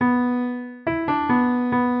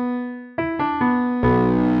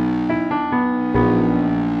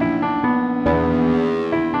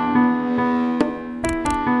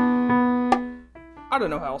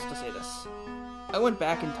know how else to say this. I went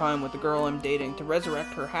back in time with the girl I'm dating to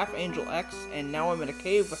resurrect her half-angel ex, and now I'm in a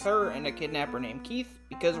cave with her and a kidnapper named Keith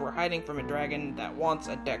because we're hiding from a dragon that wants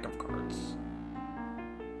a deck of cards.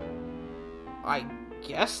 I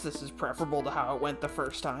guess this is preferable to how it went the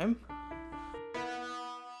first time.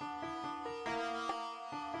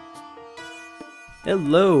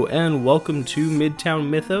 Hello, and welcome to Midtown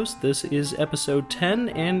Mythos. This is episode 10,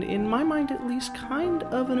 and in my mind at least, kind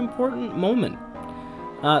of an important moment.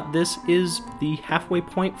 This is the halfway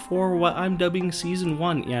point for what I'm dubbing Season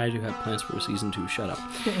 1. Yeah, I do have plans for Season 2, shut up.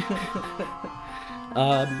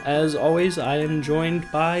 As always, I am joined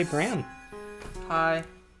by Bran. Hi,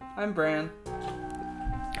 I'm Bran.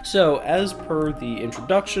 So, as per the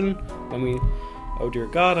introduction, oh dear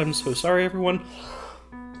God, I'm so sorry everyone.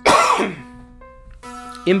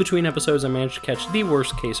 In between episodes, I managed to catch the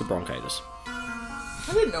worst case of bronchitis.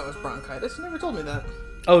 I didn't know it was bronchitis. You never told me that.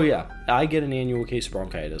 Oh yeah, I get an annual case of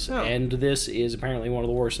bronchitis, Oh. and this is apparently one of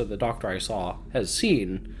the worst that the doctor I saw has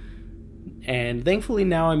seen. And thankfully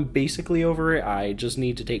now I'm basically over it. I just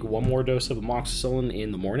need to take one more dose of amoxicillin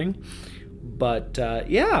in the morning. But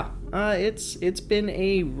it's been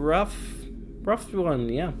a rough one,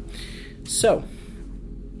 yeah. So,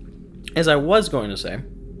 as I was going to say,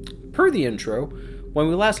 per the intro, when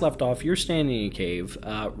we last left off, you're standing in a cave.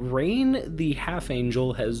 Rain, the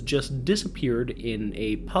half-angel, has just disappeared in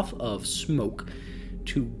a puff of smoke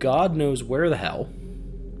to God knows where the hell.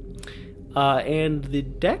 And the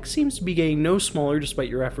deck seems to be getting no smaller despite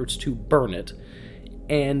your efforts to burn it.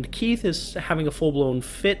 And Keith is having a full-blown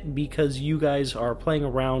fit because you guys are playing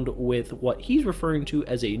around with what he's referring to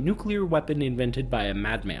as a nuclear weapon invented by a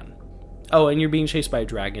madman. Oh, and you're being chased by a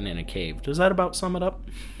dragon in a cave. Does that about sum it up?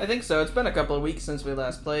 I think so. It's been a couple of weeks since we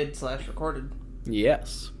last played/recorded.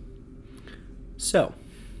 Yes. So,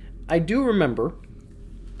 I do remember,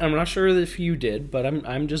 I'm not sure if you did, but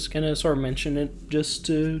I'm just going to sort of mention it just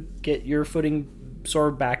to get your footing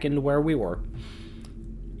sort of back into where we were.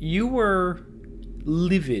 You were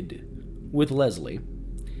livid with Leslie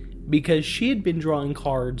because she had been drawing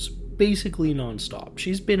cards basically nonstop.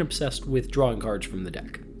 She's been obsessed with drawing cards from the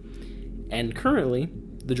deck. And currently,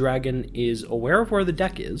 the dragon is aware of where the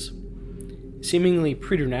deck is, seemingly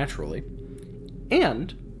preternaturally,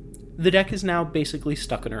 and the deck is now basically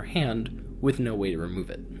stuck in her hand with no way to remove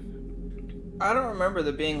it. I don't remember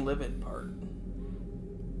the being livid part.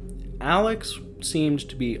 Alex seemed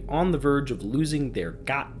to be on the verge of losing their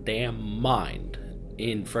goddamn mind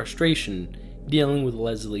in frustration dealing with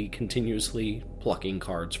Leslie continuously plucking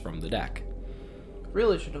cards from the deck.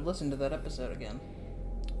 Really should have listened to that episode again.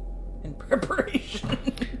 In preparation.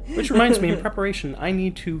 Which reminds me, in preparation, I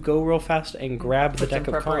need to go real fast and grab the deck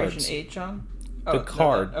of cards. H on? The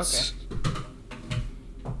cards. Okay.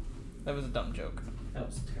 That was a dumb joke. That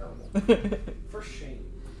was terrible. For shame.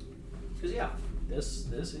 Because yeah,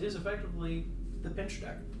 this is effectively the pinch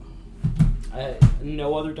deck.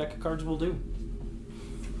 No other deck of cards will do.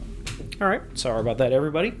 Alright, sorry about that,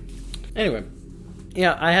 everybody. Anyway,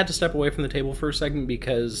 yeah, I had to step away from the table for a second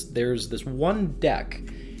because there's this one deck.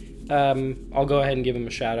 I'll go ahead and give them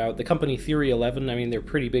a shout out. The company Theory 11, I mean, they're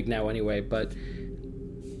pretty big now anyway, but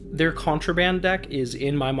their contraband deck is,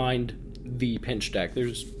 in my mind, the pinch deck.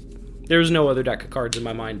 There's no other deck of cards in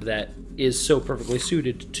my mind that is so perfectly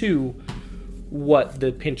suited to what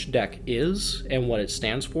the pinch deck is and what it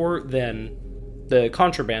stands for than the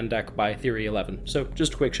contraband deck by Theory 11. So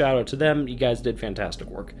just a quick shout out to them. You guys did fantastic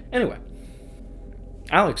work. Anyway,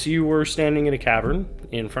 Alex, you were standing in a cavern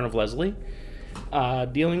in front of Leslie,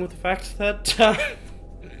 dealing with the fact that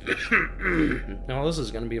no, this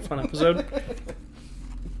is going to be a fun episode.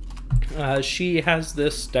 She has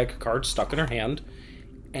this deck of cards stuck in her hand,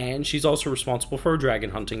 and she's also responsible for dragon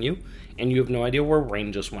hunting you, and you have no idea where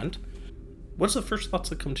Rain just went. What's the first thoughts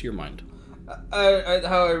that come to your mind?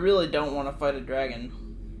 How I really don't want to fight a dragon.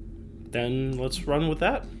 Then let's run with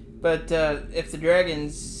that. But if the dragon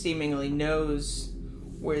seemingly knows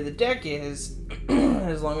where the deck is,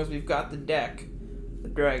 as long as we've got the deck, the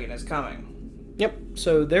dragon is coming. Yep,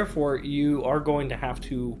 so therefore you are going to have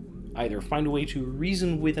to either find a way to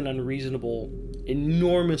reason with an unreasonable,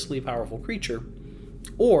 enormously powerful creature,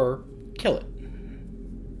 or kill it.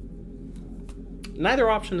 Neither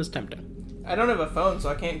option is tempting. I don't have a phone, so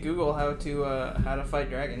I can't Google how to fight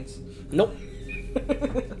dragons. Nope.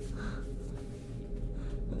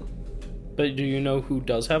 But do you know who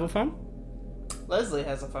does have a phone? Leslie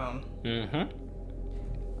has a phone. Mm-hmm.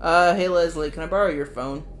 Hey Leslie, can I borrow your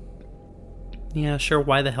phone? Yeah, sure,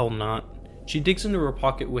 why the hell not? She digs into her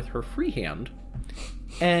pocket with her free hand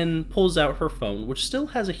and pulls out her phone, which still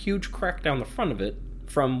has a huge crack down the front of it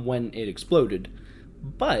from when it exploded,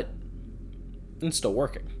 but It's still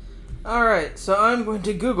working. Alright, so I'm going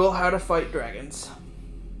to Google how to fight dragons.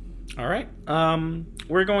 Alright.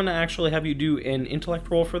 We're going to actually have you do an intellect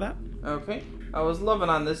roll for that. Okay. I was loving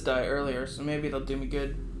on this die earlier, so maybe it'll do me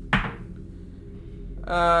good.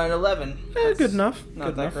 An 11. Good enough.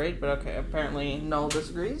 Not that great, but okay. Apparently, Null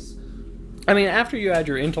disagrees. I mean, after you add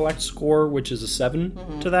your intellect score, which is a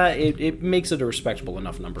 7, to that, it makes it a respectable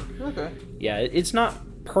enough number. Okay. Yeah, it's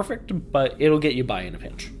not perfect, but it'll get you by in a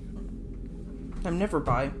pinch. I'm never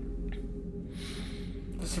by.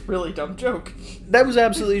 That's a really dumb joke. That was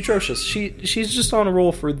absolutely atrocious. She's just on a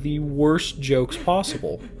roll for the worst jokes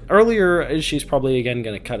possible. Earlier, she's probably again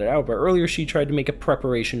going to cut it out, but earlier she tried to make a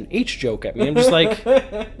preparation H joke at me. I'm just like,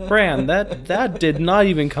 Bran, that did not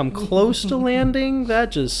even come close to landing.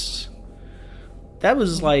 That was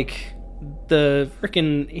like the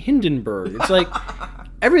frickin' Hindenburg. It's like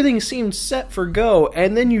everything seemed set for go,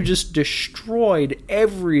 and then you just destroyed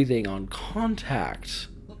everything on contact.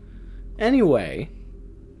 Anyway...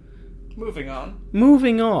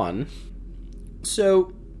 Moving on.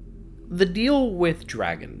 So, the deal with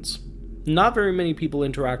dragons. Not very many people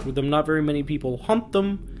interact with them. Not very many people hunt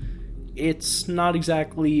them. It's not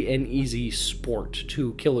exactly an easy sport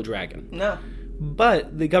to kill a dragon. No.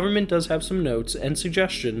 But the government does have some notes and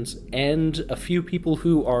suggestions, and a few people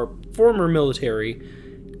who are former military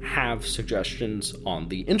have suggestions on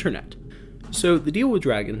the internet. So, the deal with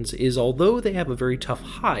dragons is, although they have a very tough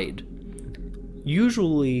hide,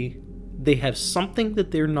 usually they have something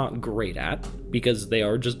that they're not great at, because they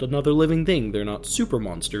are just another living thing. They're not super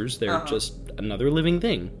monsters, they're just another living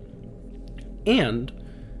thing. And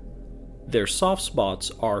their soft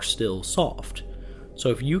spots are still soft.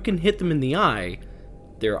 So if you can hit them in the eye,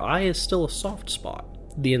 their eye is still a soft spot.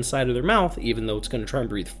 The inside of their mouth, even though it's going to try and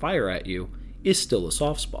breathe fire at you, is still a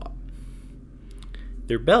soft spot.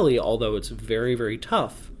 Their belly, although it's very, very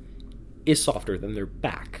tough, is softer than their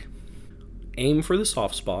back. Aim for the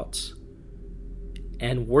soft spots.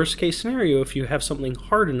 And worst case scenario, if you have something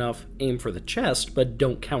hard enough, aim for the chest, but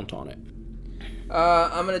don't count on it.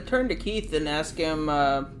 I'm going to turn to Keith and ask him,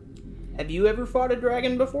 have you ever fought a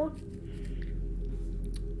dragon before?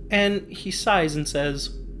 And he sighs and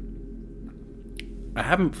says, I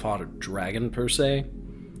haven't fought a dragon per se,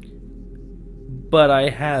 but I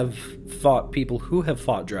have fought people who have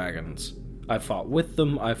fought dragons. I've fought with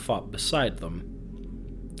them, I've fought beside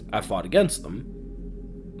them, I've fought against them.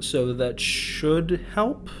 So that should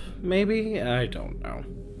help, maybe? I don't know.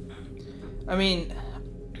 I mean,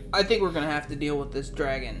 I think we're going to have to deal with this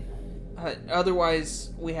dragon. Otherwise,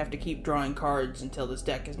 we have to keep drawing cards until this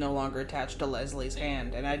deck is no longer attached to Leslie's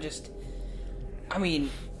hand. And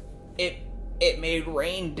it made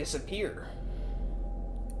rain disappear.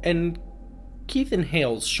 And Keith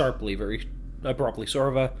inhales sharply, very abruptly,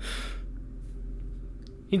 sort of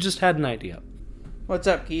he just had an idea. What's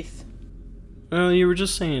up, Keith? You were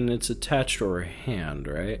just saying it's attached to her hand,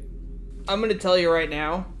 right? I'm going to tell you right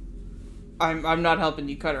now, I'm not helping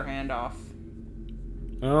you cut her hand off.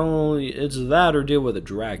 Well, it's that or deal with a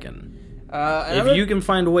dragon. If you can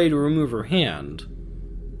find a way to remove her hand,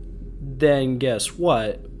 then guess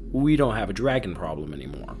what? We don't have a dragon problem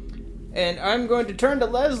anymore. And I'm going to turn to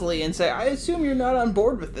Leslie and say, I assume you're not on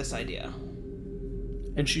board with this idea.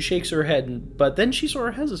 And she shakes her head, but then she sort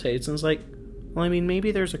of hesitates and is like, well, I mean,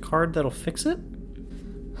 maybe there's a card that'll fix it?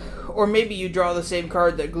 Or maybe you draw the same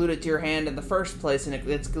card that glued it to your hand in the first place and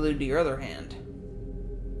it's glued to your other hand.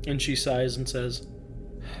 And she sighs and says,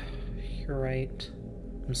 you're right.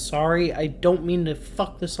 I'm sorry, I don't mean to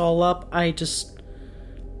fuck this all up. I'm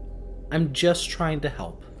just trying to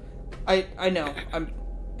help. I know.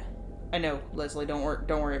 I know, Leslie, don't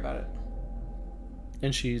worry about it.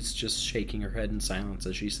 And she's just shaking her head in silence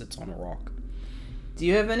as she sits on a rock. Do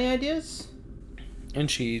you have any ideas? And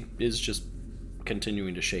she is just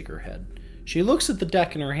continuing to shake her head. She looks at the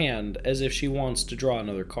deck in her hand as if she wants to draw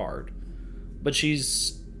another card, but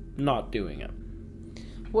she's not doing it.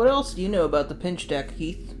 What else do you know about the pinch deck,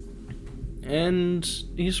 Heath? And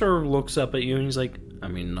he sort of looks up at you and he's like, I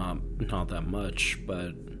mean, not that much,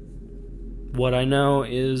 but what I know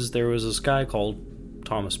is there was this guy called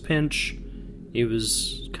Thomas Pinch. He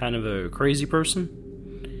was kind of a crazy person.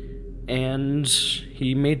 And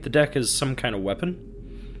he made the deck as some kind of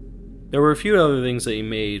weapon. There were a few other things that he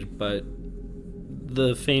made, but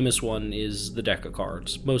the famous one is the deck of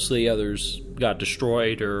cards. Most of the others got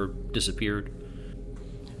destroyed or disappeared.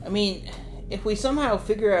 I mean, if we somehow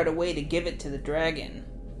figure out a way to give it to the dragon,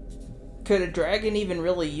 could a dragon even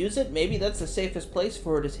really use it? Maybe that's the safest place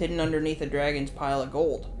for it, is hidden underneath a dragon's pile of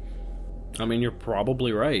gold. I mean, you're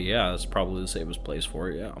probably right. Yeah, that's probably the safest place for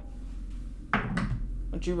it, yeah.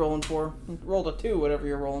 What you rolling for? Rolled a 2, whatever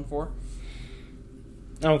you're rolling for.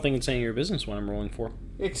 I don't think it's any of your business what I'm rolling for.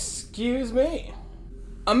 Excuse me.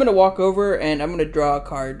 I'm gonna walk over and I'm gonna draw a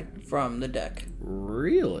card from the deck.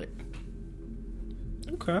 Really?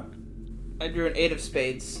 Okay. I drew an 8 of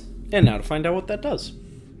spades. And now to find out what that does.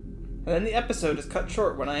 And then the episode is cut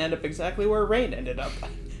short when I end up exactly where Rain ended up.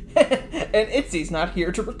 And Itzy's not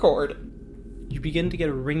here to record. You begin to get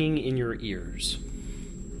a ringing in your ears.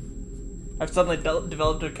 I've suddenly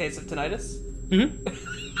developed a case of tinnitus.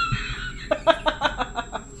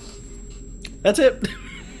 That's it.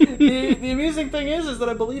 The amusing thing is that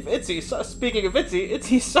I believe Itzy, speaking of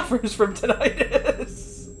Itzy suffers from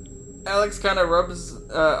tinnitus. Alex kind of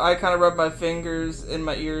I kind of rub my fingers in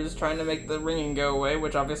my ears trying to make the ringing go away,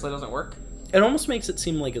 which obviously doesn't work. It almost makes it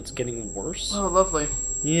seem like it's getting worse. Oh, lovely.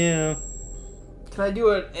 Yeah. Can I do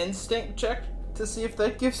an instinct check to see if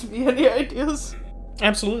that gives me any ideas?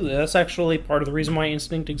 Absolutely. That's actually part of the reason why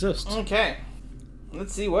instinct exists. Okay.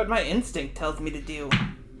 Let's see what my instinct tells me to do.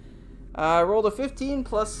 I rolled a 15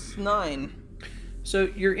 plus 9. So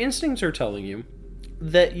your instincts are telling you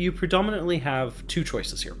that you predominantly have two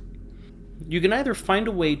choices here. You can either find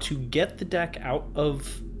a way to get the deck out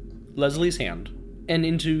of Leslie's hand and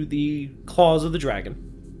into the claws of the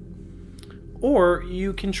dragon, or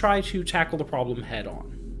you can try to tackle the problem head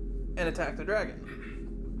on. And attack the dragon.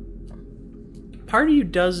 Part of you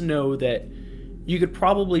does know that you could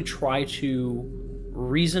probably try to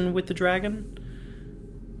reason with the dragon,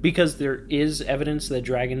 because there is evidence that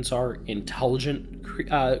dragons are intelligent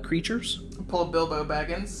creatures. Pull a Bilbo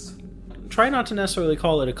Baggins. Try not to necessarily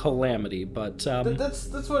call it a calamity, but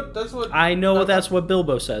that's what I know that's what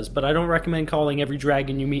Bilbo says, but I don't recommend calling every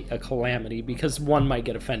dragon you meet a calamity, because one might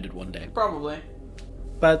get offended one day. Probably.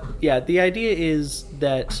 But yeah, the idea is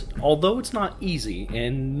that although it's not easy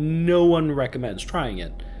and no one recommends trying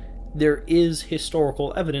it, there is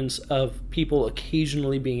historical evidence of people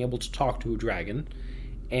occasionally being able to talk to a dragon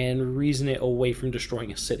and reason it away from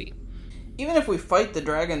destroying a city. Even if we fight the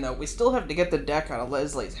dragon, though, we still have to get the deck out of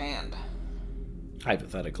Leslie's hand.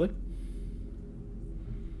 Hypothetically.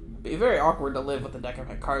 It'd be very awkward to live with a deck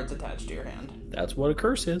of cards attached to your hand. That's what a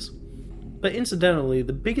curse is. But incidentally,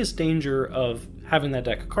 the biggest danger of having that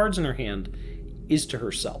deck of cards in her hand is to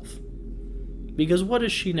herself. Because what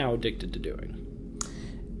is she now addicted to doing?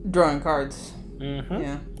 Drawing cards. Mm-hmm.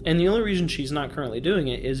 Yeah. And the only reason she's not currently doing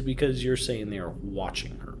it is because you're saying they are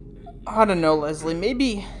watching her. I don't know, Leslie.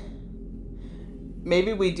 Maybe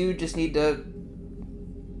we do just need to,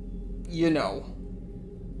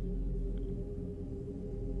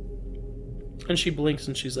 And she blinks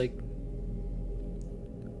and she's like,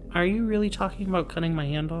 "Are you really talking about cutting my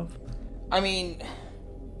hand off?" I mean,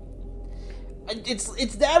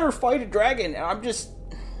 it's that or fight a dragon, and I'm just...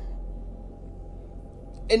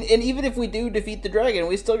 And even if we do defeat the dragon,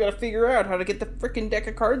 we still gotta figure out how to get the frickin' deck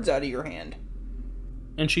of cards out of your hand.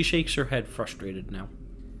 And she shakes her head, frustrated now.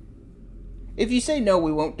 If you say no,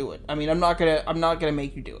 we won't do it. I mean, I'm not gonna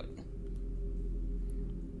make you do it.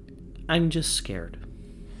 I'm just scared.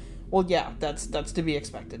 Well, yeah, that's to be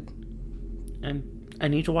expected. And I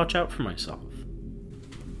need to watch out for myself.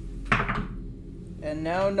 And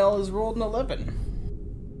now Nell has rolled an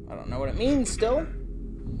 11. I don't know what it means still.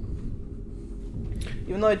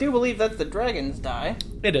 Even though I do believe that's the dragon's die.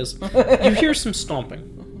 It is. You hear some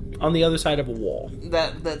stomping on the other side of a wall.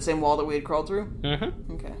 That same wall that we had crawled through?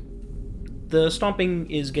 Mm-hmm. Okay. The stomping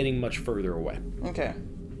is getting much further away. Okay.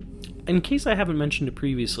 In case I haven't mentioned it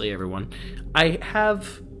previously, everyone, I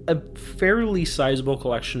have a fairly sizable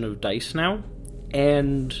collection of dice now,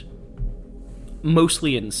 and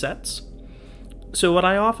mostly in sets. So what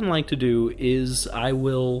I often like to do is I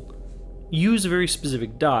will use a very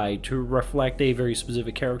specific die to reflect a very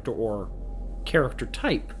specific character or character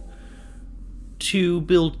type to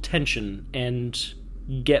build tension and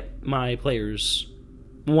get my players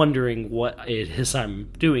wondering what it is I'm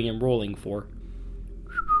doing and rolling for.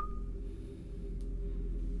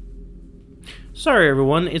 Sorry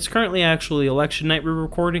everyone, it's currently actually election night we're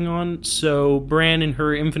recording on, so Bran in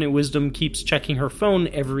her infinite wisdom keeps checking her phone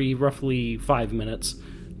every roughly 5 minutes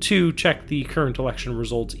to check the current election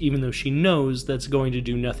results, even though she knows that's going to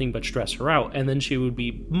do nothing but stress her out, and then she would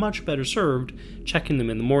be much better served checking them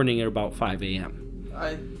in the morning at about 5 a.m.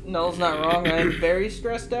 Noel's not wrong. I'm very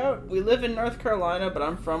stressed out. We live in North Carolina, but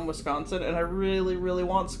I'm from Wisconsin, and I really, really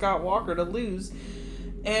want Scott Walker to lose.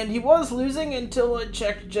 And he was losing until I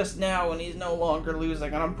checked just now, and he's no longer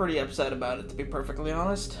losing, and I'm pretty upset about it, to be perfectly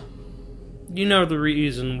honest. You know the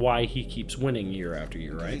reason why he keeps winning year after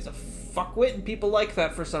year, right? He's a fuckwit, and people like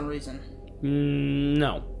that for some reason.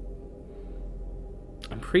 No.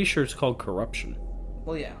 I'm pretty sure it's called corruption.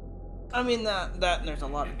 Well, yeah. I mean, that and there's a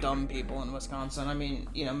lot of dumb people in Wisconsin. I mean,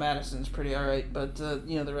 Madison's pretty alright, but,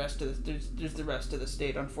 the rest of there's the rest of the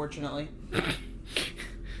state, unfortunately.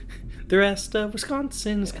 The rest of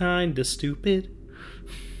Wisconsin's kinda stupid.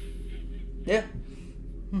 Yeah.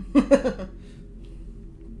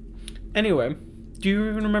 Anyway, do you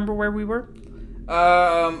even remember where we were?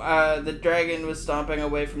 The dragon was stomping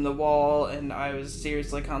away from the wall, and I was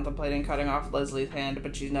seriously contemplating cutting off Leslie's hand,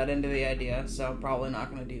 but she's not into the idea, so I'm probably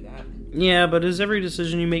not going to do that. Yeah, but is every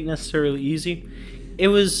decision you make necessarily easy? It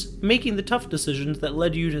was making the tough decisions that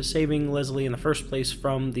led you to saving Leslie in the first place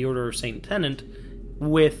from the Order of St. Tennant,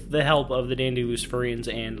 with the help of the Dandy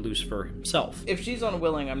Luciferians and Lucifer himself. If she's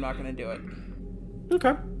unwilling, I'm not going to do it.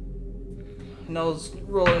 Okay. Nell's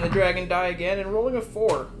rolling the dragon die again, and rolling a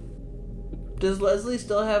 4. Does Leslie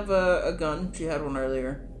still have a gun? She had one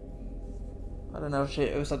earlier. I don't know if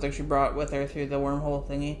it was something she brought with her through the wormhole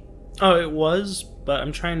thingy. Oh, it was, but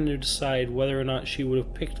I'm trying to decide whether or not she would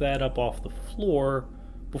have picked that up off the floor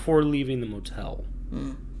before leaving the motel.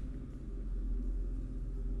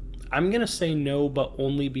 I'm going to say no, but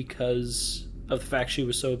only because of the fact she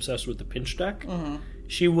was so obsessed with the pinch deck. Mm-hmm.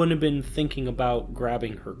 She wouldn't have been thinking about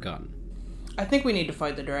grabbing her gun. I think we need to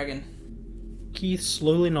fight the dragon. Keith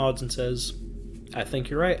slowly nods and says, I think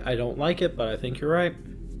you're right. I don't like it, but I think you're right.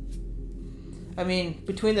 I mean,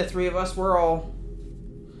 between the three of us, we're all,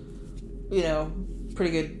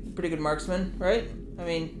 pretty good marksmen, right? I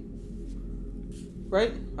mean,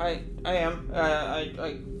 right? I am.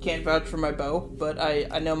 I can't vouch for my bow, but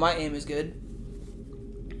I know my aim is good.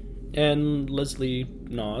 And Leslie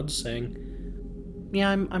nods, saying, yeah,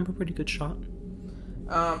 I'm a pretty good shot.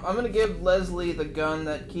 I'm going to give Leslie the gun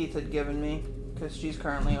that Keith had given me, because she's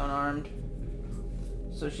currently unarmed.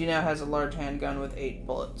 So she now has a large handgun with 8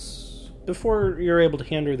 bullets. Before you're able to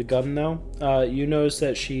hand her the gun, though, you notice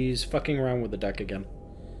that she's fucking around with the deck again.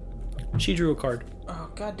 She drew a card. Oh,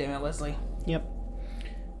 god damn it, Leslie. Yep.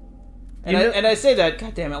 And I say that,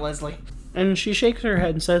 god damn it, Leslie. And she shakes her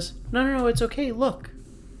head and says, no, it's okay, look.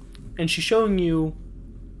 And she's showing you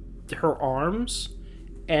her arms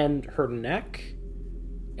and her neck,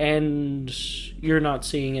 and you're not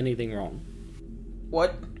seeing anything wrong.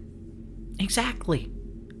 What? Exactly.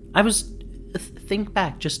 I was... Think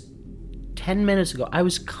back, just 10 minutes ago, I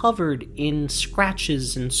was covered in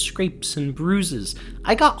scratches and scrapes and bruises.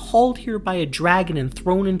 I got hauled here by a dragon and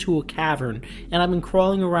thrown into a cavern, and I've been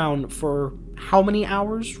crawling around for how many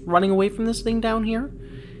hours running away from this thing down here?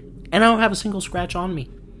 And I don't have a single scratch on me.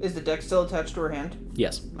 Is the deck still attached to her hand?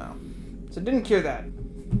 Yes. No. So it didn't cure that.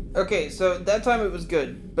 Okay, so that time it was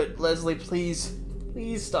good, but Leslie, please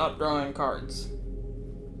stop drawing cards.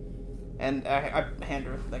 And I hand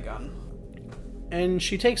her the gun. And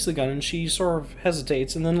she takes the gun and she sort of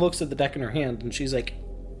hesitates and then looks at the deck in her hand and she's like,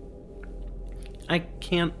 I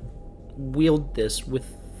can't wield this with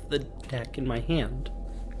the deck in my hand.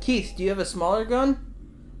 Keith, do you have a smaller gun?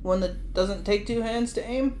 One that doesn't take 2 hands to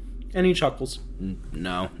aim? And he chuckles.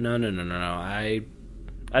 No.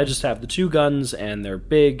 I just have the 2 guns and they're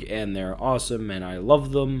big and they're awesome and I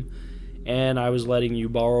love them. And I was letting you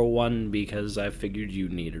borrow one because I figured you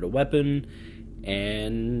needed a weapon.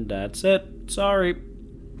 And that's it. Sorry.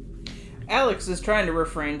 Alex is trying to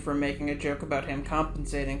refrain from making a joke about him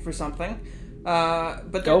compensating for something.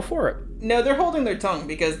 But go for it. No, they're holding their tongue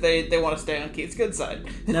because they want to stay on Keith's good side.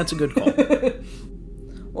 That's a good call.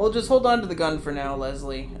 Well, just hold on to the gun for now,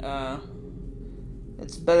 Leslie.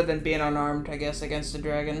 It's better than being unarmed, I guess, against a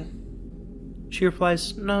dragon. She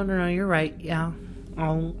replies, No, you're right. Yeah,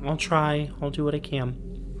 I'll try. I'll do what I can.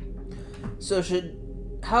 So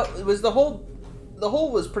how was the hole? The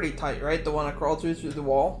hole was pretty tight, right? The one I crawled through the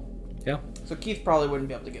wall. Yeah. So Keith probably wouldn't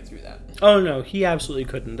be able to get through that. Oh no, he absolutely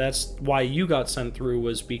couldn't. That's why you got sent through,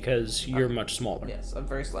 was because you're much smaller. Yes, I'm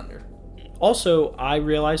very slender. Also, I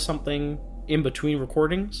realized something in between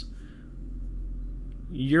recordings.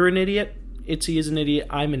 You're an idiot. Itzy is an idiot.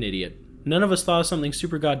 I'm an idiot. None of us thought of something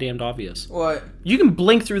super goddamned obvious. What? You can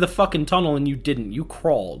blink through the fucking tunnel and you didn't. You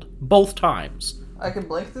crawled. Both times. I can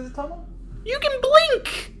blink through the tunnel? You can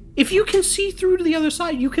blink! If you can see through to the other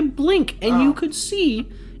side, you can blink. And you could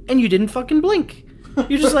see, and you didn't fucking blink.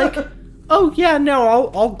 You're just like, oh yeah, no,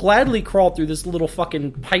 I'll gladly crawl through this little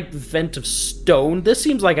fucking pipe vent of stone. This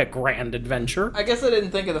seems like a grand adventure. I guess I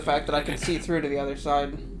didn't think of the fact that I could see through to the other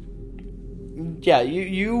side. Yeah,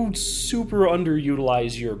 you super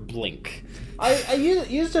underutilize your blink. I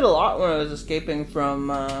used it a lot when I was escaping from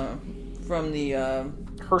the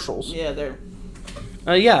Herschel's. Yeah, there.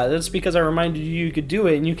 Yeah, that's because I reminded you could do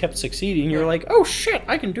it, and you kept succeeding. You're like, oh shit,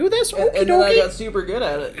 I can do this? Okie and then I dokie. got super good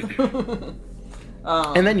at it.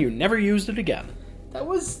 And then you never used it again. That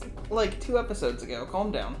was like 2 episodes ago.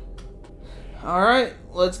 Calm down. Alright,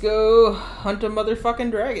 let's go hunt a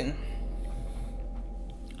motherfucking dragon.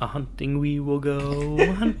 A hunting we will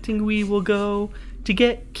go, hunting we will go, to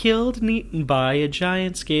get killed and eaten by a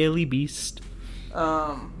giant scaly beast.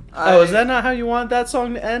 Is that not how you want that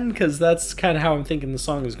song to end? Because that's kind of how I'm thinking the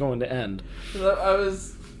song is going to end. I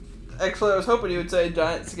was hoping you would say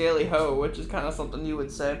giant scaly hoe, which is kind of something you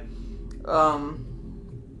would say. I'm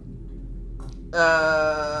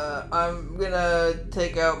gonna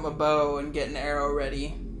take out my bow and get an arrow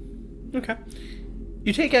ready. Okay.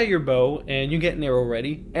 You take out your bow and you get an arrow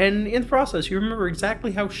ready, and in the process you remember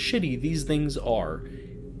exactly how shitty these things are.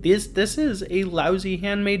 This is a lousy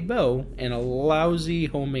handmade bow and a lousy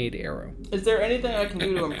homemade arrow. Is there anything I can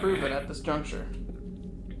do to improve it at this juncture?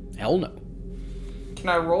 Hell no. Can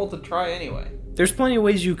I roll to try anyway? There's plenty of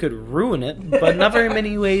ways you could ruin it, but not very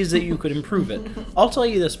many ways that you could improve it. I'll tell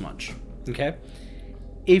you this much, okay?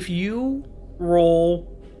 If you roll,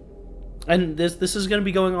 and this is going to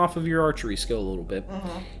be going off of your archery skill a little bit.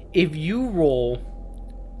 Mm-hmm. If you roll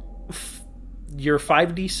your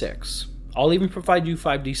 5d6, I'll even provide you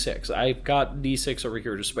 5d6. I've got d6 over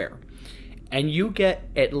here to spare. And you get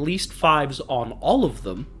at least 5s on all of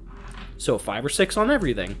them, so 5 or 6 on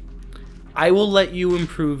everything, I will let you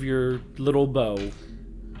improve your little bow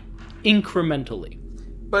incrementally.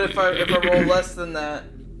 But if I roll less than that,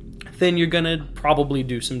 then you're going to probably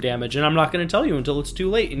do some damage, and I'm not going to tell you until it's too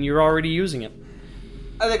late and you're already using it.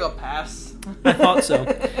 I think I'll pass. I thought so.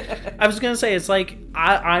 I was going to say, it's like,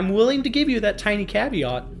 I'm willing to give you that tiny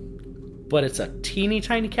caveat, but it's a teeny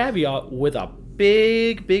tiny caveat with a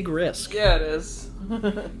big, big risk. Yeah, it is.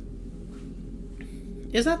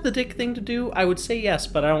 Is that the dick thing to do? I would say yes,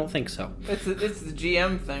 but I don't think so. It's the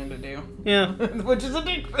GM thing to do. Yeah. Which is a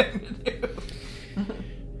dick thing to do.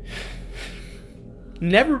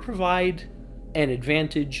 Never provide an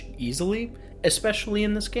advantage easily, especially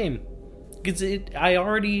in this game. Because I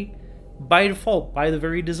already, by default, by the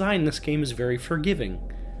very design, this game is very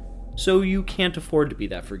forgiving. So you can't afford to be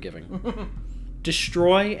that forgiving.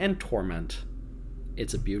 Destroy and torment.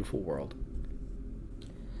 It's a beautiful world.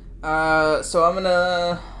 So I'm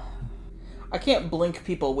gonna... I can't blink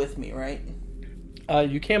people with me, right?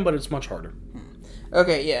 You can, but it's much harder.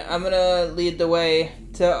 Okay, yeah. I'm gonna lead the way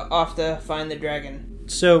off to find the dragon.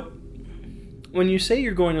 So, when you say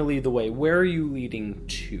you're going to lead the way, where are you leading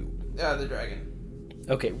to? The dragon.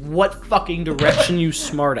 Okay, what fucking direction, you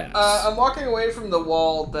smartass? I'm walking away from the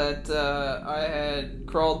wall that I had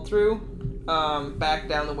crawled through, back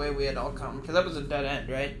down the way we had all come. Because that was a dead end,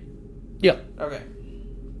 right? Yeah. Okay.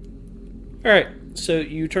 Alright, so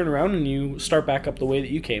you turn around and you start back up the way that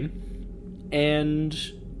you came. And...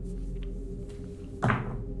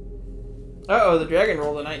 Uh-oh, the dragon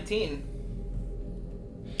rolled a 19.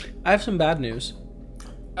 I have some bad news.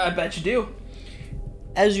 I bet you do.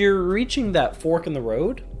 As you're reaching that fork in the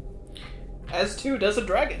road... As two does a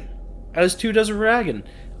dragon. As two does a dragon.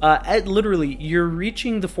 Literally, you're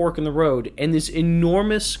reaching the fork in the road, and this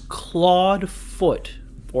enormous clawed foot,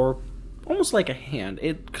 or almost like a hand,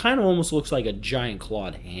 it kind of almost looks like a giant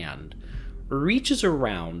clawed hand, reaches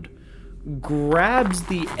around, grabs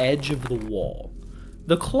the edge of the wall.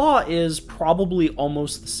 The claw is probably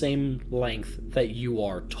almost the same length that you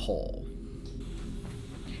are tall.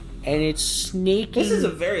 And it's snaking... This is a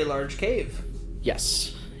very large cave.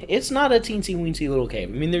 Yes. It's not a teensy-weensy little cave.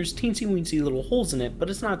 I mean, there's teensy-weensy little holes in it, but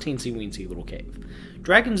it's not a teensy-weensy little cave.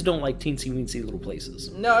 Dragons don't like teensy-weensy little places.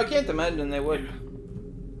 No, I can't imagine they would.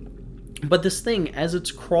 But this thing, as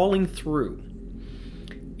it's crawling through,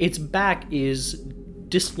 its back is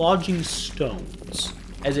dislodging stones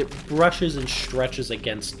as it brushes and stretches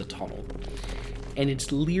against the tunnel. And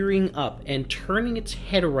it's leering up and turning its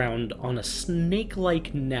head around on a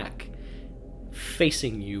snake-like neck,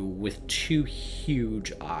 facing you with two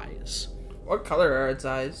huge eyes. What color are its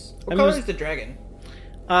eyes? What color is the dragon?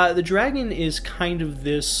 The dragon is kind of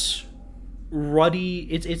this ruddy...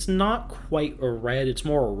 It's not quite a red, it's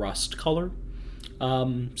more a rust color.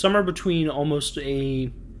 Somewhere between almost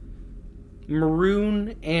a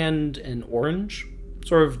maroon and an orange.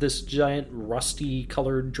 Sort of this giant rusty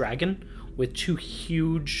colored dragon with two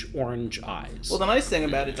huge orange eyes. Well, the nice thing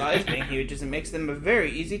about its eyes being huge is it makes them a very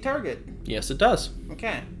easy target. Yes, it does.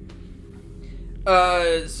 Okay.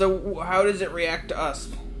 So how does it react to us?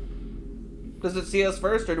 Does it see us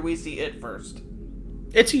first, or do we see it first?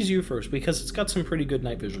 It sees you first, because it's got some pretty good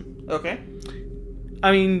night vision. Okay.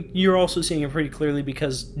 I mean, you're also seeing it pretty clearly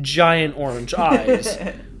because giant orange eyes.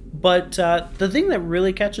 But the thing that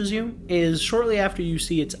really catches you is shortly after you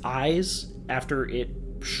see its eyes, after it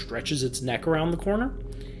stretches its neck around the corner,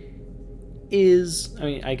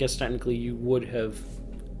 I guess technically you would have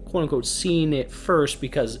quote-unquote seen it first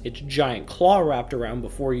because its giant claw wrapped around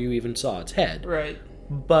before you even saw its head. Right.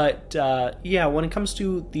 But, yeah, when it comes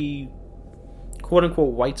to the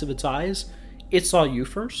quote-unquote whites of its eyes, it saw you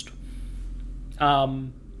first.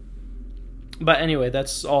 But anyway,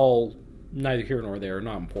 that's all neither here nor there,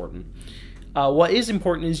 not important. What is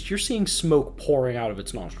important is you're seeing smoke pouring out of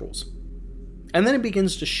its nostrils. And then it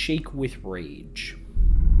begins to shake with rage.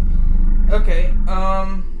 Okay,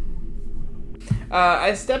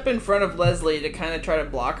 I step in front of Leslie to kind of try to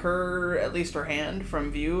block her, at least her hand,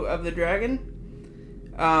 from view of the dragon.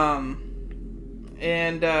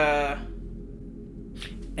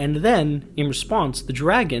 And then, in response, the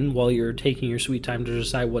dragon, while you're taking your sweet time to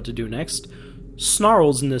decide what to do next,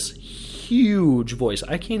 snarls in this huge voice.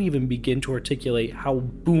 I can't even begin to articulate how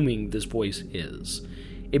booming this voice is.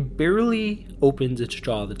 It barely opens its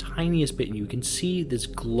jaw the tiniest bit, and you can see this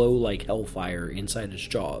glow like hellfire inside its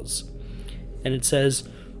jaws. And it says,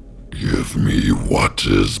 "Give me what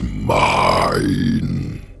is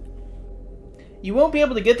mine." You won't be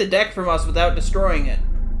able to get the deck from us without destroying it.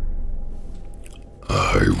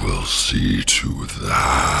 I will see to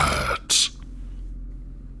that.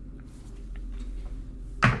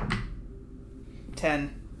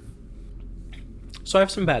 10. So I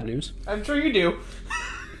have some bad news. I'm sure you do.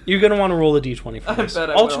 You're going to want to roll a d20 for this. I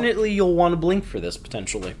bet I will. Alternately, you'll want to blink for this,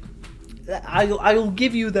 potentially. I'll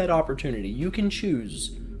give you that opportunity. You can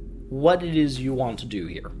choose what it is you want to do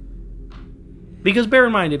here. Because bear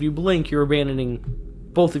in mind, if you blink, you're abandoning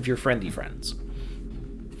both of your friendly friends.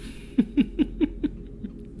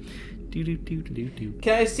 Can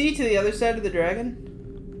I see to the other side of the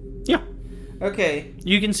dragon? Yeah. Okay.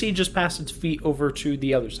 You can see just past its feet over to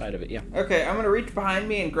the other side of it, yeah. Okay, I'm gonna reach behind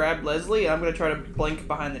me and grab Leslie, and I'm gonna try to blink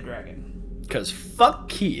behind the dragon. Because fuck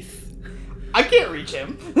Keith. I can't reach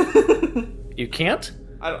him. You can't?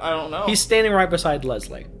 I don't know. He's standing right beside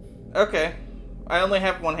Leslie. Okay. I only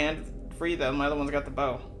have one hand free, though. My other one's got the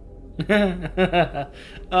bow.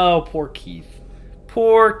 Oh, poor Keith.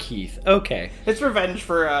 Poor Keith. Okay. It's revenge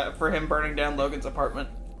for him burning down Logan's apartment.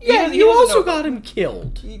 Yeah, He you doesn't also know- got him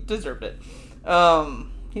killed. He deserved it.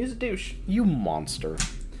 He was a douche. You monster.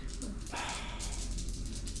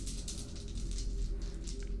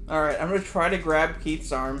 Alright, I'm gonna try to grab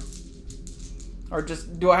Keith's arm. Or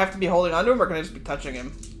just, do I have to be holding onto him, or can I just be touching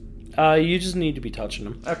him? You just need to be touching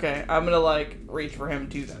him. Okay, I'm gonna, reach for him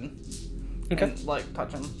too then. Okay. And,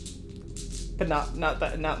 touch him. But not in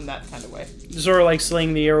that kind of way. Sort of like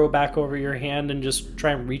sling the arrow back over your hand and just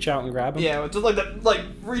try and reach out and grab him? Yeah, just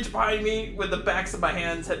reach behind me with the backs of my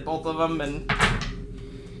hands, hit both of them, and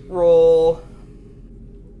roll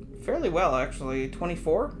fairly well, actually.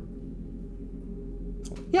 24?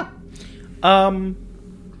 Yeah.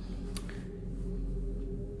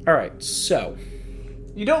 Alright, so.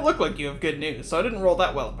 You don't look like you have good news, so I didn't roll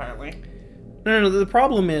that well, apparently. No, the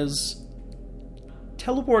problem is,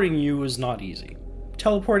 teleporting you is not easy.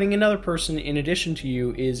 Teleporting another person in addition to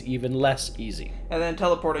you is even less easy. And then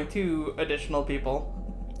teleporting 2 additional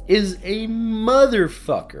people. Is a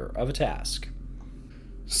motherfucker of a task.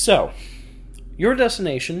 So, your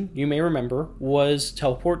destination, you may remember, was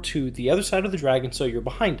teleport to the other side of the dragon so you're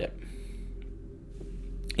behind it.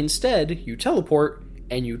 Instead, you teleport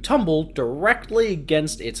and you tumble directly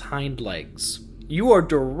against its hind legs. You are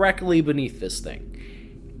directly beneath this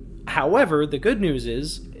thing. However, the good news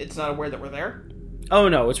is... It's not aware that we're there? Oh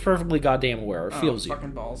no, it's perfectly goddamn aware. It feels you.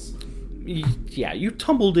 Fucking balls. Yeah, you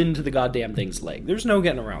tumbled into the goddamn thing's leg. There's no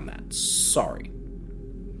getting around that. Sorry.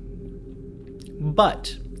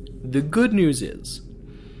 But, the good news is,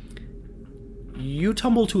 you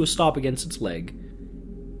tumble to a stop against its leg.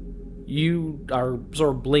 You are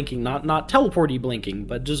sort of blinking, not teleport-y blinking,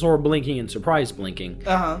 but just sort of blinking and surprise blinking.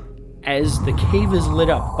 Uh-huh. As the cave is lit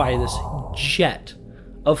up by this jet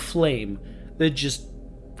of flame that just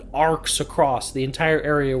arcs across the entire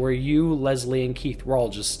area where you, Leslie, and Keith were all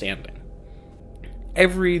just standing.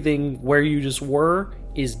 Everything where you just were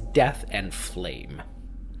is death and flame.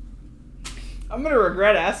 I'm gonna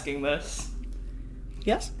regret asking this.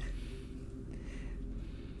 Yes?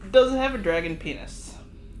 Does it have a dragon penis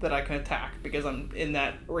that I can attack because I'm in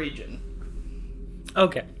that region?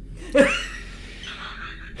 Okay.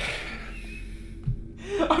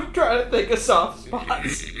 I'm trying to think of soft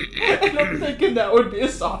spots. And I'm thinking that would be a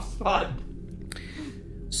soft spot.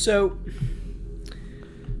 So,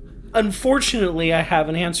 unfortunately, I have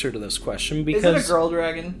an answer to this question because... Is it a girl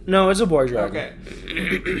dragon? No, it's a boy dragon.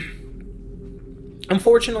 Okay.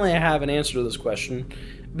 Unfortunately, I have an answer to this question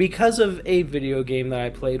because of a video game that I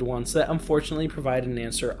played once that unfortunately provided an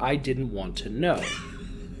answer I didn't want to know.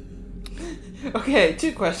 Okay,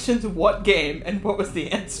 2 questions. What game, and what was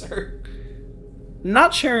the answer?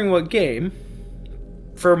 Not sharing what game,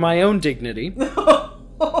 for my own dignity.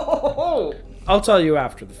 I'll tell you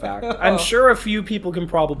after the fact. I'm sure a few people can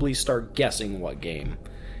probably start guessing what game.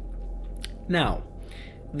 Now,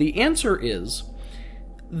 the answer is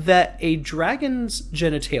that a dragon's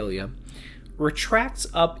genitalia retracts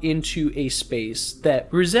up into a space that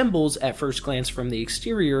resembles, at first glance from the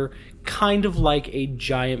exterior, kind of like a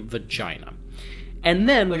giant vagina. And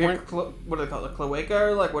then... Like what do they call it? A cloaca?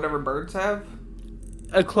 Or like whatever birds have?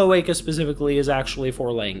 A cloaca specifically is actually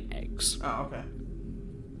for laying eggs. Oh, okay.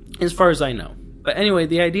 As far as I know. But anyway,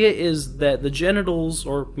 the idea is that the genitals,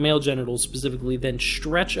 or male genitals specifically, then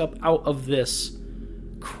stretch up out of this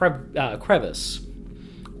crevice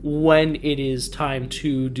when it is time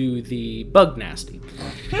to do the bug nasty.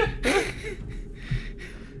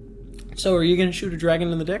 So, are you going to shoot a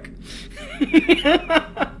dragon in the dick?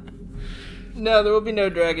 No, there will be no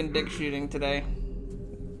dragon dick shooting today.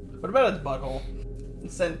 What about its butthole?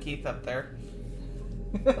 Send Keith up there.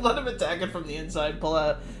 Let him attack it from the inside. Pull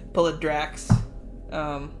a Drax.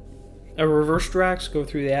 A reverse Drax? Go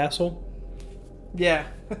through the asshole? Yeah.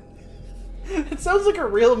 It sounds like a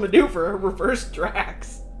real maneuver, a reverse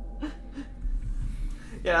Drax.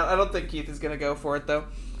 Yeah, I don't think Keith is going to go for it, though.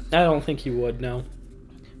 I don't think he would, no.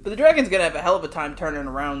 But the dragon's going to have a hell of a time turning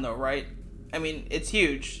around, though, right? I mean, it's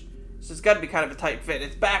huge, so it's got to be kind of a tight fit.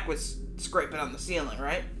 Its back was scraping on the ceiling,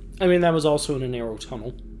 right? I mean, that was also in a narrow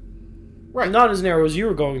tunnel. Right. Not as narrow as you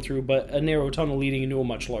were going through, but a narrow tunnel leading into a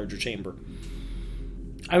much larger chamber.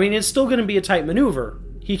 I mean, it's still going to be a tight maneuver.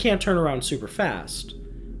 He can't turn around super fast.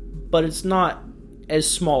 But it's not as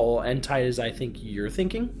small and tight as I think you're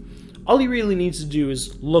thinking. All he really needs to do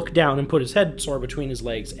is look down and put his head sort of between his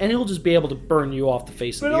legs, and he'll just be able to burn you off the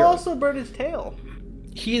face of the earth. But it'll also burn his tail.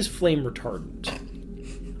 He is flame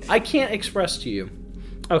retardant. I can't express to you.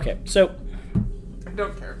 Okay, so... I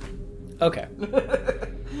don't care. Okay.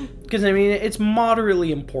 Because, I mean, it's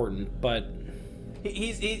moderately important, but...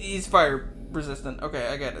 He's fire resistant. Okay,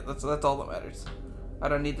 I get it. That's all that matters. I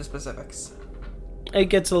don't need the specifics. It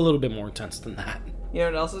gets a little bit more intense than that. You know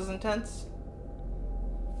what else is intense?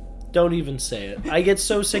 Don't even say it. I get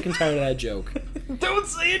so sick and tired of that joke. Don't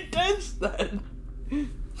say intense, then!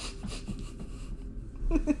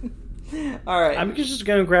 Alright. I'm just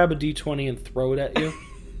going to grab a D20 and throw it at you.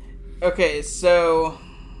 Okay, so...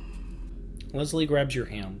 Leslie grabs your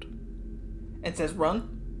hand. It says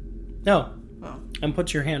run? No. Oh. And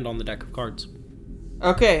puts your hand on the deck of cards.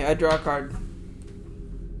 Okay, I draw a card.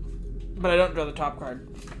 But I don't draw the top card.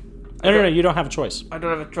 No, you don't have a choice. I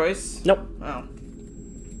don't have a choice? Nope. Oh.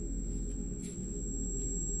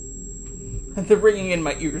 The ringing in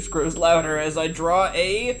my ears grows louder as I draw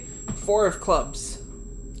a 4 of clubs.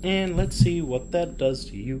 And let's see what that does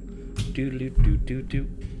to you. Do.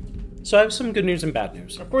 So I have some good news and bad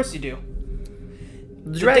news. Of course you do.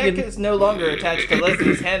 The dragon deck is no longer attached to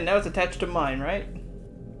Leslie's hand, now it's attached to mine, right?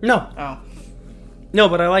 No. Oh. No,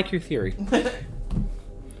 but I like your theory.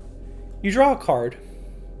 You draw a card,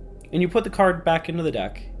 and you put the card back into the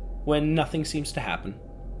deck when nothing seems to happen.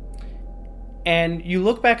 And you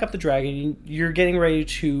look back up the dragon, you're getting ready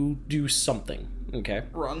to do something, okay?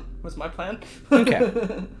 Run was my plan.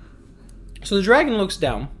 Okay. So the dragon looks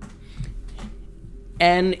down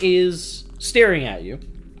and is staring at you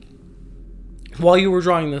while you were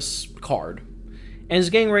drawing this card and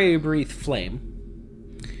is getting ready to breathe flame.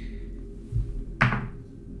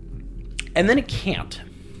 And then it can't.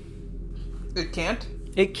 It can't?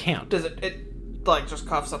 It can't. Does it like just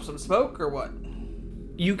coughs up some smoke or what?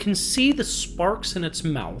 You can see the sparks in its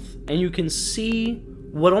mouth, and you can see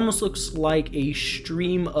what almost looks like a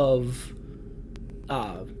stream of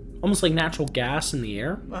almost like natural gas in the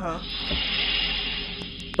air. Uh-huh.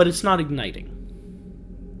 But it's not igniting.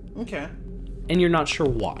 Okay. And you're not sure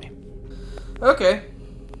why. Okay.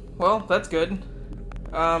 Well, that's good.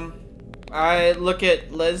 I look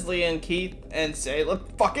at Leslie and Keith and say, let's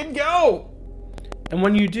fucking go! And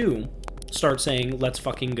when you do start saying, let's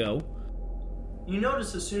fucking go, you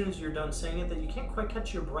notice as soon as you're done saying it that you can't quite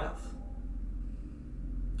catch your breath.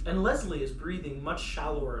 And Leslie is breathing much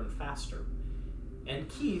shallower and faster. And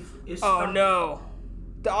Keith is... Oh no.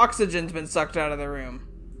 The oxygen's been sucked out of the room.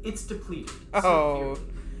 It's depleted. Oh.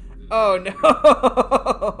 Oh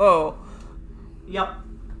no. Yep.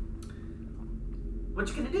 What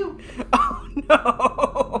you gonna do? Oh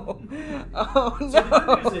no. Oh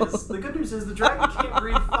no. So the good news is the dragon can't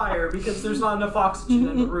breathe fire because there's not enough oxygen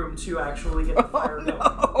in the room to actually get the fire going.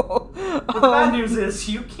 No. But the bad news is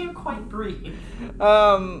you can't quite breathe.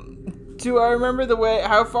 Do I remember the way?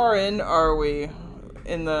 How far in are we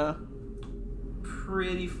in the?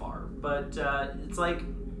 Pretty far, but it's like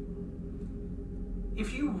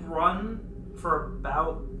if you run for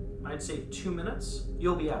about, I'd say, 2 minutes,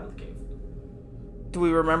 you'll be out of the cave. Do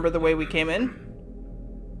we remember the way we came in?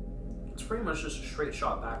 It's pretty much just a straight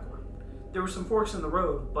shot backward. There were some forks in the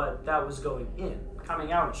road, but that was going in.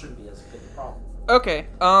 Coming out, it shouldn't be as big a problem. Okay,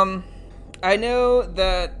 I know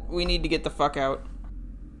that we need to get the fuck out.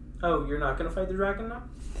 Oh, you're not gonna fight the dragon now?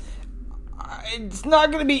 It's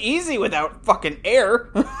not gonna be easy without fucking air.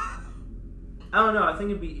 I don't know, I think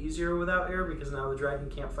it'd be easier without air because now the dragon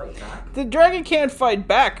can't fight back. The dragon can't fight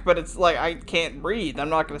back, but it's like I can't breathe. I'm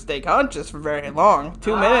not gonna stay conscious for very long.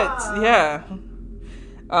 2 minutes, yeah.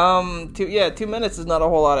 2 minutes is not a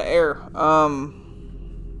whole lot of air.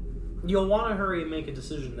 You'll want to hurry and make a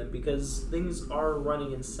decision then because things are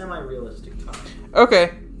running in semi-realistic time.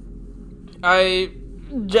 Okay. I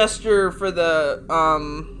gesture for the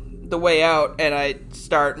way out and I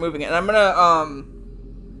start moving it. And I'm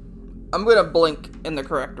gonna blink in the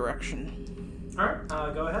correct direction. Alright,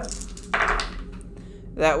 go ahead.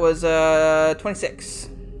 That was 26.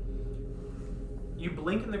 You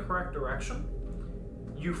blink in the correct direction,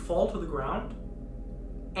 you fall to the ground,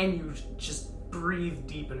 and you just breathe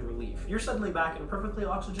deep in relief. You're suddenly back in a perfectly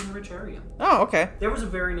oxygen-rich area. Oh, okay. There was a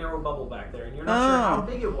very narrow bubble back there, and you're not sure how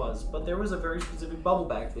big it was, but there was a very specific bubble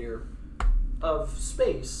back there of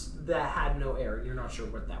space that had no air, and you're not sure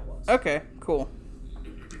what that was. Okay, cool.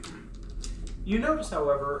 You notice,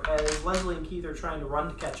 however, as Leslie and Keith are trying to run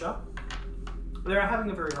to catch up, they're having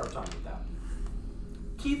a very hard time with that.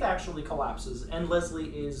 Keith actually collapses, and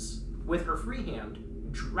Leslie is, with her free hand,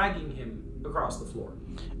 dragging him across the floor.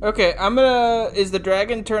 Okay, is the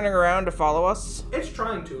dragon turning around to follow us? It's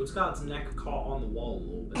trying to. It's got its neck caught on the wall a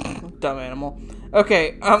little bit. Dumb animal.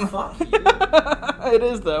 Okay, Fuck you. It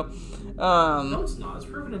is, though. No, it's not. It's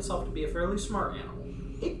proven itself to be a fairly smart animal.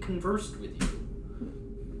 It conversed with you.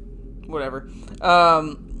 Whatever.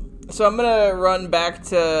 So I'm gonna run back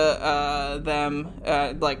to them,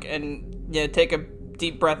 take a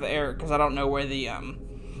deep breath of air, because I don't know where the,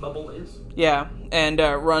 Bubble is? Yeah, and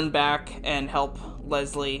run back and help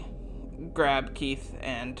Leslie grab Keith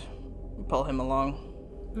and pull him along.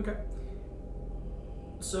 Okay.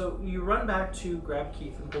 So you run back to grab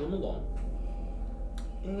Keith and pull him along.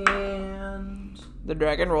 And The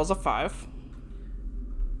dragon rolls a 5.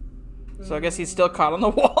 So I guess he's still caught on the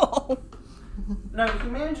wall. now he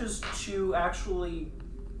manages to actually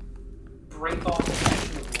break off the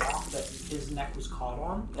section of rock that his neck was caught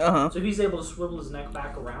on. Uh-huh. So he's able to swivel his neck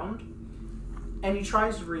back around. And he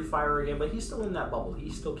tries to breathe fire again, but he's still in that bubble.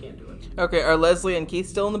 He still can't do it. Okay, are Leslie and Keith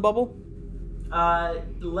still in the bubble?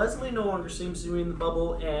 Leslie no longer seems to be in the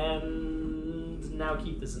bubble, and now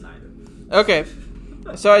Keith isn't either. Okay.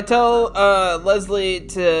 So I tell Leslie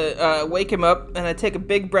to wake him up, and I take a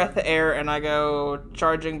big breath of air, and I go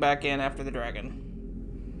charging back in after the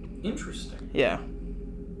dragon. Interesting. Yeah.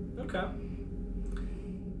 Okay.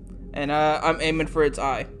 And I'm aiming for its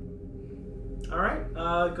eye. Alright,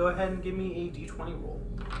 go ahead and give me a d20 roll.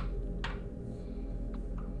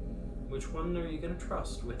 Which one are you going to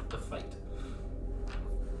trust with the fight?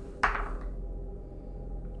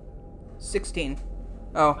 16.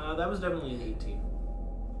 Oh. That was definitely an 18.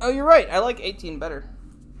 Oh, you're right. I like 18 better.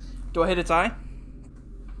 Do I hit its eye?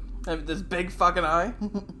 I have this big fucking eye.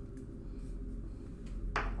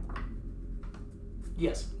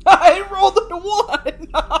 Yes. I rolled a 1!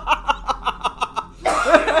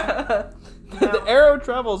 The arrow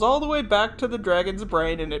travels all the way back to the dragon's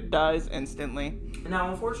brain and it dies instantly.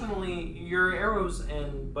 Now, unfortunately, your arrows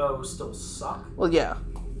and bow still suck. Well, yeah.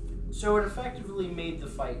 So it effectively made the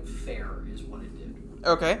fight fair, is what it did.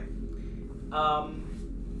 Okay.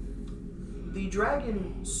 The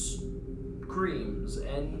dragon screams,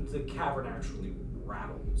 and the cavern actually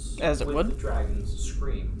rattles. As it with would. the dragon's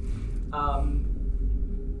scream.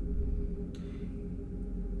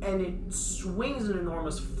 And it swings an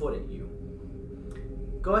enormous foot at you.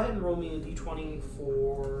 Go ahead and roll me a d20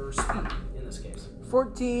 for speed, in this case.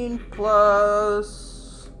 14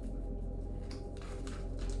 plus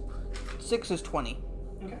 6 is 20.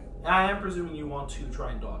 Okay. I am presuming you want to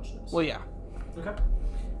try and dodge this. Well, yeah. Okay.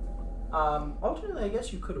 Ultimately, I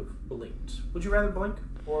guess you could have blinked. Would you rather blink,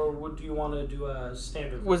 or would you want to do a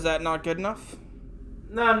standard? Was that not good enough?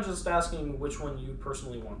 No, I'm just asking which one you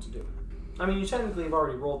personally want to do. I mean, you technically have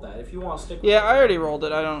already rolled that. If you want to stick with Yeah, it. I already rolled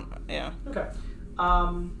it. I don't... Yeah. Okay.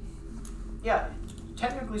 Yeah,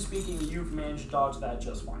 technically speaking, you've managed to dodge that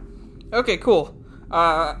just fine. Okay, cool.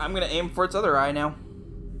 I'm gonna aim for its other eye now.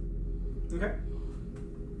 Okay.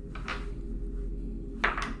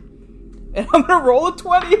 And I'm gonna roll a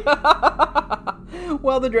 20!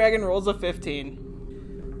 While the dragon rolls a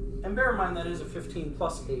 15. And bear in mind that is a 15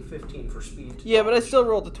 plus a 15 for speed. Yeah, but I still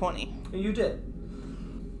rolled a 20. You did.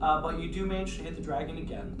 but you do manage to hit the dragon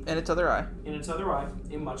again. And its other eye. In its other eye,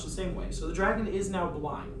 in much the same way. So the dragon is now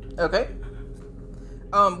blind. Okay.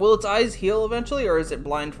 Will its eyes heal eventually, or is it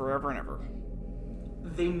blind forever and ever?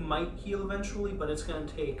 They might heal eventually, but it's going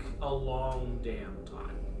to take a long damn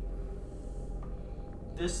time.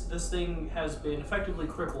 This thing has been effectively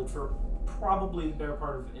crippled for probably the better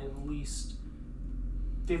part of at least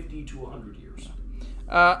 50 to 100 years.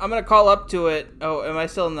 I'm gonna call up to it. Oh, am I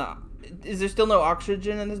still in the... Is there still no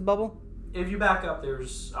oxygen in this bubble? If you back up,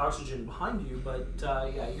 there's oxygen behind you, but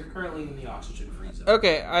yeah, you're currently in the oxygen-free zone.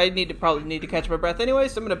 Okay, I probably need to catch my breath anyway,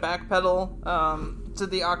 so I'm gonna backpedal to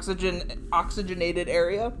the oxygenated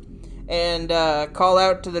area and call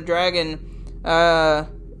out to the dragon.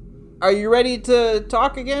 Are you ready to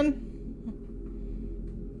talk again?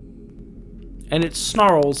 And it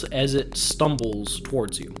snarls as it stumbles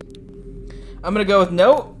towards you. I'm gonna go with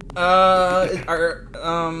no.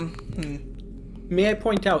 May I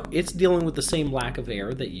point out, it's dealing with the same lack of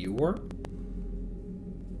air that you were.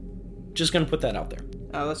 Just gonna put that out there.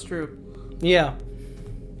 Oh, that's true. Yeah.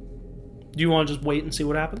 Do you want to just wait and see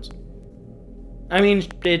what happens? I mean,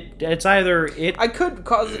 it's either it... I could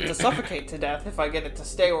cause it to suffocate to death if I get it to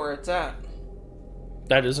stay where it's at.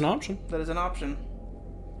 That is an option. That is an option.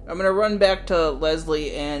 I'm gonna run back to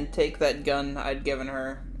Leslie and take that gun I'd given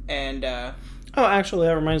her, and, Oh, actually,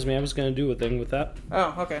 that reminds me, I was gonna do a thing with that.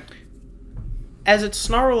 Oh, okay. As it's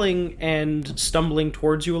snarling and stumbling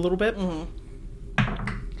towards you a little bit...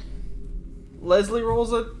 Leslie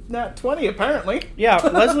rolls a nat 20, apparently. Yeah,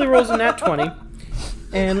 Leslie rolls a nat 20.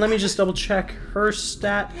 And let me just double check her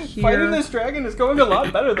stat here. Fighting this dragon is going a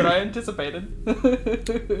lot better than I anticipated.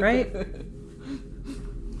 Right?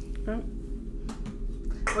 Oh.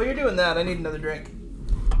 While you're doing that, I need another drink.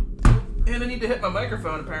 And I need to hit my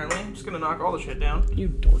microphone, apparently. I'm just gonna knock all the shit down. You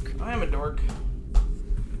dork. I am a dork.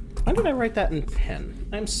 Why did I write that in pen?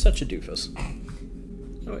 I'm such a doofus.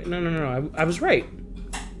 Oh, wait, no. I was right.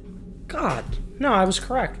 God. No, I was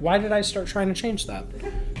correct. Why did I start trying to change that?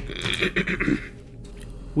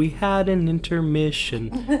 We had an intermission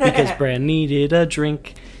because Bran needed a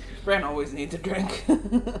drink. Bran always needs a drink.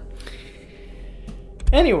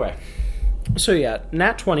 Anyway. So yeah,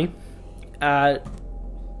 nat 20.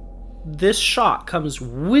 This shot comes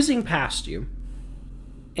whizzing past you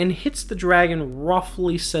and hits the dragon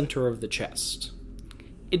roughly center of the chest.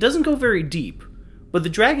 It doesn't go very deep, but the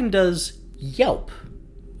dragon does yelp,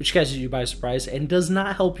 which catches you by surprise and does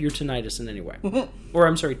not help your tinnitus in any way. Or,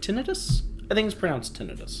 I'm sorry, tinnitus? I think it's pronounced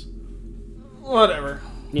tinnitus. Whatever.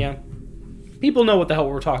 Yeah. People know what the hell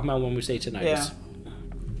we're talking about when we say tinnitus. Yeah.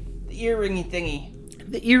 The earringy thingy.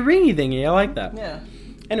 The earringy thingy, I like that. Yeah.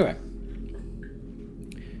 Anyway.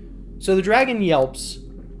 So the dragon yelps,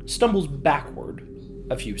 stumbles backward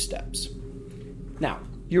a few steps. Now,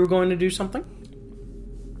 you were going to do something?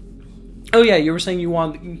 Oh yeah, you were saying you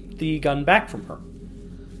want the gun back from her.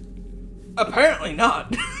 Apparently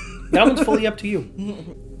not. That one's fully up to you.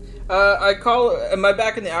 Am I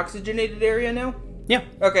back in the oxygenated area now? Yeah.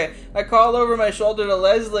 Okay, I call over my shoulder to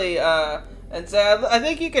Leslie, and say, I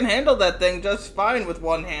think you can handle that thing just fine with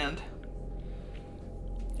one hand.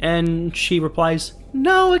 And she replies,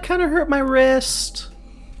 no, it kind of hurt my wrist.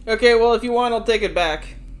 Okay, well, if you want, I'll take it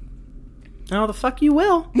back. Oh, the fuck you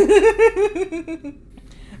will.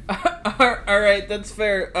 Alright, that's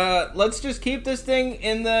fair. Let's just keep this thing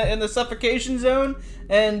in the suffocation zone,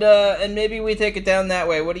 and maybe we take it down that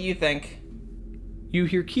way. What do you think? You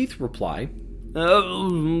hear Keith reply.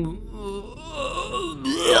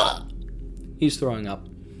 He's throwing up.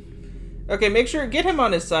 Okay, make sure get him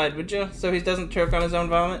on his side, would you? So he doesn't choke on his own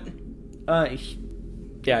vomit?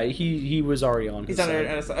 Yeah, he was already on his side. He's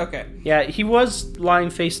on his side, okay. Yeah, he was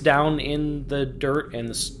lying face down in the dirt and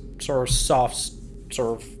the sort of soft,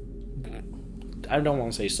 I don't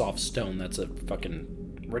want to say soft stone, that's a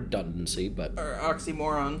fucking redundancy, but... Or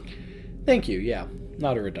oxymoron. Thank you, yeah.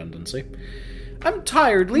 Not a redundancy. I'm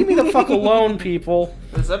tired, leave me the fuck alone, people.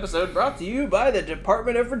 This episode brought to you by the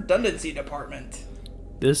Department of Redundancy Department.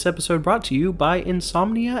 This episode brought to you by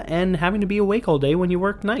insomnia and having to be awake all day when you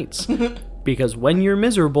work nights. Because when you're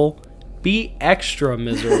miserable, be extra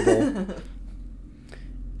miserable.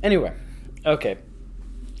 Anyway, okay.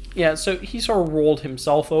 Yeah, so he sort of rolled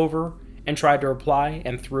himself over and tried to reply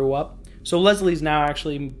and threw up. So Leslie's now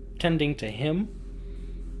actually tending to him.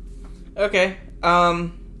 Okay,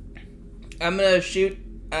 I'm gonna shoot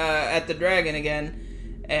at the dragon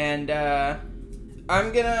again, and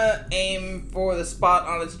I'm gonna aim for the spot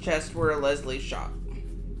on its chest where Leslie shot.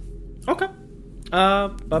 Okay.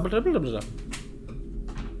 And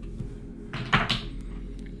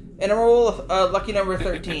I roll lucky number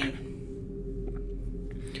 13.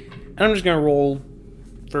 And I'm just gonna roll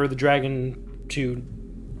for the dragon to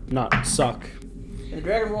not suck. The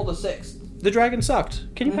dragon rolled a 6. The dragon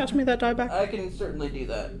sucked. Can you pass me that die back? I can certainly do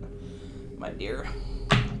that, my dear.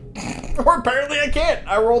 Or apparently I can't.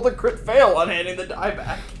 I rolled a crit fail on handing the die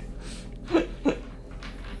back.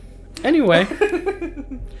 Anyway,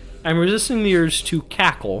 I'm resisting the urge to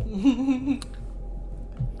cackle.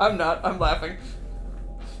 I'm not. I'm laughing.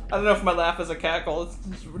 I don't know if my laugh is a cackle. It's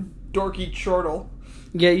this dorky chortle.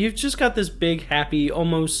 Yeah, you've just got this big, happy,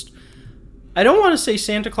 almost... I don't want to say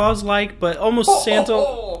Santa Claus-like, but almost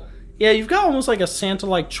Santa... Yeah, you've got almost like a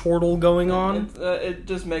Santa-like chortle going on. It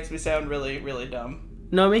just makes me sound really, really dumb.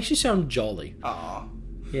 No, it makes you sound jolly. Aw.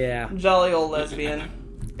 Yeah. Jolly old lesbian.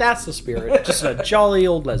 That's the spirit. Just a jolly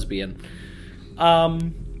old lesbian.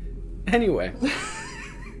 Anyway.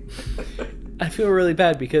 I feel really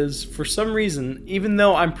bad because for some reason, even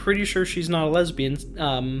though I'm pretty sure she's not a lesbian,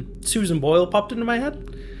 Susan Boyle popped into my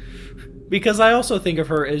head. Because I also think of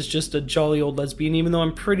her as just a jolly old lesbian, even though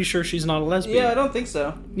I'm pretty sure she's not a lesbian. Yeah, I don't think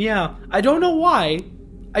so. Yeah. I don't know why.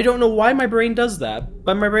 I don't know why my brain does that.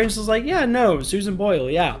 But my brain's just like, yeah, no, Susan Boyle,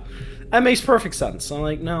 yeah. That makes perfect sense. I'm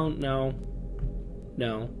like, no.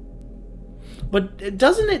 But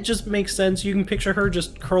doesn't it just make sense? You can picture her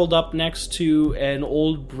just curled up next to an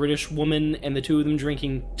old British woman and the two of them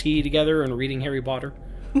drinking tea together and reading Harry Potter.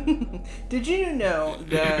 Did you know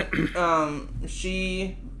that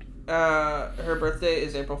her birthday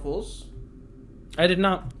is April Fool's? I did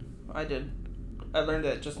not. I did. I learned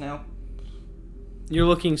it just now. You're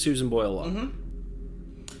looking Susan Boyle up. Mm-hmm.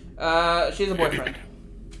 She has a boyfriend.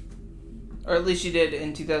 Or at least she did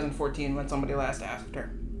in 2014 when somebody last asked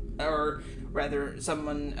her. Or rather,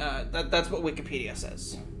 someone... that's what Wikipedia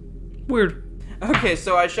says. Weird. Okay,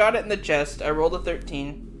 so I shot it in the chest. I rolled a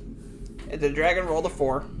 13. The dragon rolled a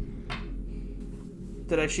 4.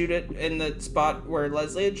 Did I shoot it in the spot where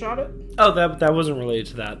Leslie had shot it? Oh, that wasn't related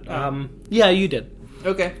to that. Yeah, you did.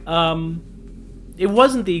 Okay. It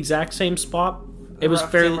wasn't the exact same spot. It was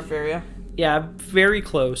fairly... area. Yeah, very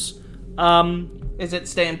close. Is it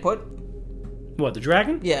staying put? What, the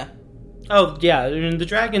dragon? Yeah. Oh, yeah. I mean, the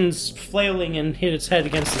dragon's flailing and hit its head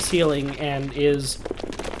against the ceiling and is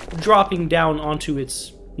dropping down onto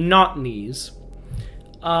its not knees.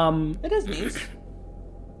 It has knees.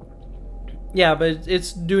 Yeah, but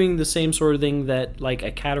it's doing the same sort of thing that, like,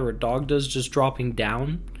 a cat or a dog does, just dropping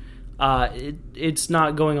down. It's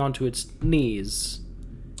not going onto its knees.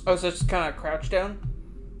 Oh, so it's kind of crouched down?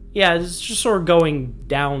 Yeah, it's just sort of going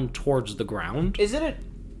down towards the ground. Is it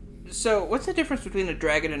So, what's the difference between a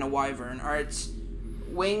dragon and a wyvern? Are its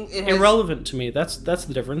wing... Irrelevant to me. That's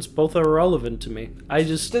the difference. Both are irrelevant to me.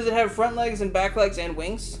 Does it have front legs and back legs and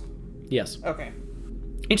wings? Yes. Okay.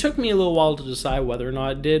 It took me a little while to decide whether or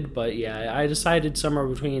not it did, but yeah, I decided somewhere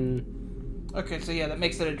between... Okay, so yeah, that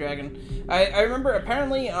makes it a dragon. I remember,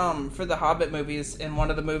 apparently, for the Hobbit movies, in one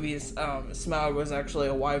of the movies, Smaug was actually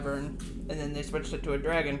a wyvern, and then they switched it to a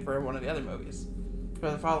dragon for one of the other movies.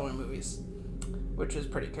 For the following movies. Which is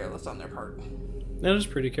pretty careless on their part. That is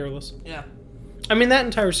pretty careless. Yeah. I mean, that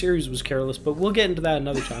entire series was careless, but we'll get into that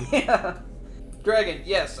another time. Yeah. Dragon,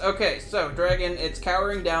 yes. Okay, so, dragon, it's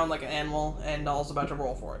cowering down like an animal, and Doll's about to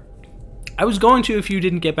roll for it. I was going to if you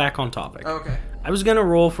didn't get back on topic. Okay. I was going to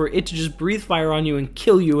roll for it to just breathe fire on you and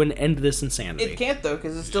kill you and end this insanity. It can't, though,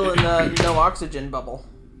 because it's still in the no oxygen bubble.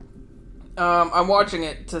 I'm watching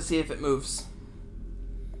it to see if it moves.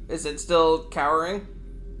 Is it still cowering?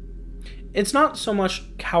 It's not so much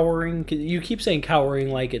cowering. You keep saying cowering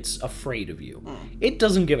like it's afraid of you. It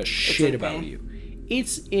doesn't give a shit about pain? you.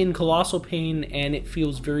 It's in colossal pain, and it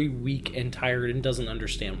feels very weak and tired and doesn't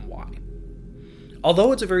understand why.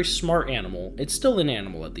 Although it's a very smart animal, it's still an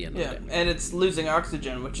animal at the end of the day. And it's losing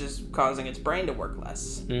oxygen, which is causing its brain to work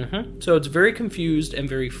less. Mm-hmm. So it's very confused and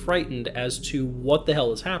very frightened as to what the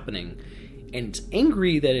hell is happening. And it's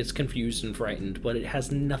angry that it's confused and frightened, but it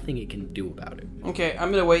has nothing it can do about it. Okay,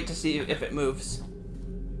 I'm going to wait to see if it moves.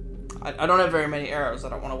 I don't have very many arrows. I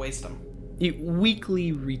don't want to waste them. It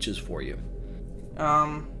weakly reaches for you.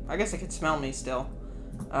 I guess it could smell me still.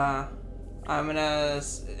 I'm gonna...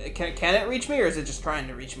 Can it reach me, or is it just trying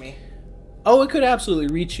to reach me? Oh, it could absolutely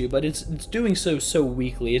reach you, but it's doing so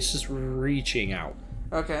weakly. It's just reaching out.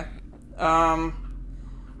 Okay.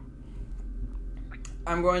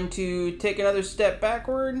 I'm going to take another step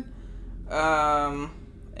backward,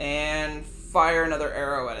 and fire another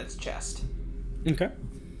arrow at its chest. Okay.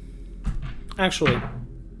 Actually...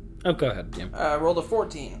 Oh, go ahead, yeah. Rolled a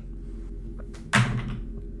 14.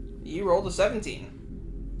 You rolled a 17.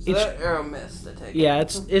 So that arrow missed, I take it. Yeah,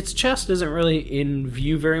 its chest isn't really in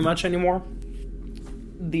view very much anymore.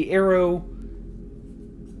 The arrow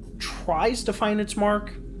tries to find its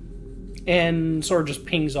mark, and sort of just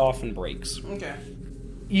pings off and breaks. Okay.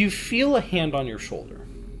 You feel a hand on your shoulder.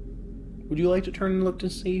 Would you like to turn and look to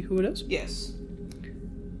see who it is? Yes.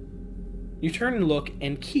 You turn and look,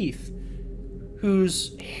 and Keith,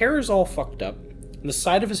 whose hair is all fucked up, and the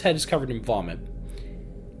side of his head is covered in vomit,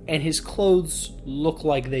 and his clothes look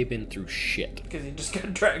like they've been through shit. Because he just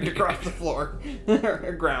got dragged across the floor.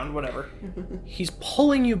 Or ground, whatever. He's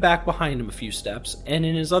pulling you back behind him a few steps, and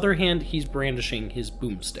in his other hand, he's brandishing his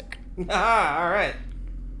boomstick. Ah, alright.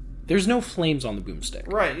 There's no flames on the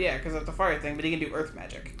boomstick. Right, yeah, because that's a fire thing, but he can do earth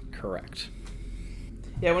magic. Correct.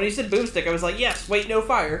 Yeah, when he said boomstick, I was like, yes, wait, no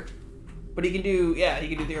fire. But he can do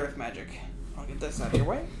the earth magic. I'll get this out of your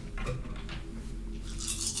way.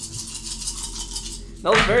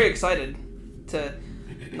 Nell's very excited to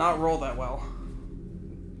not roll that well.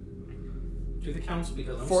 Do the counts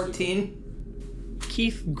because I'm 14.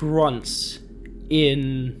 Keith grunts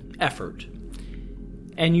in effort,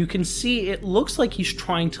 and you can see it looks like he's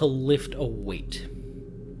trying to lift a weight.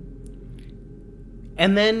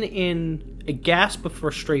 And then, in a gasp of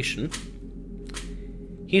frustration,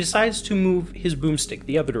 he decides to move his boomstick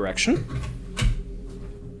the other direction.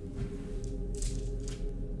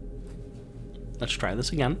 Let's try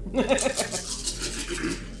this again.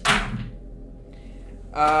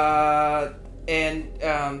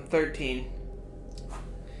 And 13.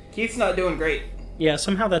 Keith's not doing great. Yeah,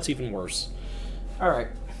 somehow that's even worse. Alright.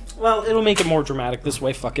 Well, it'll make it more dramatic this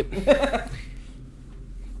way, fuck it.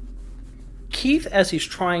 Keith, as he's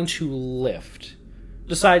trying to lift,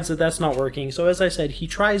 decides that that's not working, so as I said, he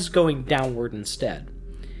tries going downward instead.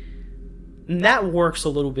 And that works a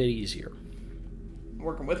little bit easier.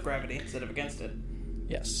 Working with gravity instead of against it.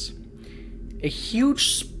 Yes. A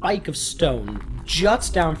huge spike of stone juts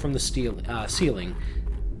down from the ceiling,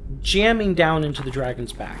 jamming down into the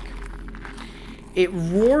dragon's back. It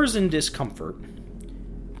roars in discomfort,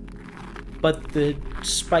 but the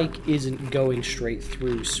spike isn't going straight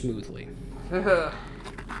through smoothly.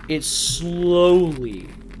 It slowly,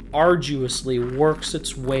 arduously works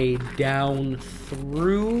its way down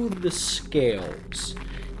through the scales,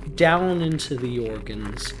 down into the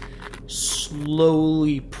organs,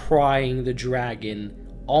 slowly prying the dragon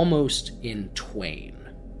almost in twain.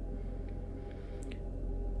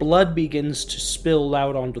 Blood begins to spill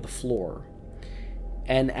out onto the floor,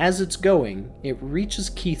 and as it's going, it reaches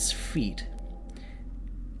Keith's feet,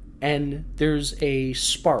 and there's a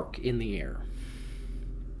spark in the air.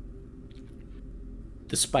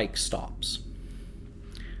 The spike stops.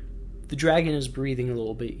 The dragon is breathing a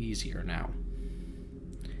little bit easier now.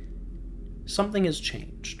 Something has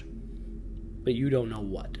changed, but you don't know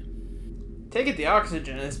what. Take it the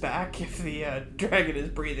oxygen is back if the dragon is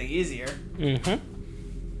breathing easier.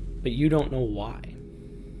 Mm-hmm. But you don't know why.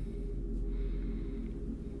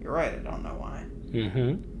 You're right, I don't know why.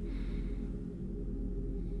 Mm-hmm.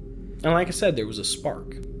 And like I said, there was a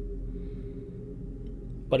spark.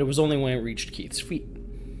 But it was only when it reached Keith's feet.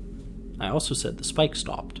 I also said the spike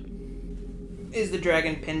stopped. Is the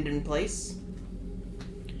dragon pinned in place?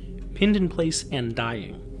 Pinned in place and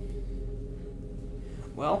dying.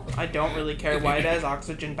 Well, I don't really care why it has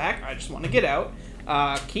oxygen back. I just want to get out.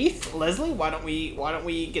 Keith, Leslie, why don't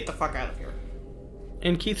we get the fuck out of here?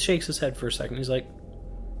 And Keith shakes his head for a second. He's like,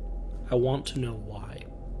 I want to know why.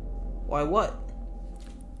 Why what?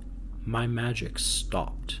 My magic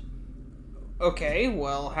stopped. Okay,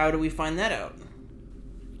 well, how do we find that out?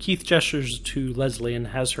 Keith gestures to Leslie and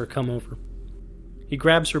has her come over. He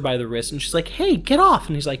grabs her by the wrist and she's like, hey, get off!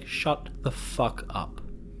 And he's like, shut the fuck up.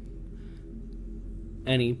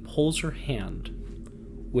 And he pulls her hand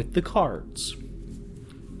with the cards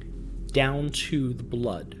down to the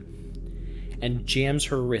blood and jams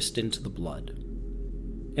her wrist into the blood.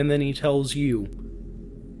 And then he tells you,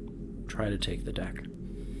 try to take the deck.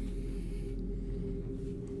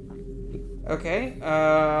 Okay,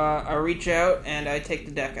 I reach out and I take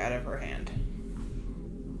the deck out of her hand.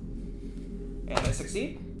 And I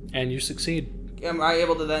succeed? And you succeed. Am I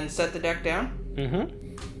able to then set the deck down?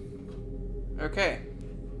 Mm-hmm. Okay.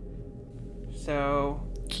 So...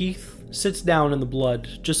 Keith sits down in the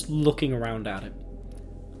blood, just looking around at it.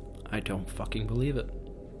 I don't fucking believe it.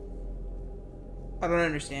 I don't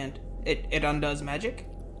understand. It undoes magic?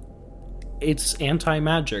 It's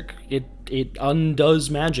anti-magic. It undoes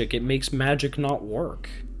magic. It makes magic not work.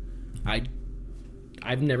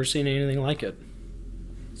 I've never seen anything like it.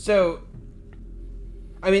 So,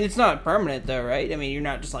 I mean, it's not permanent though, right? I mean, you're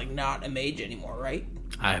not just like not a mage anymore, right?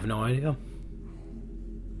 I have no idea.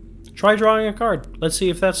 Try drawing a card. Let's see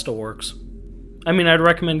if that still works. I mean, I'd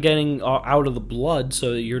recommend getting out of the blood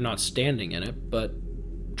so that you're not standing in it, but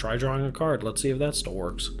try drawing a card. Let's see if that still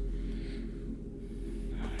works.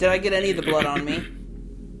 Did I get any of the blood on me?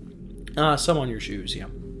 Some on your shoes, yeah.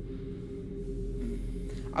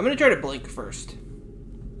 I'm gonna try to blink first.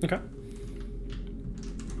 Okay.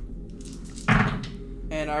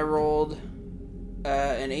 And I rolled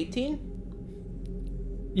an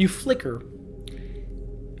 18. You flicker,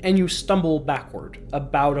 and you stumble backward,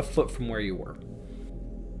 about a foot from where you were.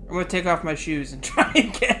 I'm gonna take off my shoes and try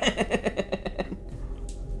again.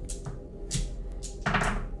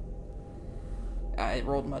 I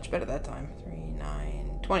rolled much better that time. 3,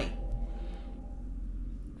 9, 20.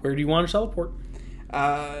 Where do you want to teleport?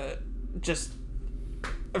 Just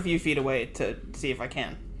a few feet away to see if I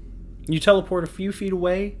can. You teleport a few feet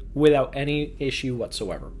away without any issue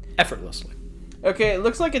whatsoever. Effortlessly. Okay, it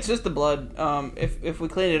looks like it's just the blood. If we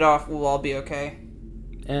clean it off, we'll all be okay.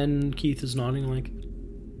 And Keith is nodding like,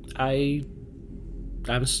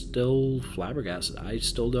 I'm still flabbergasted. I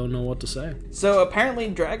still don't know what to say. So apparently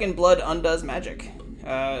dragon blood undoes magic.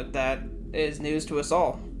 That is news to us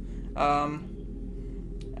all. I'm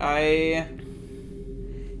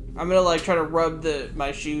gonna like try to rub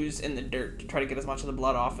my shoes in the dirt to try to get as much of the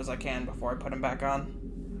blood off as I can before I put them back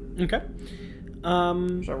on. Okay.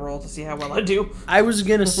 Should I roll to see how well I do? I was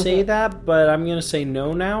gonna say that, but I'm gonna say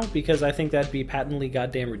no now because I think that'd be patently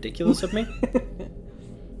goddamn ridiculous of me.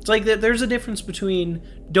 It's like there's a difference between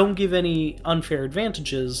don't give any unfair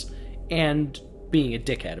advantages and being a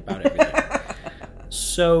dickhead about everything.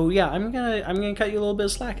 So yeah, I'm gonna cut you a little bit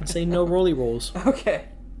of slack and say no rolly rolls. Okay.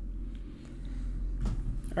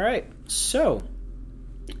 All right. So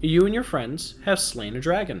you and your friends have slain a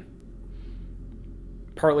dragon.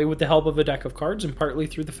 Partly with the help of a deck of cards, and partly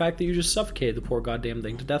through the fact that you just suffocated the poor goddamn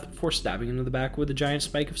thing to death before stabbing him in the back with a giant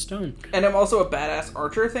spike of stone. And I'm also a badass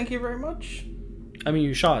archer, thank you very much. I mean,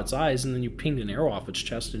 you shot its eyes, and then you pinged an arrow off its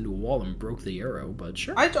chest into a wall and broke the arrow, but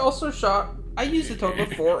sure. I used a total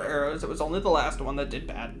of 4 arrows. It was only the last one that did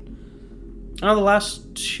bad. Oh, the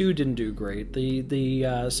last 2 didn't do great.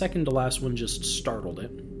 The second to last one just startled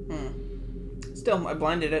it. Still, I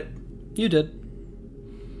blinded it. You did.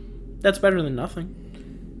 That's better than nothing.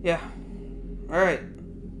 Yeah. Alright.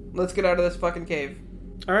 Let's get out of this fucking cave.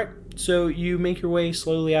 Alright, so you make your way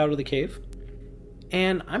slowly out of the cave.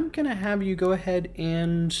 And I'm going to have you go ahead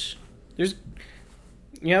and...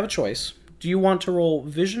 You have a choice. Do you want to roll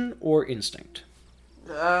vision or instinct?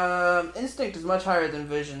 Instinct is much higher than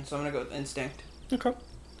vision, so I'm gonna go with instinct. Okay.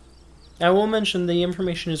 I will mention the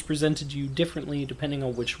information is presented to you differently depending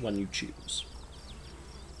on which one you choose.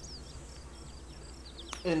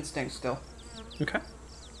 Instinct still. Okay.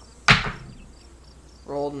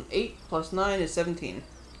 Rolled an 8 plus 9 is 17.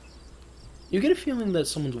 You get a feeling that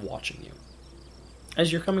someone's watching you.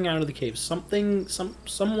 As you're coming out of the cave,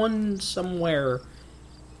 someone, somewhere,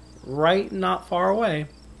 right not far away,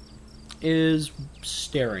 is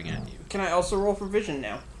staring at you. Can I also roll for vision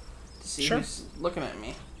now? To see Sure. who's looking at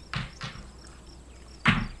me.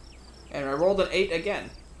 And I rolled an 8 again.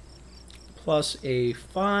 Plus a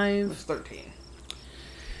 5. It's 13.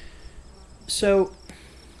 So,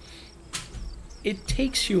 it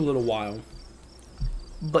takes you a little while,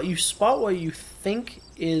 but you spot what you think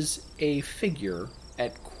is a figure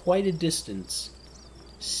at quite a distance,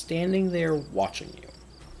 standing there watching you.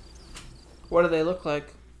 What do they look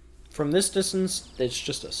like? From this distance, it's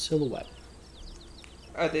just a silhouette.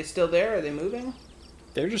 Are they still there? Are they moving?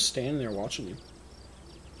 They're just standing there watching you.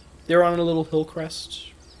 They're on a little hill crest,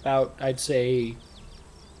 about, I'd say,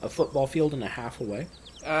 a football field and a half away.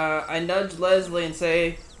 I nudge Leslie and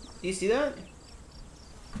say, "Do you see that?"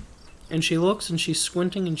 And she looks and she's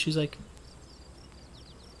squinting and she's like,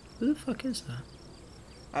 "Who the fuck is that?"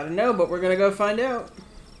 I don't know, but we're gonna go find out.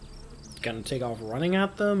 Gonna take off running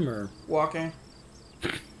at them, or...? Walking.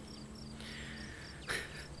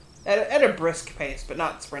 At a brisk pace, but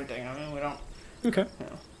not sprinting. I mean, we don't... Okay.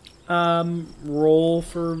 No. Roll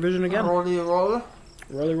for vision again. Roll.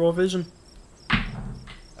 Roll vision.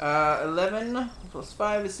 11 plus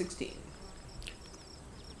 5 is 16.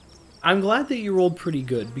 I'm glad that you rolled pretty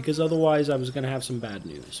good, because otherwise I was going to have some bad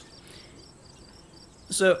news.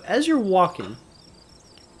 So, as you're walking,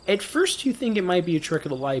 at first you think it might be a trick of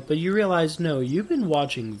the light, but you realize, no, you've been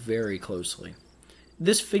watching very closely.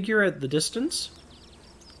 This figure at the distance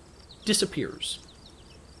disappears.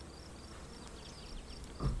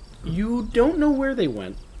 You don't know where they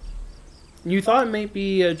went. You thought it might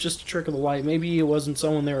be just a trick of the light. Maybe it wasn't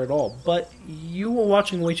someone there at all. But you were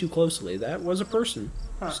watching way too closely. That was a person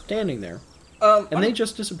standing there. And they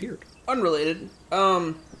just disappeared. Unrelated.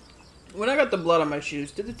 When I got the blood on my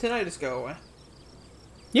shoes, did the tinnitus go away?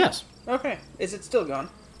 Yes. Okay. Is it still gone?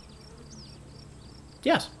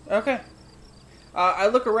 Yes. Okay. I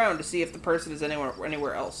look around to see if the person is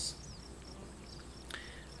anywhere else.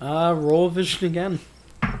 Roll vision again.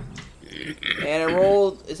 And I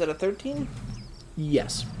rolled, is that a 13?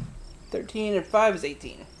 Yes. 13 and 5 is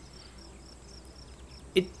 18.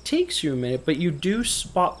 It takes you a minute, but you do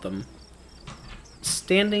spot them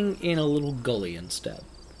standing in a little gully instead.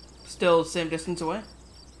 Still the same distance away?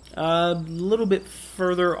 A little bit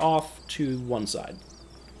further off to one side.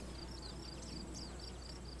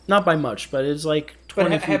 Not by much, but it's like 20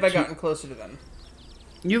 But feet. have I gotten closer to them?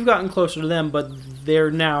 You've gotten closer to them, but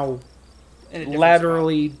they're now In a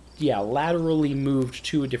different laterally moved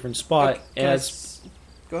to a different spot. Okay, And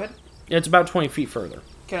go ahead. it's about 20 feet further.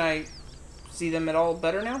 Can I see them at all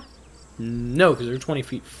better now? No, because they're 20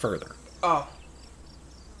 feet further. Oh.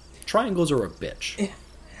 Triangles are a bitch.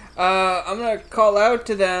 I'm gonna call out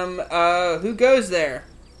to them, who goes there?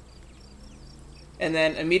 And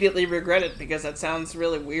then immediately regret it because that sounds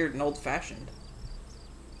really weird and old-fashioned.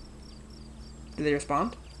 Do they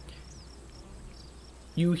respond?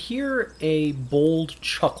 You hear a bold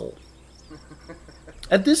chuckle.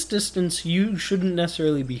 At this distance, you shouldn't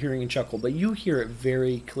necessarily be hearing a chuckle, but you hear it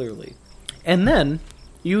very clearly. And then,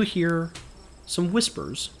 you hear some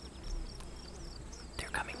whispers. They're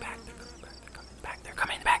coming back, they're coming back, they're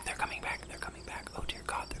coming back, they're coming back, they're coming back, they're coming back. Oh dear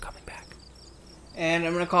God, they're coming back. And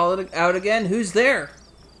I'm gonna call it out again. Who's there?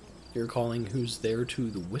 You're calling who's there to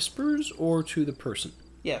the whispers or to the person?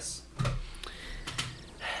 Yes.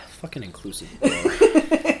 Fucking inclusive.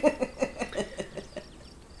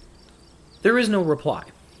 There is no reply.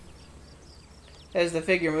 Has the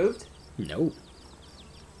figure moved? No.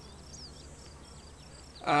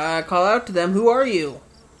 Call out to them. Who are you?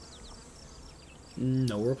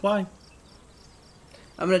 No reply.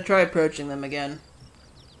 I'm gonna try approaching them again.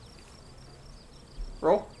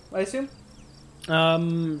 Roll, I assume?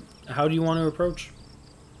 How do you want to approach?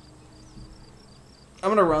 I'm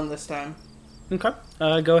gonna run this time. Okay.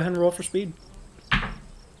 Go ahead and roll for speed.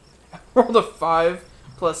 Rolled a 5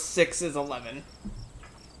 plus 6 is 11.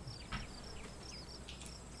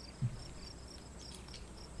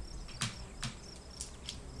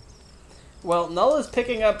 Well, Null is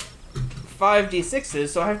picking up 5d6s,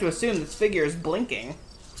 so I have to assume this figure is blinking.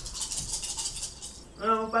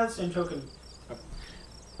 Oh, by the same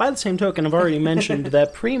token, I've already mentioned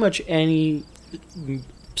that pretty much any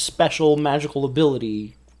special magical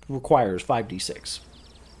ability requires 5d6.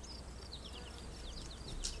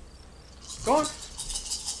 Go on.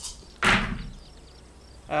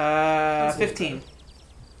 15.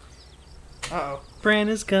 Uh-oh. Bran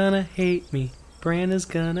is gonna hate me. Bran is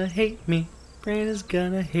gonna hate me. Bran is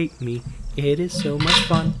gonna hate me. It is so much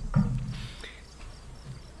fun.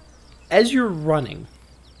 As you're running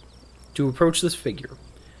to approach this figure,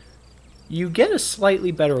 you get a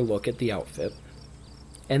slightly better look at the outfit,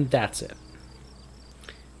 and that's it.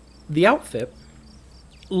 The outfit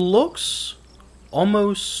looks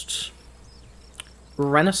almost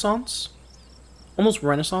Renaissance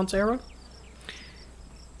era.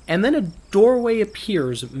 And then a doorway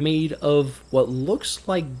appears made of what looks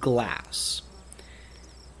like glass.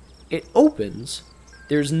 It opens.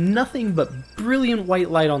 There's nothing but brilliant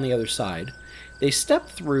white light on the other side. They step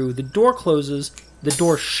through, the door closes, the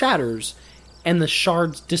door shatters, and the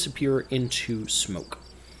shards disappear into smoke.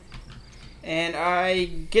 And I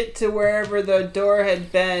get to wherever the door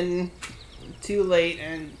had been too late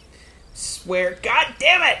and swear, God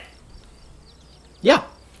damn it! Yeah,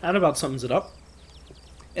 that about sums it up.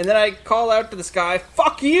 And then I call out to the sky,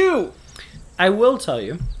 fuck you! I will tell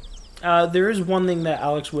you, there is one thing that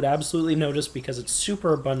Alex would absolutely notice because it's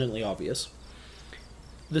super abundantly obvious.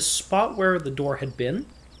 The spot where the door had been,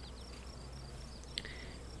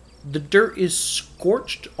 the dirt is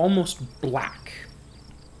scorched almost black.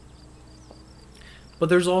 But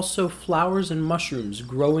there's also flowers and mushrooms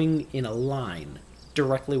growing in a line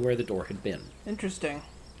directly where the door had been. Interesting.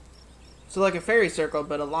 So like a fairy circle,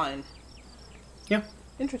 but a line. Yeah.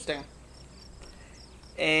 Interesting.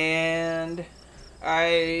 And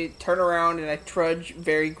I turn around and I trudge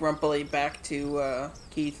very grumpily back to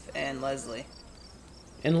Keith and Leslie.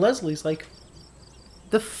 And Leslie's like,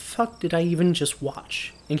 the fuck did I even just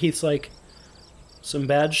watch? And Keith's like, some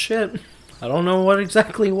bad shit. I don't know what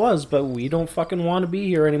exactly it was, but we don't fucking want to be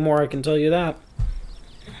here anymore, I can tell you that.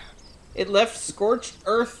 It left scorched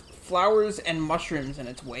earth, flowers, and mushrooms in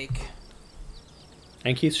its wake.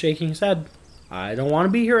 And Keith's shaking his head. I don't want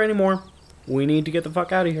to be here anymore. We need to get the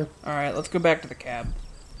fuck out of here. Alright, let's go back to the cab.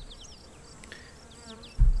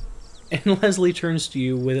 And Leslie turns to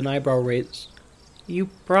you with an eyebrow raise. You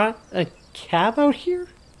brought a cab out here?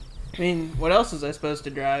 I mean, what else was I supposed to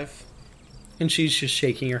drive? And she's just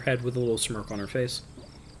shaking her head with a little smirk on her face.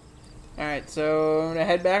 Alright, so I'm gonna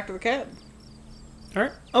head back to the cab.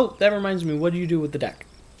 Alright. Oh, that reminds me, what do you do with the deck?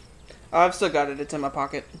 I've still got it. It's in my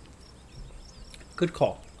pocket. Good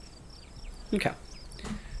call. Okay.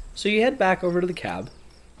 So you head back over to the cab,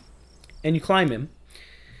 and you climb in,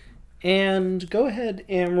 and go ahead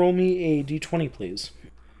and roll me a d20, please.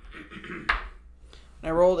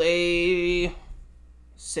 I rolled a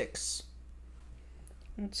 6.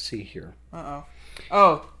 Let's see here. Uh-oh.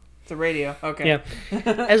 Oh, the radio. Okay. Yeah.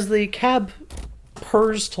 As the cab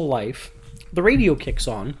purrs to life, the radio kicks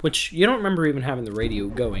on, which you don't remember even having the radio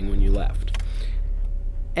going when you left.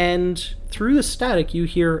 And through the static, you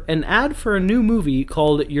hear an ad for a new movie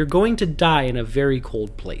called You're Going to Die in a Very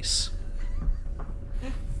Cold Place.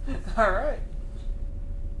 All right.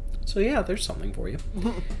 So yeah, there's something for you.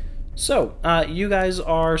 So, you guys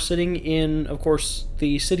are sitting in, of course,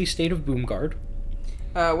 the city-state of Boomguard.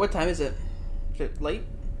 What time is it? Is it late?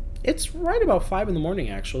 It's right about 5 in the morning,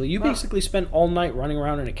 actually. You basically spent all night running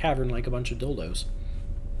around in a cavern like a bunch of dildos.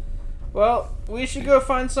 Well, we should go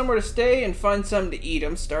find somewhere to stay and find something to eat.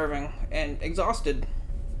 I'm starving and exhausted.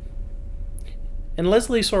 And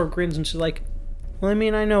Leslie sort of grins and she's like, well, I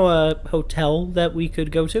mean, I know a hotel that we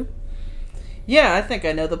could go to. Yeah, I think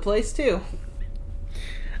I know the place, too.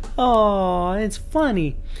 Oh, it's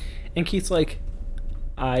funny. And Keith's like,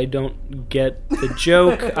 I don't get the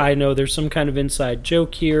joke. I know there's some kind of inside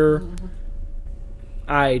joke here.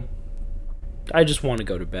 I just want to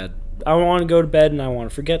go to bed. I want to go to bed and I want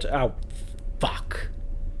to forget. Oh, fuck.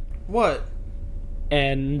 What?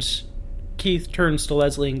 And Keith turns to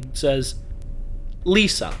Leslie and says,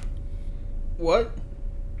 Lisa. What?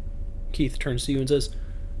 Keith turns to you and says,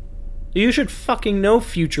 you should fucking know,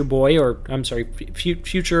 future boy, or, I'm sorry,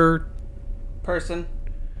 future... Person.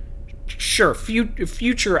 Sure,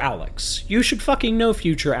 future Alex. You should fucking know,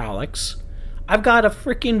 future Alex. I've got a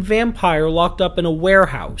freaking vampire locked up in a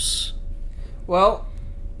warehouse. Well,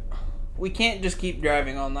 we can't just keep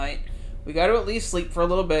driving all night. We gotta at least sleep for a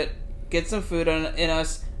little bit, get some food in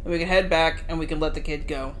us, and we can head back and we can let the kid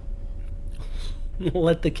go.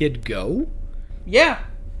 Let the kid go? Yeah.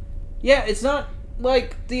 Yeah, it's not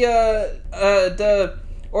like the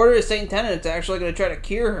Order of St. Tenant's actually gonna try to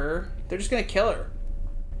cure her. They're just gonna kill her.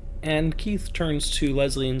 And Keith turns to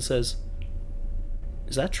Leslie and says,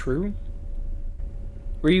 is that true?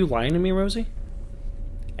 Were you lying to me, Rosie?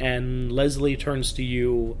 And Leslie turns to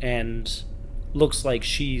you and looks like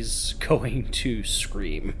she's going to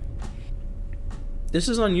scream. This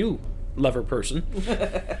is on you, lover person.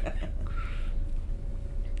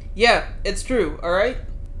 Yeah, it's true, alright?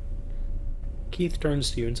 Keith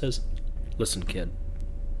turns to you and says, listen, kid.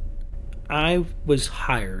 I was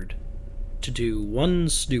hired to do one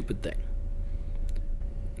stupid thing.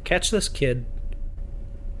 Catch this kid,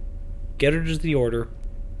 get her to the Order,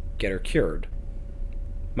 get her cured.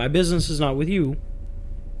 My business is not with you.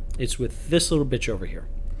 It's with this little bitch over here.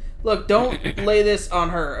 Look, don't lay this on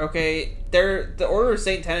her, okay? The Order of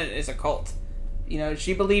St. Tenant is a cult. You know,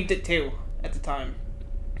 she believed it too at the time.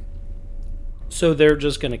 So they're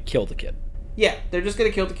just gonna kill the kid. Yeah, they're just gonna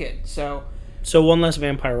kill the kid, so... So one less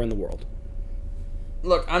vampire in the world.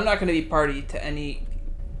 Look, I'm not gonna be party to any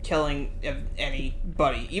killing of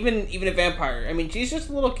anybody. Even a vampire. I mean, she's just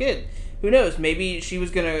a little kid. Who knows? Maybe she was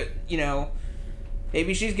gonna,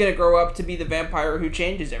 maybe she's gonna grow up to be the vampire who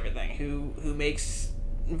changes everything. Who makes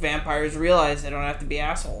vampires realize they don't have to be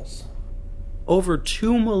assholes. Over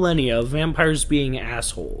 2 millennia of vampires being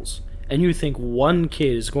assholes. And you think one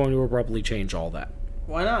kid is going to abruptly change all that?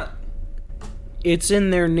 Why not? It's in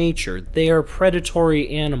their nature. They are predatory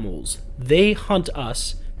animals. They hunt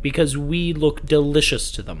us because we look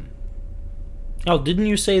delicious to them. Oh, didn't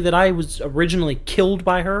you say that I was originally killed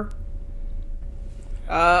by her?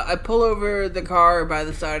 I pull over the car by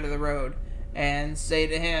the side of the road and say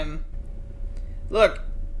to him, look,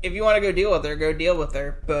 if you want to go deal with her, go deal with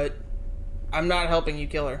her, but I'm not helping you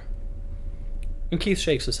kill her. And Keith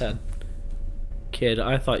shakes his head. Kid,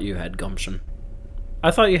 I thought you had gumption.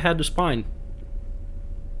 I thought you had a spine.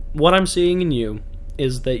 What I'm seeing in you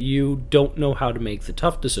is that you don't know how to make the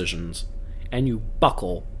tough decisions, and you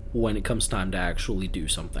buckle when it comes time to actually do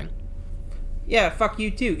something. Yeah, fuck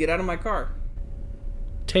you too. Get out of my car.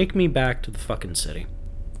 Take me back to the fucking city.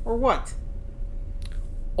 Or what?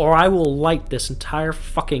 Or I will light this entire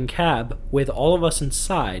fucking cab with all of us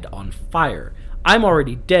inside on fire. I'm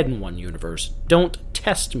already dead in one universe. Don't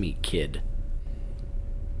test me, kid.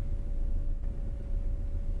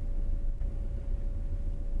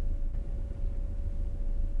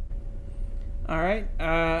 Alright,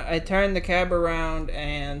 I turn the cab around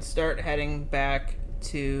and start heading back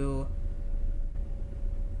to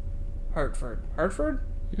Hartford. Hartford?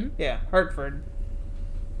 Mm-hmm. Yeah, Hartford.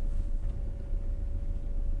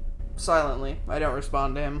 Silently. I don't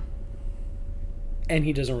respond to him. And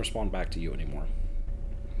he doesn't respond back to you anymore.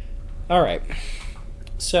 Alright.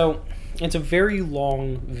 So, it's a very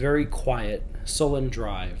long, very quiet, sullen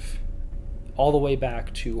drive all the way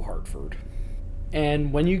back to Hartford.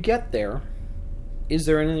 And when you get there, is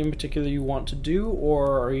there anything in particular you want to do,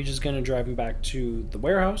 or are you just going to drive him back to the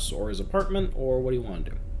warehouse or his apartment, or what do you want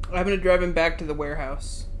to do? I'm going to drive him back to the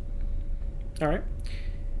warehouse. Alright.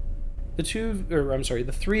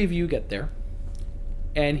 The three of you get there,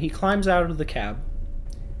 and he climbs out of the cab,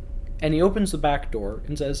 and he opens the back door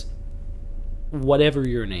and says, "Whatever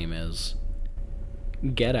your name is,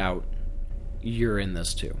 get out. You're in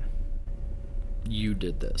this too. You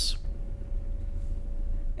did this."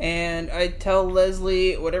 And I tell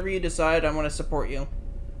Leslie, whatever you decide, I want to support you.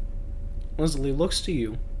 Leslie looks to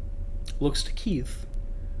you, looks to Keith,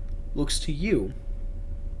 looks to you,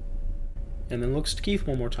 and then looks to Keith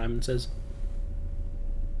one more time and says,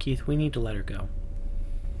 "Keith, we need to let her go."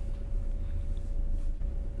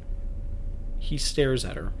 He stares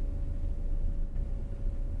at her,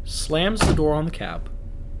 slams the door on the cab,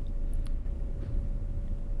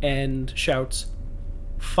 and shouts,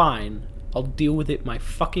 "Fine, I'll deal with it my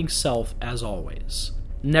fucking self as always.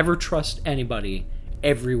 Never trust anybody.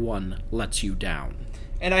 Everyone lets you down."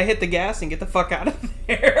 And I hit the gas and get the fuck out of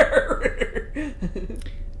there.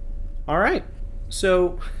 Alright,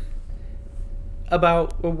 so,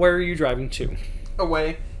 about where are you driving to?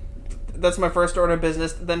 Away. That's my first order of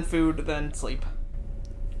business, then food, then sleep.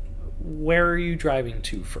 Where are you driving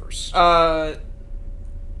to first?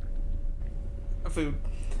 Food.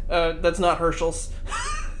 That's not Herschel's.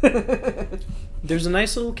 There's a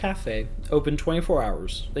nice little cafe, open 24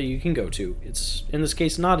 hours, that you can go to. It's, in this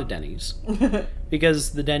case, not a Denny's.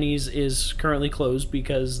 Because the Denny's is currently closed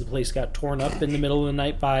because the place got torn up in the middle of the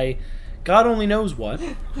night by God only knows what.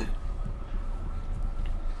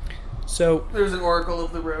 So there's an Oracle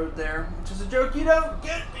of the Road there, which is a joke you don't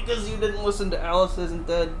get because you didn't listen to Alice Isn't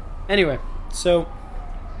Dead. Anyway, so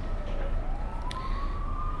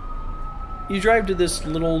you drive to this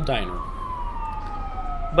little diner.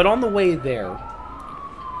 But on the way there,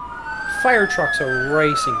 fire trucks are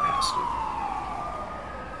racing past you.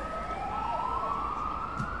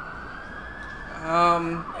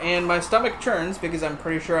 And my stomach churns because I'm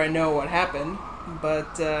pretty sure I know what happened,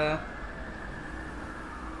 but,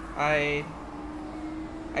 I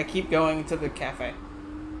keep going to the cafe.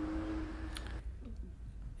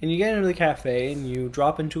 And you get into the cafe and you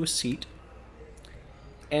drop into a seat.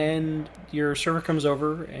 And your server comes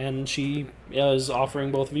over and she is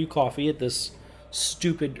offering both of you coffee at this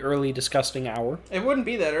stupid, early, disgusting hour. It wouldn't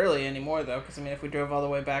be that early anymore, though, because, I mean, if we drove all the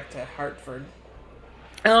way back to Hartford.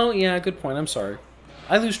 Oh, yeah, good point. I'm sorry.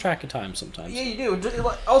 I lose track of time sometimes. Yeah, you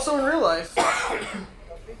do. Also in real life.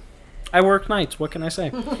 I work nights. What can I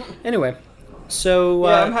say? Anyway, so...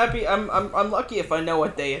 yeah, I'm happy. I'm lucky if I know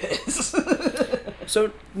what day it is.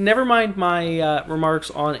 So, never mind my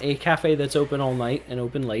remarks on a cafe that's open all night and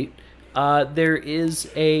open late. There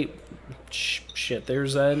is a...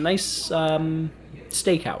 there's a nice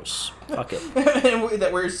steakhouse. Fuck it.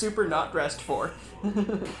 That we're super not dressed for.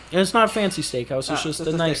 And it's not a fancy steakhouse. It's just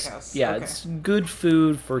a nice... steakhouse. Yeah, Okay. It's good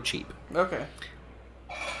food for cheap. Okay.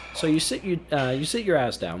 So you sit your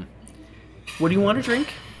ass down. What do you want to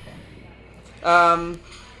drink? I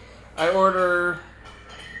order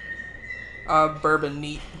bourbon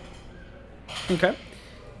neat. Okay.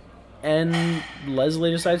 And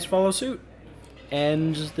Leslie decides to follow suit.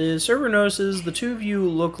 And the server notices the two of you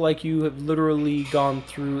look like you have literally gone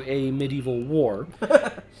through a medieval war,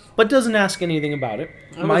 but doesn't ask anything about it.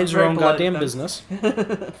 was Minds her very own polite goddamn then. business.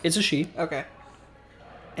 It's a she. Okay.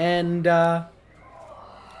 And, what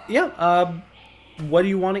do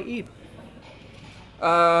you want to eat?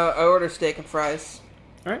 I order steak and fries.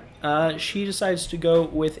 Alright. She decides to go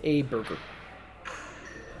with a burger.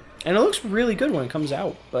 And it looks really good when it comes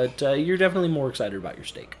out, but you're definitely more excited about your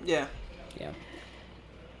steak. Yeah. Yeah.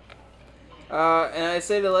 And I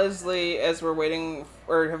say to Leslie as we're waiting,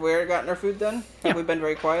 or have we already gotten our food done? Yeah. Have we been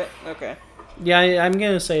very quiet? Okay. Yeah, I'm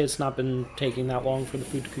gonna say it's not been taking that long for the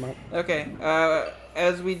food to come out. Okay.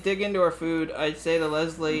 As we dig into our food, I say to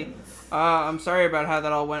Leslie, I'm sorry about how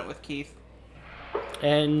that all went with Keith.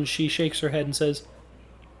 And she shakes her head and says,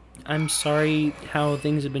 "I'm sorry how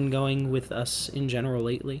things have been going with us in general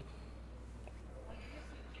lately."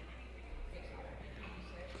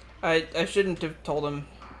 I shouldn't have told him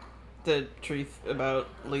the truth about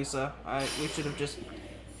Lisa. We should have just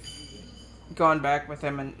gone back with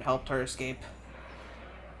him and helped her escape.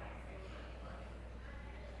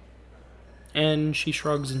 And she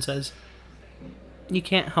shrugs and says, "You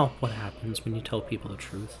can't help what happens when you tell people the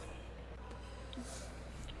truth."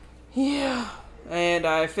 Yeah. And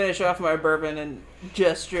I finish off my bourbon and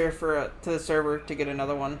gesture to the server to get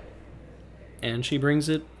another one. And she brings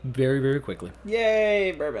it very, very quickly.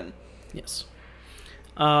 Yay, bourbon. Yes.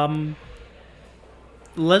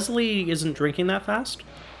 Leslie isn't drinking that fast.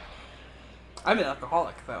 I'm an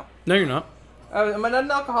alcoholic, though. No, you're not. Am I not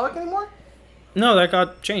an alcoholic anymore? No, that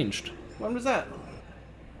got changed. When was that?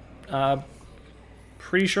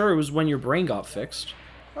 Pretty sure it was when your brain got fixed.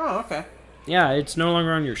 Oh, okay. Yeah, it's no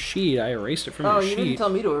longer on your sheet. I erased it from your Oh, sheet. you didn't tell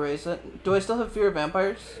me to erase it. Do I still have fear of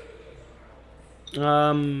vampires?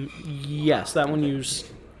 Yes, that one you...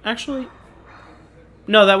 Actually...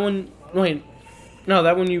 No, that one... Wait. No,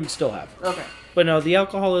 that one you would still have. Okay. But no, the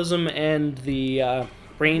alcoholism and the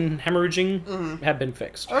brain hemorrhaging have been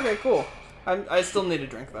fixed. Okay, cool. I still need a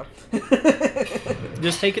drink, though.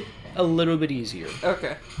 Just take it a little bit easier.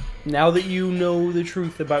 Okay. Now that you know the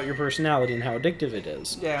truth about your personality and how addictive it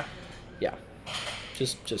is. Yeah. Yeah.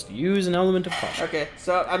 Just use an element of caution. Okay,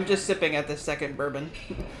 so I'm just sipping at the second bourbon.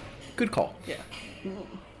 Good call. Yeah.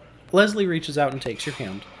 Leslie reaches out and takes your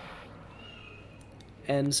hand.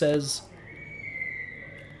 And says,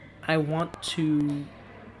 I want to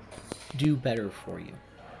do better for you.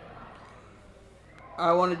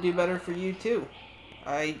 I want to do better for you, too.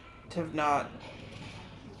 I have not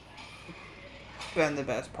been the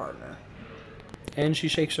best partner. And she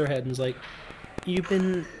shakes her head and is like, you've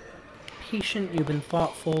been patient, you've been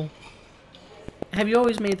thoughtful. Have you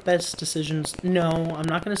always made the best decisions? No, I'm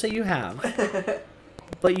not going to say you have.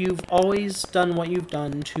 But you've always done what you've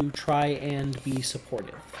done to try and be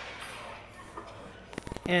supportive.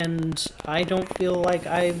 And I don't feel like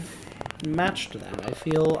I've matched that. I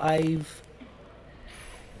feel like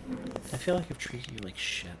I've treated you like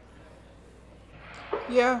shit.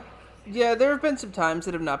 Yeah. Yeah, there have been some times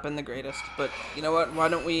that have not been the greatest, but you know what? Why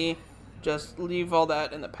don't we just leave all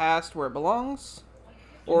that in the past where it belongs?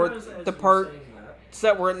 Or the parts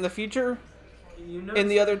that were in the future? In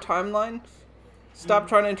the other timeline? Stop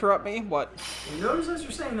trying to interrupt me? What? You notice as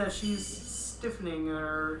you're saying that she's stiffening,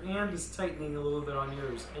 her hand is tightening a little bit on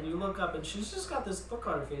yours, and you look up and she's just got this look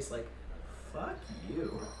on her face like, fuck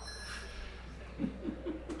you.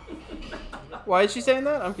 Why is she saying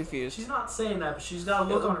that? I'm confused. She's not saying that, but she's got a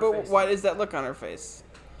look on her But face. why is that look on her face?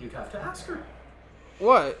 You'd have to ask her.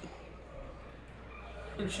 What?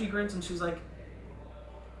 And she grins and she's like,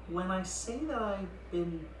 when I say that I've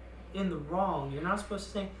been in the wrong, you're not supposed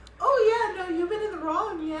to say, oh yeah, no, you've been in the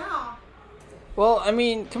wrong, yeah. Well, I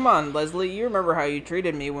mean, come on, Leslie. You remember how you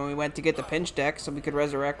treated me when we went to get the pinch deck so we could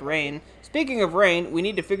resurrect Rain. Speaking of Rain, we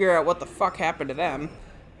need to figure out what the fuck happened to them.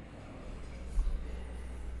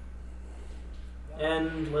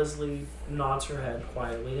 And Leslie nods her head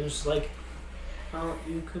quietly and is like, well,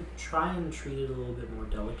 you could try and treat it a little bit more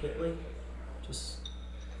delicately. Just,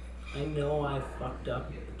 I know I fucked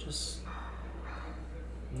up. Just,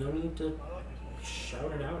 no need to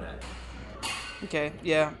shout it out at me. Okay,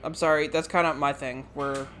 yeah, I'm sorry. That's kind of my thing.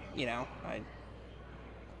 Where, you know,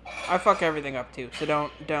 I fuck everything up too. So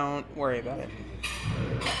don't worry about it.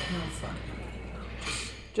 No, fuck.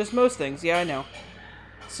 Just most things. Yeah, I know.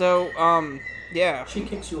 So, yeah. She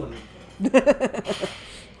kicks you on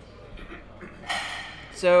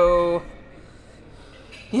So,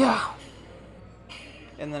 yeah.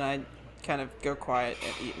 And then I kind of go quiet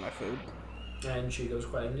and eat my food. And she goes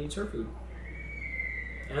quiet and eats her food.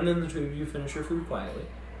 And then the two of you finish your food quietly.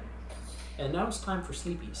 And now it's time for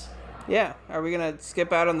sleepies. Yeah. Are we gonna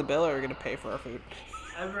skip out on the bill or are we gonna pay for our food?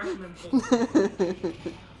 I recommend paying.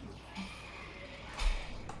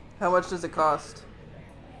 How much does it cost?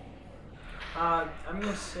 I'm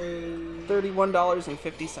gonna say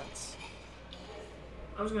 $31.50.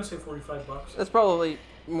 I was gonna say $45. That's probably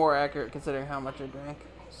more accurate considering how much I drank.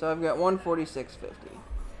 So I've got $146.50.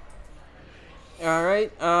 All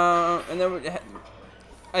right. And then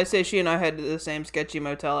I say she and I head to the same sketchy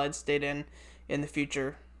motel I'd stayed in the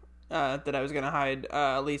future that I was gonna hide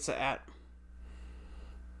Lisa at.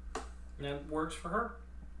 And that works for her.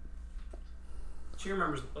 She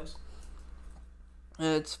remembers the place.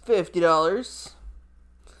 It's $50.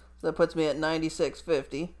 That puts me at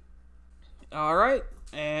 $96.50. All right,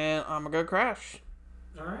 and I'm gonna go crash.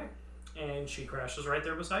 All right, and she crashes right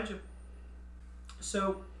there beside you.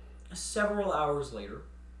 So, several hours later,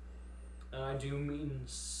 and I do mean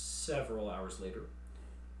several hours later,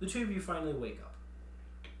 the two of you finally wake up.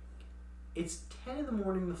 It's 10 in the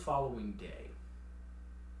morning the following day.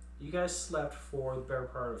 You guys slept for the better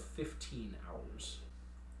part of 15 hours.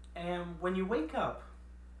 And when you wake up,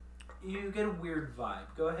 you get a weird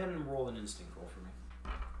vibe. Go ahead and roll an instinct roll for me.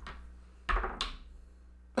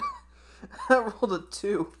 I rolled a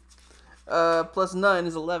 2. Plus 9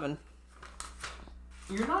 is 11.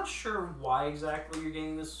 You're not sure why exactly you're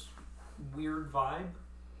getting this weird vibe,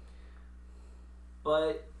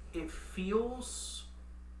 but it feels...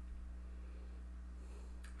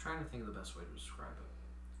 I'm trying to think of the best way to describe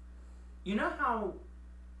it. You know how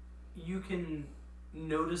you can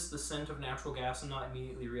notice the scent of natural gas and not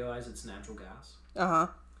immediately realize it's natural gas? Uh-huh.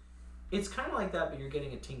 It's kind of like that, but you're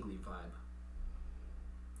getting a tingly vibe.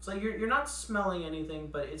 It's like you're not smelling anything,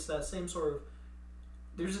 but it's that same sort of...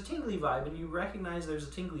 There's a tingly vibe, and you recognize there's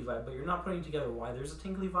a tingly vibe, but you're not putting together why there's a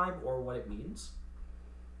tingly vibe or what it means.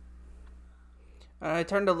 I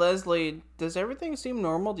turned to Leslie. Does everything seem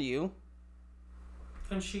normal to you?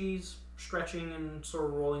 And she's stretching and sort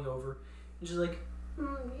of rolling over. And she's like,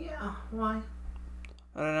 yeah, why?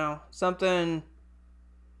 I don't know. Something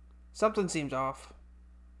seems off.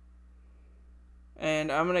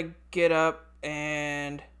 And I'm gonna get up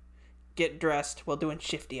and get dressed while doing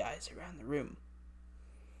shifty eyes around the room.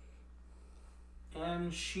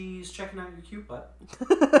 And she's checking out your cute butt.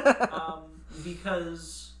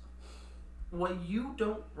 Because what you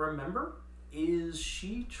don't remember is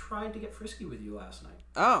she tried to get frisky with you last night.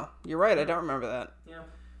 Oh, you're right. I don't remember that. Yeah.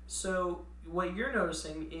 So what you're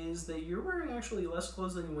noticing is that you're wearing actually less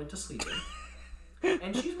clothes than you went to sleep in.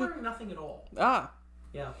 And she's wearing nothing at all. Ah.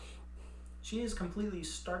 Yeah. She is completely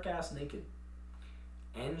stark-ass naked.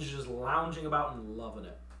 And is just lounging about and loving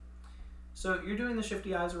it. So you're doing the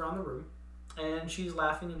shifty eyes around the room. And she's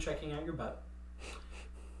laughing and checking out your butt.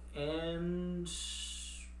 And...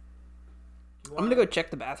 I'm gonna go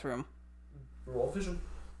check the bathroom. Roll vision.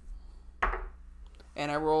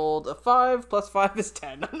 And I rolled a 5 plus 5 is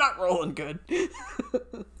 10. I'm not rolling good.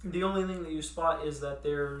 The only thing that you spot is that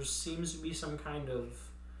there seems to be some kind of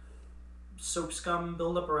soap scum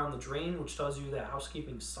buildup around the drain, which tells you that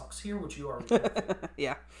housekeeping sucks here, which you are.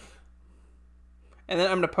 Yeah. And then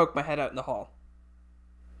I'm gonna poke my head out in the hall.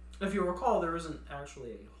 If you recall, there isn't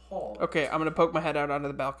actually a hall. Okay, I'm gonna poke my head out onto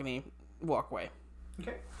the balcony walkway.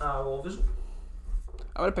 Okay, roll vision.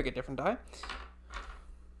 I'm gonna pick a different die.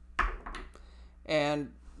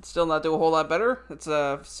 And still not do a whole lot better. It's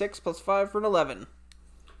a 6 plus 5 for an 11.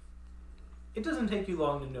 It doesn't take you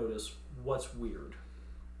long to notice what's weird.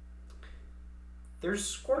 There's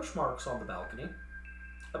scorch marks on the balcony,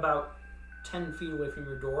 about 10 feet away from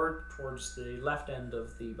your door, towards the left end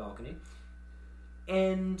of the balcony,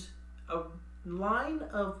 and a line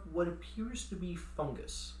of what appears to be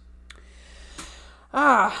fungus.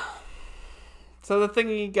 Ah. So the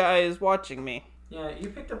thingy guy is watching me. Yeah, you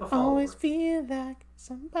picked up a follower. Always feel like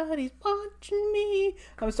somebody's watching me.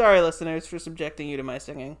 I'm sorry, listeners, for subjecting you to my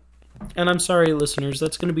singing. And I'm sorry, listeners,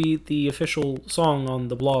 that's going to be the official song on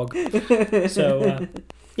the blog. So,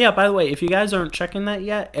 yeah, by the way, if you guys aren't checking that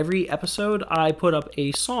yet, every episode I put up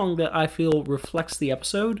a song that I feel reflects the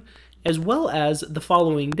episode, as well as the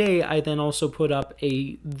following day I then also put up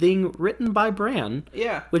a thing written by Bran,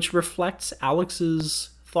 Yeah. which reflects Alex's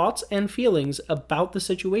thoughts and feelings about the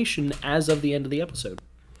situation as of the end of the episode.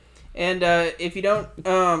 And if you don't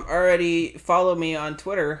already follow me on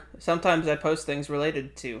Twitter, sometimes I post things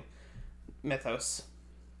related to Mythos.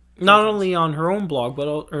 Not only on her own blog, but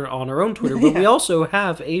or on her own Twitter, but we also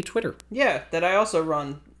have a Twitter. Yeah, that I also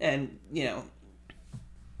run and,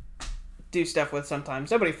 do stuff with sometimes.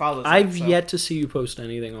 Nobody follows I've it, so. yet to see you post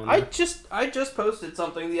anything on I there. just posted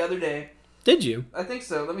something the other day. Did you? I think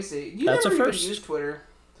so. Let me see. You That's never a first. even use Twitter.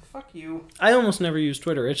 Fuck you. I almost never use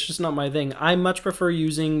Twitter. It's just not my thing. I much prefer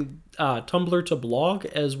using Tumblr to blog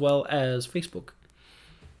as well as Facebook.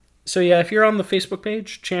 So yeah, if you're on the Facebook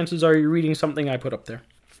page, chances are you're reading something I put up there.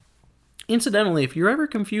 Incidentally, if you're ever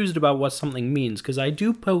confused about what something means, because I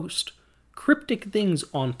do post cryptic things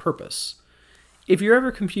on purpose, if you're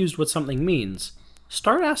ever confused what something means,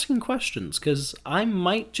 start asking questions, because I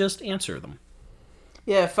might just answer them.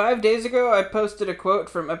 Yeah, 5 days ago I posted a quote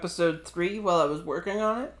from episode 3 while I was working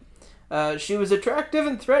on it. She was attractive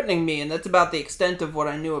and threatening me, and that's about the extent of what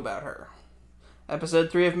I knew about her.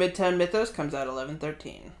 Episode 3 of Midtown Mythos comes out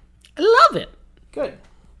 11/13. I love it! Good.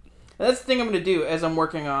 And that's the thing I'm going to do as I'm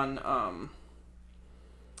working on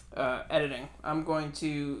editing. I'm going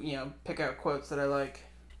to, pick out quotes that I like.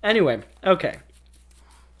 Anyway, okay.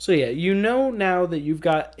 So yeah, you know now that you've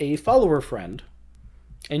got a follower friend,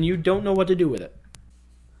 and you don't know what to do with it.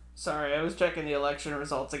 Sorry, I was checking the election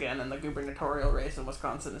results again, and the gubernatorial race in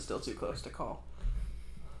Wisconsin is still too close to call.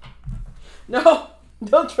 No!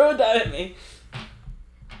 Don't throw that at me!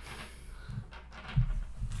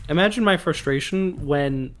 Imagine my frustration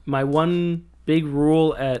when my one big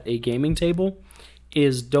rule at a gaming table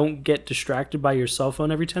is don't get distracted by your cell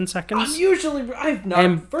phone every 10 seconds.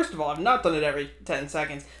 First of all, I've not done it every 10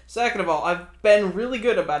 seconds. Second of all, I've been really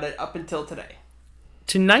good about it up until today.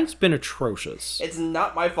 Tonight's been atrocious. It's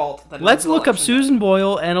not my fault. That Let's it was look up election Susan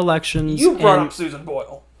Boyle and elections. night. You brought and- up Susan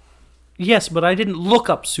Boyle. Yes, but I didn't look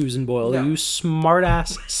up Susan Boyle, No. you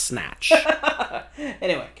smartass snatch.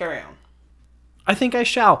 Anyway, carry on. I think I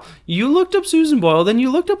shall. You looked up Susan Boyle, then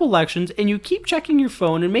you looked up elections, and you keep checking your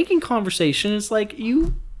phone and making conversation. It's like,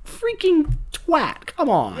 you freaking twat. Come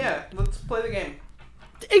on. Yeah, let's play the game.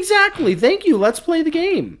 Exactly. Thank you. Let's play the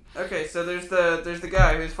game. Okay, so there's the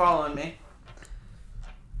guy who's following me.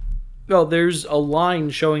 Well, there's a line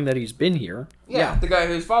showing that he's been here. Yeah, the guy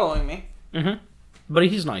who's following me. Mm-hmm. But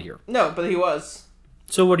he's not here. No, but he was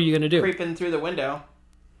So what are you going to do? creeping through the window.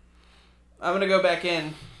 I'm gonna go back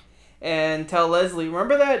in and tell Leslie,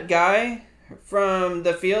 remember that guy from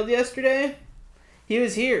the field yesterday? He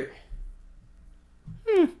was here.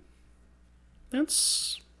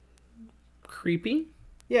 That's creepy.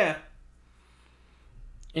 Yeah.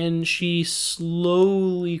 And she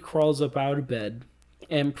slowly crawls up out of bed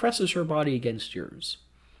and presses her body against yours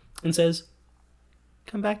and says,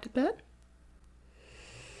 "Come back to bed?"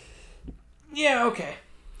 Yeah, okay.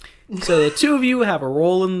 So the two of you have a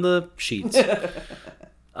roll in the sheets.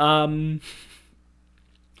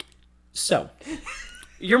 So,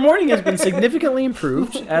 your morning has been significantly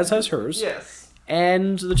improved, as has hers. Yes.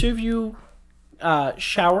 And the two of you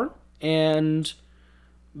shower and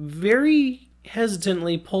very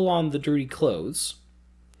hesitantly pull on the dirty clothes.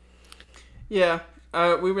 Yeah.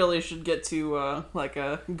 We really should get to like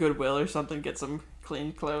a Goodwill or something, get some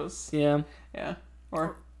clean clothes. Yeah. Yeah.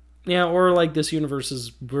 Or Or like this universe's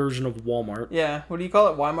version of Walmart. yeah, what do you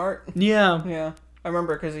call it? Walmart? Yeah. Yeah. I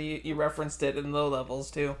remember because you referenced it in Low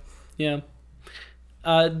Levels too. Yeah.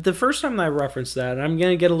 The first time I referenced that, and I'm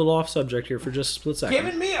going to get a little off subject here for just a split second.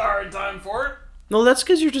 Giving me a hard time for it. No, that's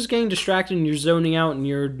because you're just getting distracted and you're zoning out and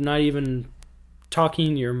you're not even talking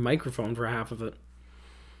in your microphone for half of it.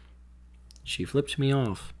 She flipped me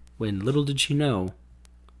off when little did she know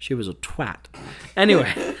she was a twat.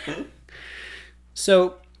 Anyway.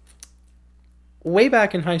 So, way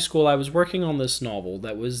back in high school, I was working on this novel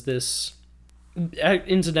that was this,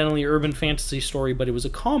 incidentally, urban fantasy story, but it was a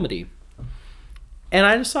comedy. And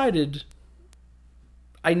I decided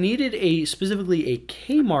I needed specifically a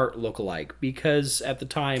Kmart lookalike because at the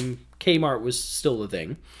time Kmart was still a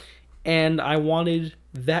thing. And I wanted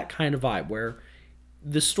that kind of vibe where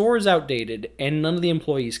the store is outdated and none of the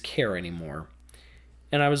employees care anymore.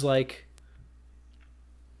 And I was like,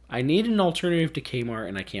 I need an alternative to Kmart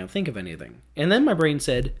and I can't think of anything. And then my brain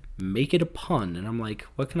said, make it a pun. And I'm like,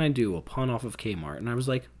 what can I do? A pun off of Kmart. And I was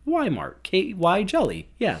like, why Mart? Why jelly?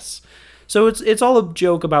 Yes. So it's all a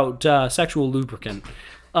joke about sexual lubricant.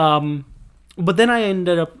 But then I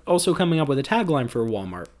ended up also coming up with a tagline for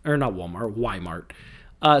Walmart. Or not Walmart, Ymart.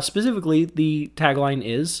 Specifically, the tagline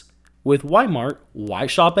is, with Ymart, why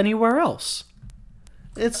shop anywhere else?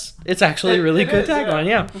 It's actually a really good tagline,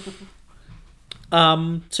 yeah.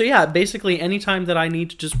 So yeah, basically anytime that I need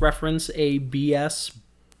to just reference a BS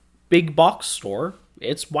big box store,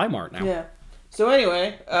 it's Ymart now. Yeah. So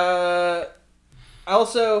anyway,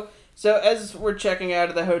 so as we're checking out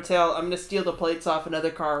of the hotel, I'm going to steal the plates off another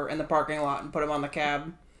car in the parking lot and put them on the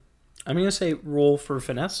cab. I'm going to say roll for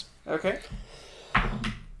finesse. Okay.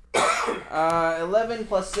 11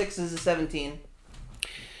 plus 6 is a 17.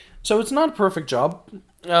 So it's not a perfect job.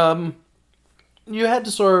 You had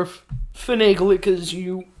to sort of finagle it because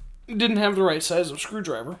you didn't have the right size of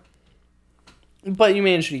screwdriver. But you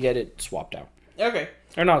managed to get it swapped out. Okay.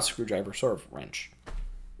 Or not a screwdriver, sort of wrench.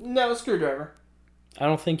 No, screwdriver. I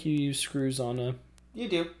don't think you use screws on a... You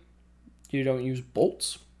do. You don't use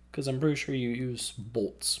bolts? Because I'm pretty sure you use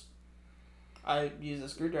bolts. I use a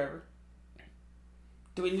screwdriver.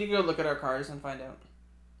 Do we need to go look at our cars and find out?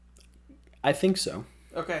 I think so.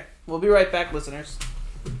 Okay. We'll be right back, listeners.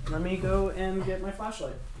 Let me go and get my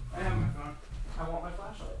flashlight. I have my phone. I want my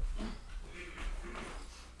flashlight.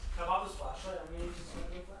 I bought this flashlight. I'm going to use this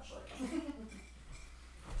new flashlight.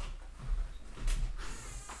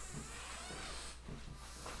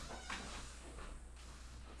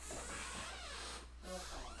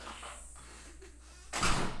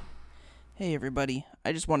 Hey everybody,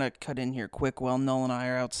 I just want to cut in here quick while Noel and I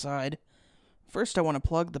are outside. First, I want to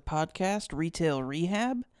plug the podcast Retail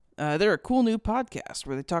Rehab. They're a cool new podcast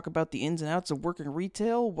where they talk about the ins and outs of working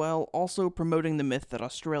retail while also promoting the myth that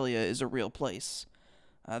Australia is a real place.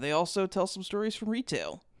 They also tell some stories from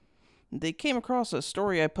retail. They came across a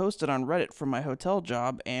story I posted on Reddit from my hotel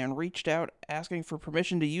job and reached out asking for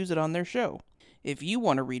permission to use it on their show. If you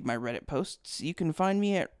want to read my Reddit posts, you can find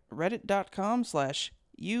me at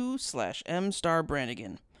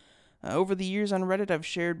reddit.com/u/m_Brannigan. Over the years on Reddit, I've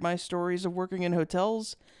shared my stories of working in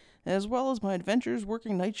hotels, as well as my adventures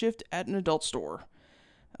working night shift at an adult store.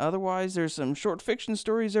 Otherwise, there's some short fiction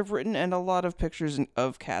stories I've written and a lot of pictures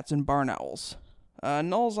of cats and barn owls.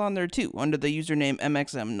 Null's on there too, under the username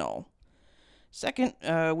MXMNull. Second,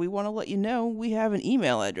 we want to let you know we have an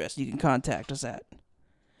email address you can contact us at.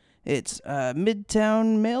 It's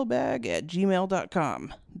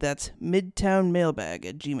midtownmailbag@gmail.com. That's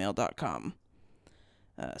midtownmailbag@gmail.com.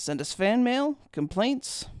 Send us fan mail,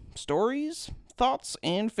 complaints, stories, thoughts,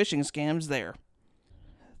 and phishing scams there.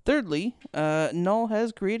 Thirdly, Null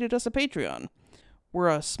has created us a Patreon. We're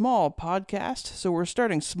a small podcast, so we're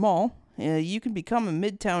starting small. You can become a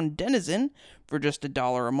Midtown denizen for just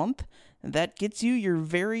 $1 a month. That gets you your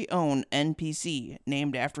very own NPC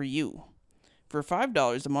named after you. For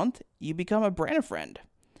 $5 a month, you become a Brana friend.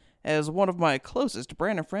 As one of my closest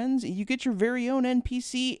Brana friends, you get your very own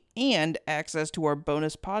NPC and access to our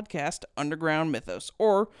bonus podcast, Underground Mythos,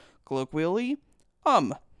 or, colloquially,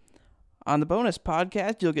 On the bonus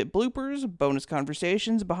podcast, you'll get bloopers, bonus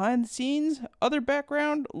conversations, behind the scenes, other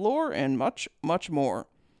background, lore, and much, much more.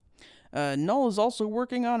 Null is also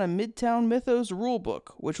working on a Midtown Mythos rulebook,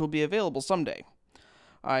 which will be available someday.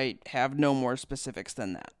 I have no more specifics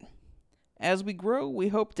than that. As we grow, we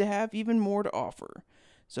hope to have even more to offer.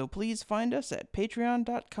 So please find us at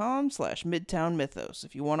patreon.com/midtownmythos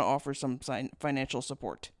if you want to offer some financial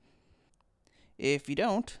support. If you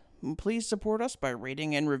don't, please support us by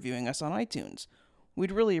rating and reviewing us on iTunes.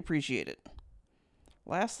 We'd really appreciate it.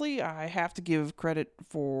 Lastly, I have to give credit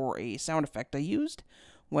for a sound effect I used.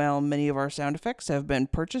 While many of our sound effects have been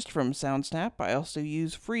purchased from SoundSnap, I also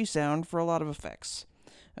use Freesound for a lot of effects,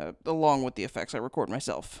 along with the effects I record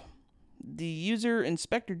myself. The user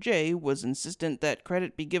Inspector J was insistent that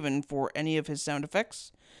credit be given for any of his sound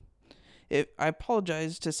effects. I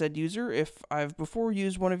apologize to said user if I've before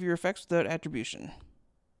used one of your effects without attribution.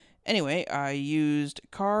 Anyway, I used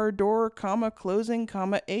car door, closing,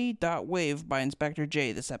 a.wave by Inspector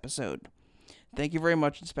J this episode. Thank you very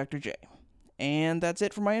much, Inspector J. And that's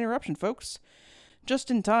it for my interruption, folks.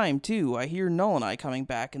 Just in time, too, I hear Null and I coming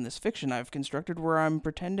back in this fiction I've constructed where I'm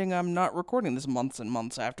pretending I'm not recording this months and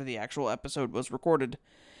months after the actual episode was recorded.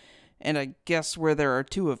 And I guess where there are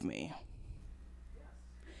two of me.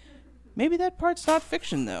 Maybe that part's not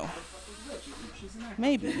fiction, though.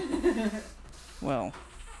 Maybe. Well,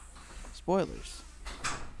 spoilers.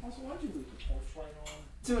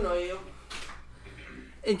 To annoy you.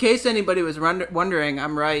 In case anybody was wondering,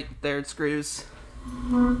 I'm right there at Screws.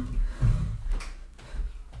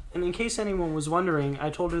 And in case anyone was wondering,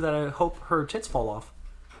 I told her that I hope her tits fall off.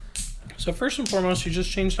 So first and foremost, you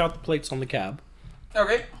just changed out the plates on the cab.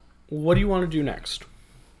 Okay. What do you want to do next?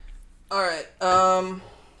 Alright,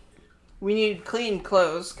 we need clean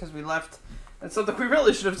clothes, because we left. That's something we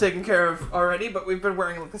really should have taken care of already, but we've been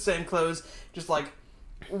wearing the same clothes, just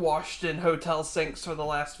washed in hotel sinks for the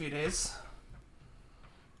last few days.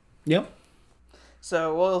 Yep.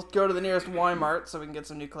 So we'll go to the nearest Walmart so we can get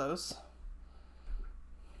some new clothes.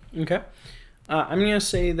 Okay. I'm going to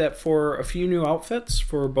say that for a few new outfits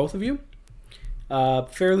for both of you,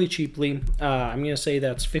 fairly cheaply, I'm going to say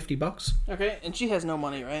that's $50. Okay, and she has no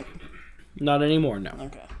money, right? Not anymore, no.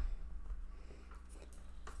 Okay.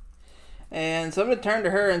 And so I'm going to turn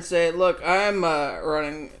to her and say, look, I'm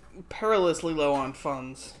running perilously low on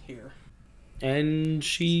funds here. And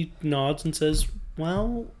she nods and says,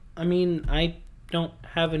 well, I mean, I don't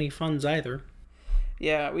have any funds either.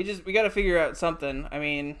 Yeah, we got to figure out something. I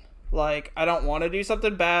mean, I don't want to do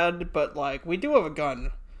something bad, but, we do have a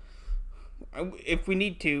gun. If we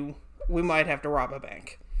need to, we might have to rob a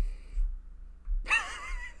bank.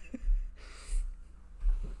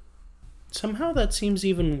 Somehow that seems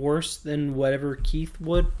even worse than whatever Keith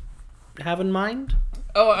would have in mind.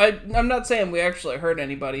 Oh, I'm not saying we actually hurt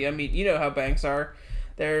anybody. I mean, you know how banks are.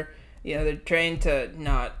 They're trained to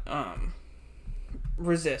not,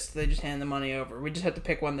 resist. They just hand the money over. We just have to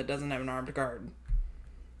pick one that doesn't have an armed guard.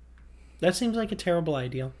 That seems like a terrible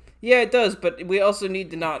idea. Yeah, it does, but we also need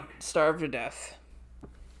to not starve to death.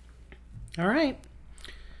 All right.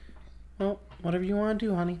 Well, whatever you want to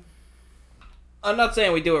do, honey. I'm not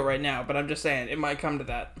saying we do it right now, but I'm just saying it might come to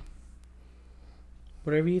that.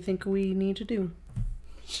 Whatever you think we need to do.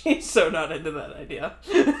 She's so not into that idea.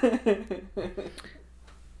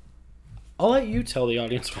 I'll let you tell the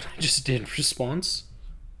audience what I just did in response.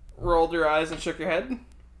 Rolled your eyes and shook your head?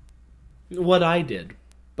 What I did.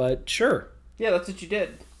 But sure. Yeah, that's what you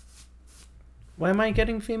did. Why am I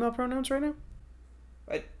getting female pronouns right now?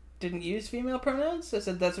 I didn't use female pronouns? I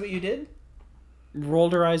said that's what you did?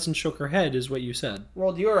 Rolled her eyes and shook her head is what you said.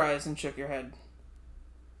 Rolled your eyes and shook your head.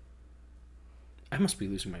 I must be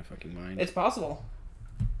losing my fucking mind. It's possible.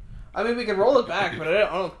 I mean, we could roll it back, but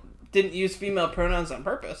I didn't use female pronouns on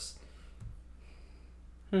purpose.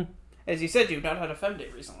 As you said, you've not had a fem day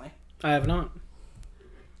recently. I have not.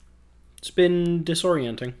 It's been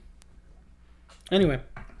disorienting. Anyway.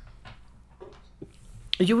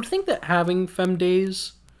 You would think that having fem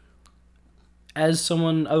days as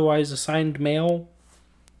someone otherwise assigned male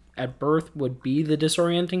at birth would be the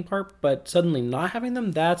disorienting part, but suddenly not having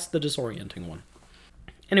them, that's the disorienting one.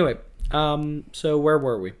 Anyway, so where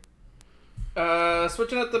were we?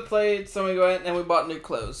 Switching up the plates, then we went and we bought new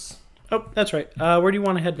clothes. Oh, that's right. Where do you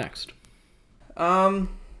want to head next?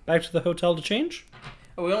 Back to the hotel to change?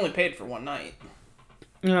 Oh, we only paid for one night.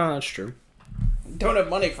 No, that's true. Don't have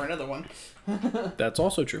money for another one. That's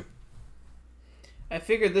also true. I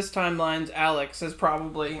figured this timeline's Alex has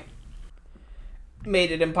probably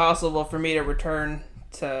made it impossible for me to return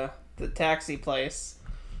to the taxi place.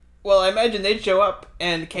 Well, I imagine they'd show up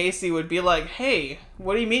and Casey would be like, hey,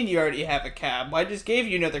 what do you mean you already have a cab? I just gave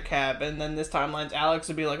you another cab. And then this timeline's Alex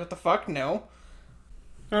would be like, what the fuck? No.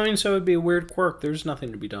 I mean, so it'd be a weird quirk. There's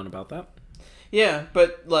nothing to be done about that. Yeah,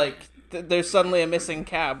 but, like, there's suddenly a missing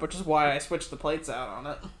cab, which is why I switched the plates out on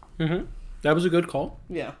it. Mm-hmm. That was a good call.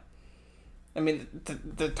 Yeah. I mean,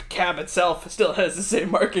 the cab itself still has the same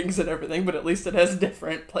markings and everything, but at least it has a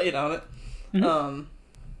different plate on it. Mm-hmm.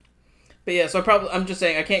 But yeah, so I'm just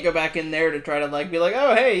saying I can't go back in there to try to, like, be like,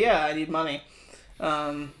 oh, hey, yeah, I need money.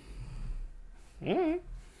 I'm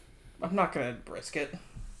not gonna risk it.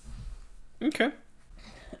 Okay.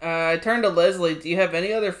 I turned to Leslie. Do you have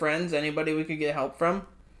any other friends? Anybody we could get help from?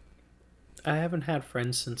 I haven't had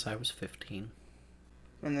friends since I was 15.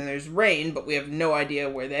 And then there's Rain, but we have no idea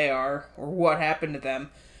where they are or what happened to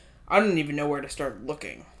them. I don't even know where to start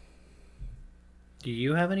looking. Do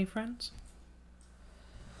you have any friends?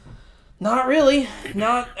 Not really.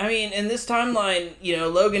 I mean, in this timeline,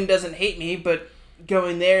 Logan doesn't hate me, but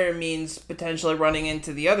going there means potentially running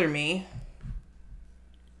into the other me.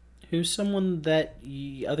 Who's someone that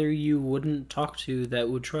you wouldn't talk to that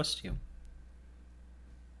would trust you?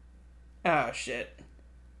 Oh, shit.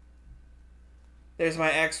 There's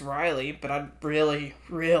my ex, Riley, but I really,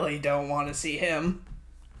 really don't want to see him.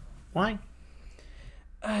 Why?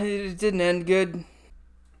 It didn't end good.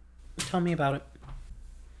 Tell me about it.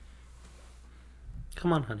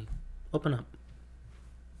 Come on, honey. Open up.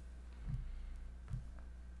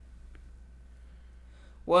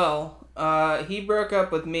 Well, he broke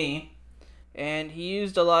up with me, and he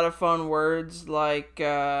used a lot of fun words like,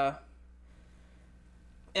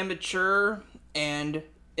 immature and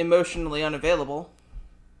emotionally unavailable.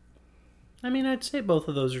 I mean, I'd say both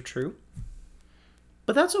of those are true.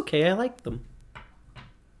 But that's okay, I like them.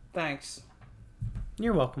 Thanks.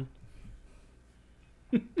 You're welcome.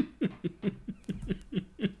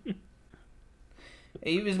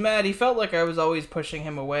 He was mad. He felt like I was always pushing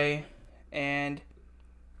him away, and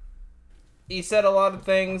he said a lot of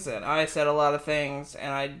things, and I said a lot of things,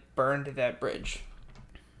 and I burned that bridge.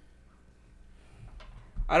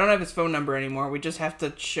 I don't have his phone number anymore. We just have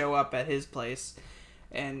to show up at his place,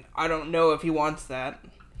 and I don't know if he wants that.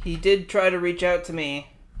 He did try to reach out to me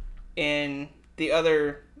in the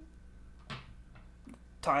other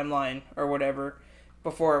timeline or whatever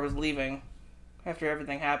before I was leaving, after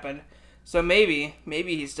everything happened. So maybe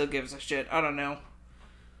he still gives a shit. I don't know.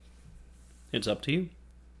 It's up to you.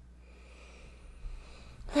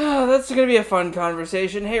 That's gonna be a fun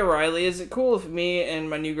conversation. Hey, Riley, is it cool if me and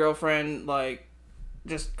my new girlfriend,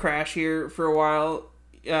 just crash here for a while?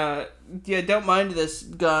 Yeah, don't mind this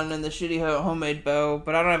gun and the shitty homemade bow,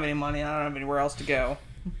 but I don't have any money and I don't have anywhere else to go.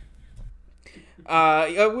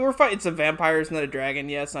 We were fighting some vampires, not a dragon.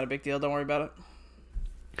 Yeah, it's not a big deal. Don't worry about it.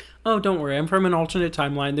 Oh, don't worry. I'm from an alternate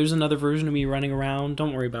timeline. There's another version of me running around.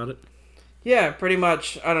 Don't worry about it. Yeah, pretty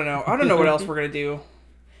much. I don't know. I don't know what else we're gonna do.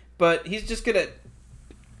 But he's just gonna...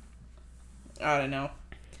 I don't know.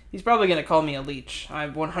 He's probably gonna call me a leech.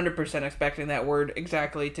 I'm 100% expecting that word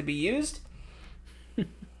exactly to be used.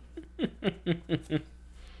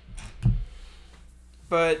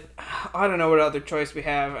 But I don't know what other choice we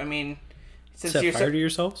have. I mean... Set fire to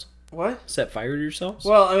yourselves? What? Set fire to yourselves?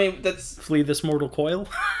 Well, I mean, that's... Flee this mortal coil?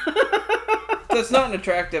 That's not an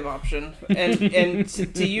attractive option. And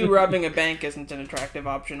to you, robbing a bank isn't an attractive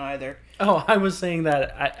option either. Oh, I was saying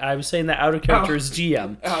that... I was saying that out of character as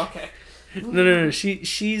GM. Oh, okay. No.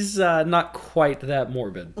 She's not quite that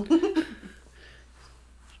morbid.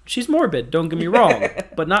 She's morbid, don't get me wrong.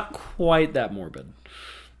 But not quite that morbid.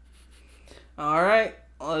 Alright.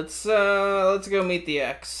 Let's go meet the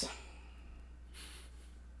ex.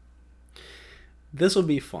 This will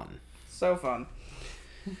be fun. So fun.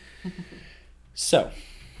 So,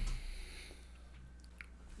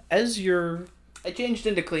 as you're... I changed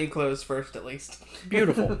into clean clothes first, at least.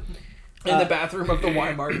 Beautiful. In the bathroom of the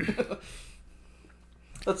Weimar.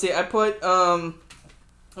 Let's see. I put. I'm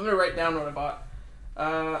gonna write down what I bought.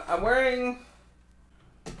 I'm wearing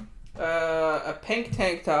a pink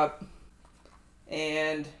tank top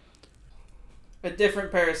and a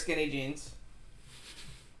different pair of skinny jeans.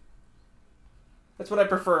 That's what I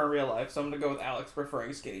prefer in real life, so I'm gonna go with Alex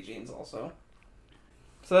preferring skinny jeans also.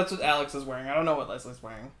 So that's what Alex is wearing. I don't know what Leslie's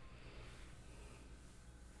wearing.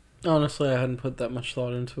 Honestly, I hadn't put that much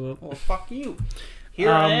thought into it. Well, fuck you.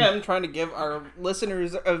 Here I am trying to give our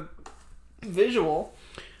listeners a visual.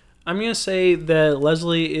 I'm going to say that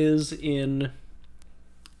Leslie is in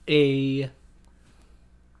a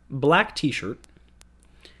black t-shirt,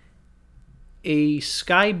 a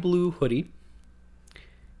sky blue hoodie,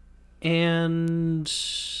 and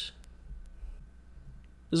this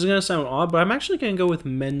is going to sound odd, but I'm actually going to go with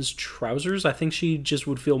men's trousers. I think she just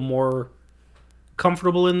would feel more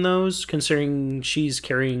comfortable in those, considering she's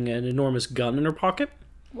carrying an enormous gun in her pocket.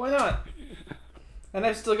 Why not? And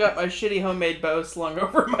I've still got my shitty homemade bow slung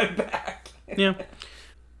over my back. Yeah.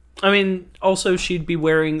 I mean, also she'd be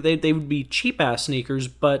wearing, they would be cheap-ass sneakers,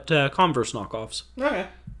 but Converse knockoffs. Okay.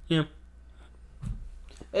 Yeah.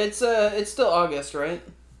 It's still August, right?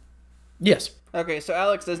 Yes. Okay, so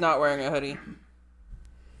Alex is not wearing a hoodie.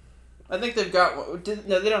 I think they've got one.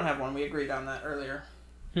 No, they don't have one. We agreed on that earlier.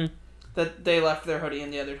 That they left their hoodie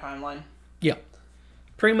in the other timeline. Yeah.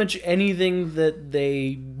 Pretty much anything that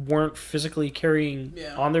they weren't physically carrying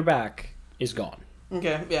on their back is gone.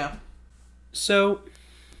 Okay, yeah. So,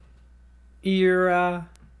 you're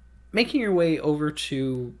making your way over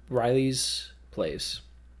to Riley's place,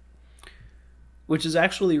 which is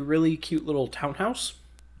actually a really cute little townhouse.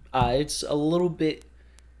 It's a little bit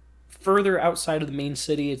further outside of the main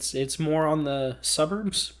city. It's more on the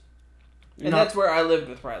suburbs. And that's where I lived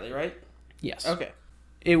with Riley, right? Yes. Okay.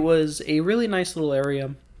 It was a really nice little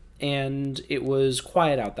area, and it was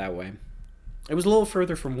quiet out that way. It was a little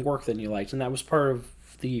further from work than you liked, and that was part of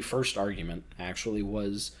the first argument, actually,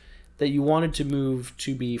 was that you wanted to move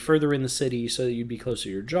to be further in the city so that you'd be closer to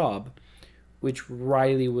your job, which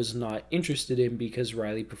Riley was not interested in because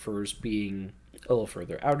Riley prefers being a little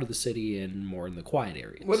further out of the city and more in the quiet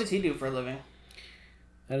areas. What does he do for a living?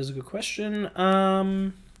 That is a good question.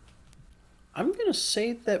 I'm going to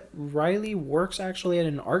say that Riley works actually at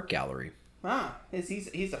an art gallery. Ah,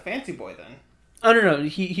 he's a fancy boy then. Oh, no,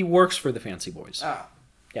 he works for the Fancy Boys. Ah.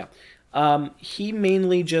 Yeah. He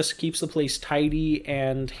mainly just keeps the place tidy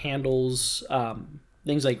and handles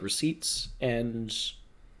things like receipts and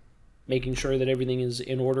making sure that everything is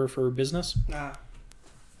in order for business. Ah.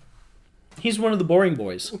 He's one of the boring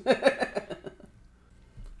boys.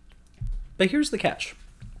 But here's the catch.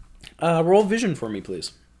 Roll vision for me,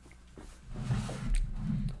 please.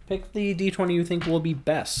 Pick the d20 you think will be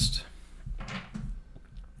best.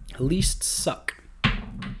 Least suck. I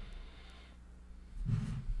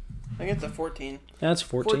think it's a 14. That's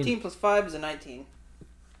 14. 14 plus 5 is a 19.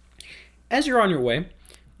 As you're on your way,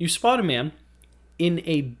 you spot a man in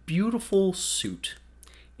a beautiful suit.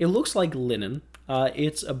 It looks like linen.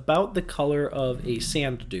 It's about the color of a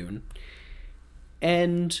sand dune.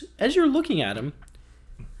 And as you're looking at him,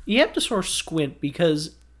 you have to sort of squint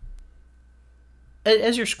because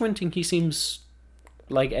as you're squinting, he seems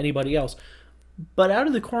like anybody else. But out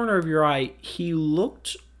of the corner of your eye, he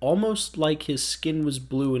looked almost like his skin was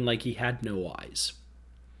blue and like he had no eyes.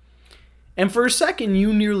 And for a second,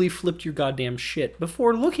 you nearly flipped your goddamn shit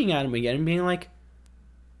before looking at him again and being like,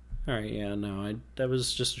 alright, yeah, no, that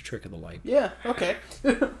was just a trick of the light. Yeah, okay.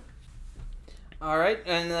 Alright,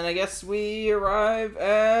 and then I guess we arrive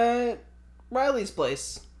at Riley's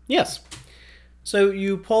place. Yes. So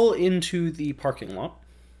you pull into the parking lot,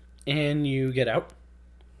 and you get out,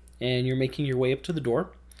 and you're making your way up to the door,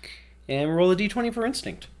 and roll a d20 for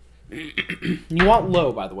instinct. You want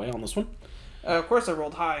low, by the way, on this one. Of course I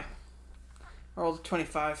rolled high. I rolled a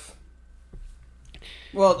 25.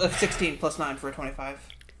 Well, a 16 plus 9 for a 25.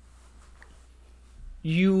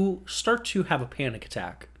 You start to have a panic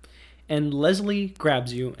attack, and Leslie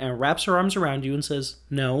grabs you and wraps her arms around you and says,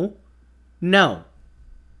 No.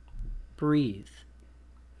 Breathe.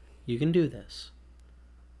 You can do this.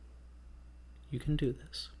 You can do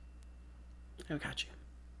this. I've got you.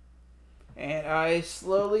 And I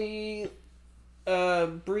slowly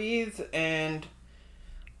breathe and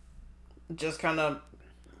just kind of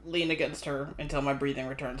lean against her until my breathing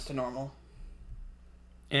returns to normal.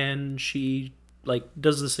 And she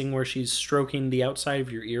does this thing where she's stroking the outside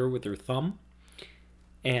of your ear with her thumb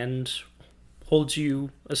and holds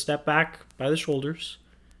you a step back by the shoulders,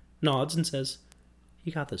 nods and says,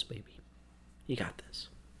 You got this, baby. You got this.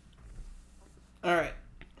 Alright.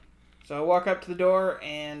 So I walk up to the door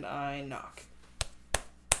and I knock.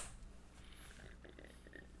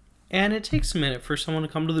 And it takes a minute for someone to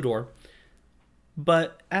come to the door.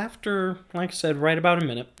 But after, like I said, right about a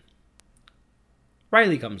minute,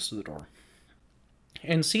 Riley comes to the door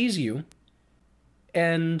and sees you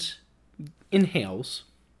and inhales,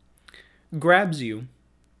 grabs you,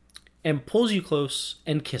 and pulls you close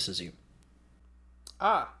and kisses you.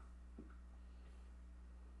 Ah.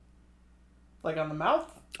 Like on the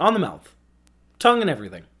mouth? On the mouth. Tongue and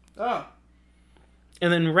everything. Oh.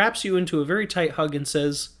 And then wraps you into a very tight hug and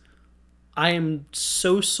says, I am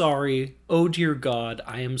so sorry. Oh, dear God,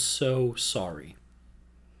 I am so sorry.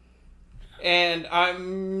 And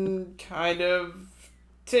I'm kind of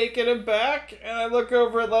taken aback, and I look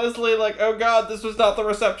over at Leslie like, oh God, this was not the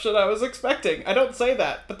reception I was expecting. I don't say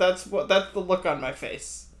that, but that's the look on my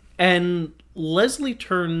face. And Leslie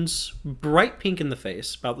turns bright pink in the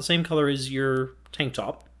face, about the same color as your tank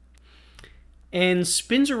top, and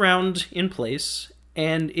spins around in place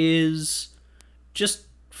and is just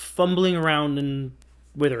fumbling around and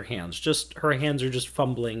with her hands. Just her hands are just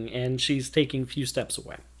fumbling, and she's taking a few steps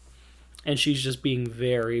away. And she's just being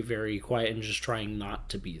very, very quiet and just trying not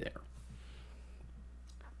to be there.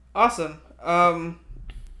 Awesome.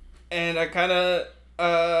 And I kind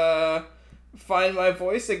of find my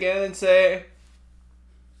voice again and say,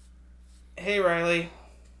 hey, Riley.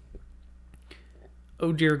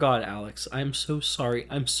 Oh, dear God, Alex, I'm so sorry.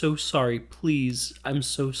 I'm so sorry. Please, I'm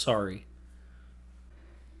so sorry.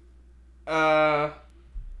 How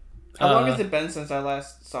long has it been since I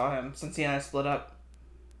last saw him? Since he and I split up?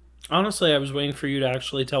 Honestly, I was waiting for you to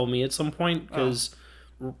actually tell me at some point, because,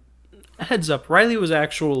 heads up, Riley was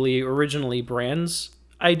actually originally Brand's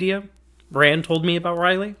idea. Brand told me about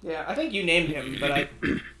Riley. Yeah, I think you named him, but I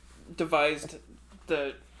devised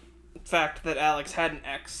the fact that Alex had an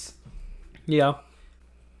ex. Yeah.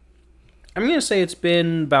 I'm going to say it's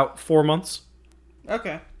been about 4 months.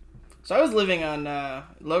 Okay. So I was living on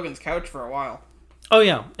Logan's couch for a while. Oh,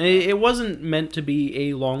 yeah. It wasn't meant to be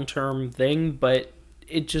a long-term thing, but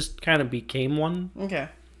it just kind of became one. Okay.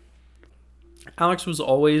 Alex was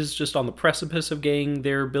always just on the precipice of getting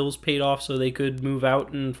their bills paid off so they could move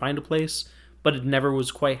out and find a place, but it never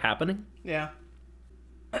was quite happening. Yeah.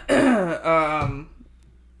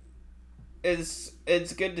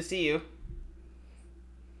 It's good to see you.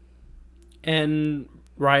 And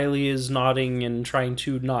Riley is nodding and trying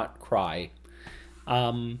to not cry.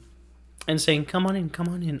 And saying, come on in. Come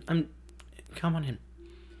on in.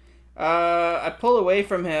 I pull away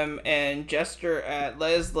from him and gesture at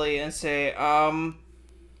Leslie and say,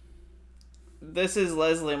 this is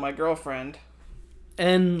Leslie, my girlfriend.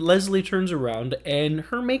 And Leslie turns around and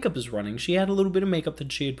her makeup is running. She had a little bit of makeup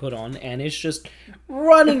that she had put on and it's just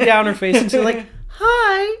running down her face and she's like,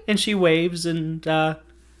 hi! And she waves and,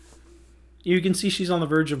 you can see she's on the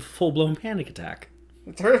verge of a full-blown panic attack.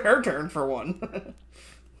 It's her turn for one.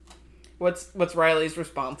 What's Riley's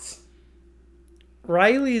response?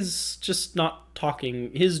 Riley's just not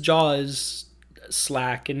talking. His jaw is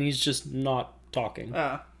slack, and he's just not talking.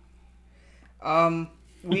 There's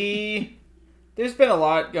been a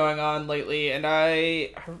lot going on lately, and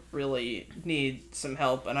I really need some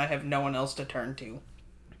help, and I have no one else to turn to.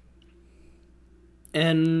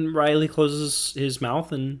 And Riley closes his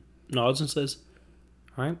mouth and nods and says,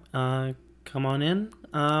 all right, come on in.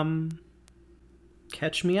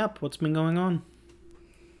 Catch me up. What's been going on?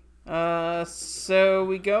 So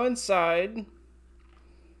we go inside,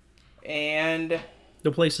 and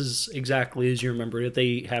the place is exactly as you remembered it.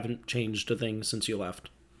 They haven't changed a thing since you left.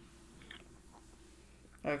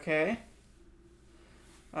 Okay.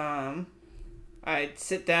 I'd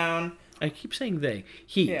sit down. I keep saying they.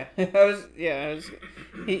 He. Yeah,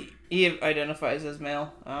 he identifies as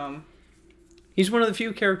male. He's one of the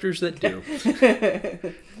few characters that do.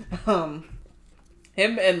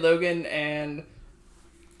 Him and Logan and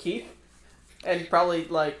Keith, and probably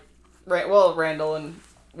Randall and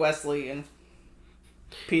Wesley and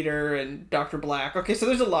Peter and Dr. Black. Okay, so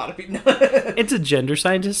there's a lot of people. It's a gender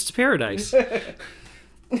scientist's paradise.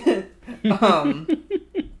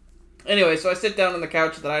 Anyway, so I sit down on the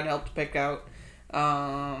couch that I'd helped pick out,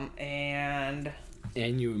 and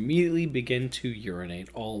you immediately begin to urinate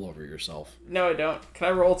all over yourself. No, I don't. Can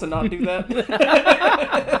I roll to not do that?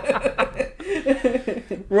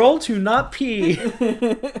 Roll to not pee.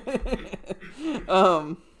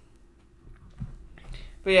 But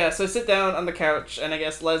yeah, so I sit down on the couch, and I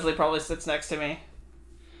guess Leslie probably sits next to me.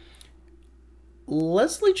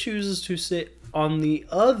 Leslie chooses to sit on the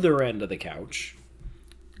other end of the couch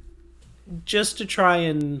just to try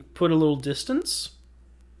and put a little distance.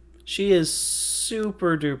 She is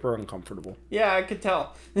super duper uncomfortable. Yeah, I could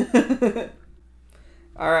tell.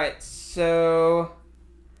 Alright, so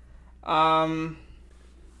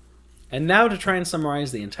And now to try and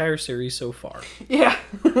summarize the entire series so far. Yeah.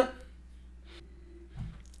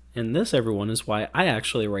 And this, everyone, is why I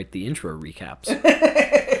actually write the intro recaps.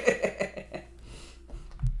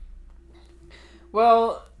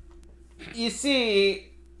 Well, you see,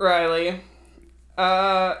 Riley,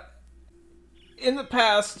 in the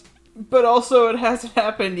past, but also it hasn't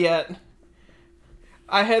happened yet,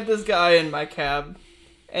 I had this guy in my cab,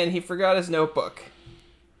 and he forgot his notebook.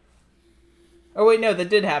 Oh wait, no, that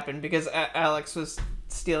did happen, because Alex was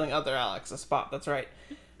stealing other Alex's spot, that's right.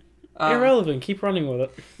 Irrelevant, keep running with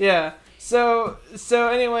it. Yeah, so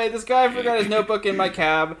anyway, this guy forgot his notebook in my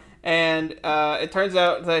cab, and it turns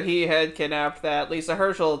out that he had kidnapped that Lisa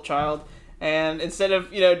Herschel child, and instead of,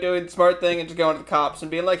 doing the smart thing and just going to the cops and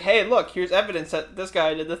being like, hey, look, here's evidence that this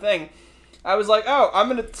guy did the thing, I was like, oh, I'm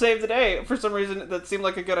going to save the day. For some reason, that seemed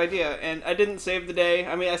like a good idea, and I didn't save the day.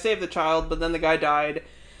 I mean, I saved the child, but then the guy died,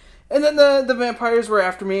 and then the vampires were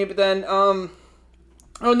after me, but then, oh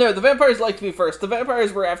no, the vampires liked me first. The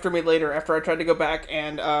vampires were after me later, after I tried to go back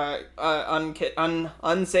and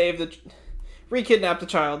re-kidnap the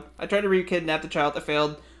child. I tried to re-kidnap the child, that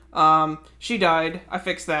failed. She died, I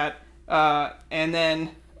fixed that, and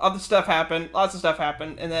then other stuff happened, lots of stuff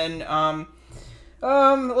happened, and then,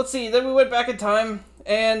 let's see, then we went back in time,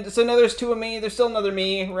 and so now there's two of me, there's still another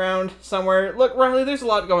me around somewhere. Look, Riley, there's a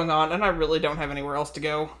lot going on, and I really don't have anywhere else to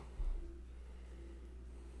go.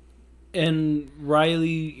 And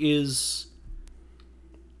Riley is...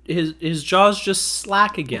 His jaw's just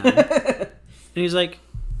slack again. And he's like,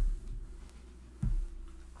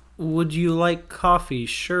 would you like coffee?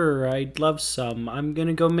 Sure, I'd love some. I'm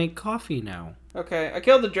gonna go make coffee now. Okay, I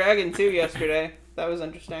killed the dragon too yesterday. That was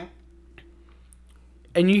interesting.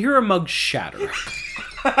 And you hear a mug shatter.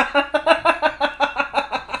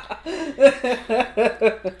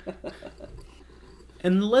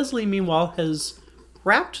 And Leslie, meanwhile, has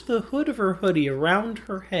wrapped the hood of her hoodie around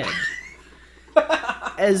her head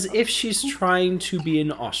as if she's trying to be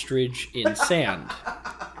an ostrich in sand.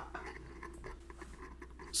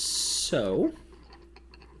 So,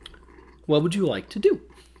 what would you like to do?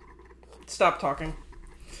 Stop talking.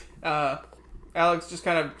 Alex just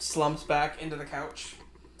kind of slumps back into the couch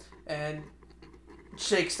and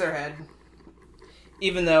shakes their head.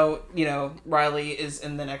 Even though, Riley is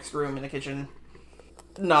in the next room in the kitchen,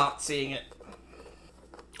 not seeing it.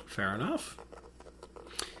 Fair enough.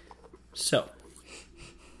 So,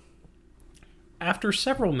 after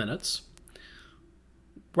several minutes,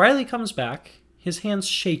 Riley comes back, his hands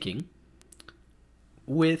shaking,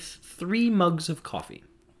 with 3 mugs of coffee.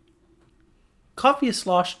 Coffee is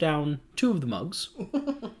sloshed down 2 of the mugs,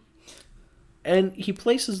 and he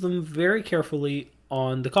places them very carefully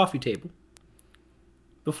on the coffee table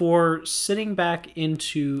before sitting back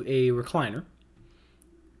into a recliner,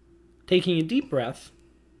 taking a deep breath,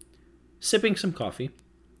 sipping some coffee,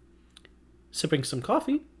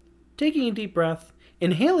 taking a deep breath,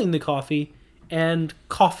 inhaling the coffee, and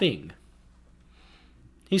coughing.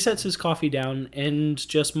 He sets his coffee down and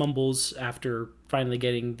just mumbles after finally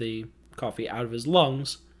getting the coffee out of his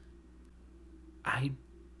lungs, I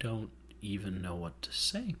don't even know what to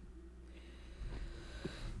say.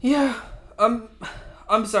 Yeah, I'm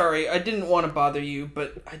sorry. I didn't want to bother you,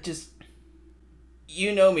 but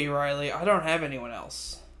you know me, Riley. I don't have anyone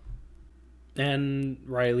else. And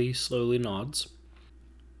Riley slowly nods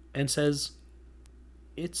and says,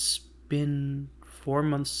 it's been 4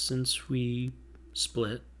 months since we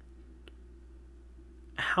split.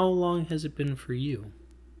 How long has it been for you?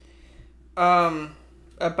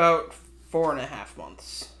 About 4.5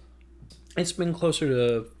 months. It's been closer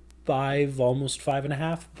to 5, almost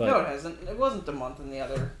 5.5, but... No, it hasn't. It wasn't a month in the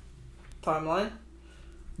other timeline.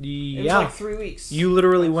 Yeah. It was like 3 weeks. You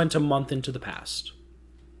literally went a month into the past.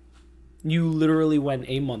 You literally went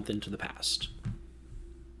a month into the past.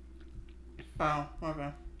 Oh,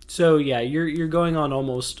 okay. So, yeah, you're going on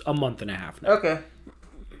almost a month and a half now. Okay.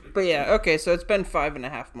 But yeah, okay, so it's been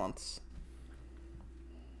 5.5 months.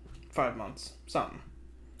 5 months. Something.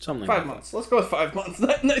 5 5 months. Let's go with 5 months.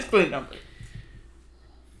 Nice clean number.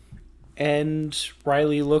 And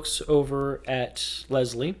Riley looks over at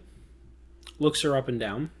Leslie, looks her up and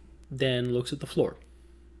down, then looks at the floor,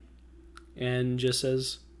 and just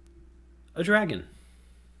says, a dragon.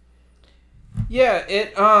 Yeah,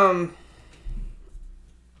 it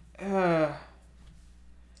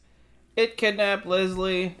kidnapped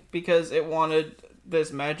Leslie because it wanted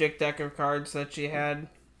this magic deck of cards that she had.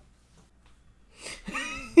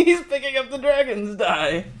 He's picking up the dragon's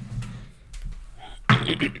die.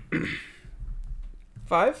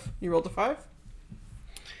 5? You rolled a 5?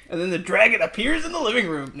 And then the dragon appears in the living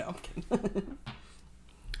room. No, I'm kidding.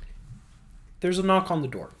 There's a knock on the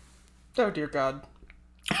door. Oh, dear God.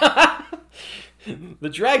 The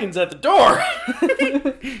dragon's at the door!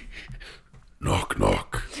 Knock,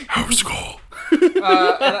 knock. House call. And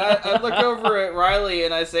I look over at Riley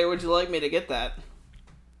and I say, would you like me to get that?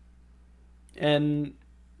 And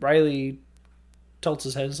Riley tilts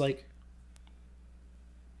his head, is like,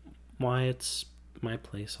 why, it's my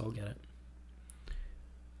place, I'll get it.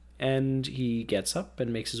 And he gets up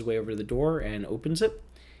and makes his way over to the door and opens it.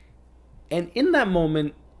 And in that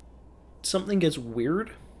moment, something gets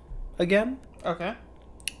weird again. Okay.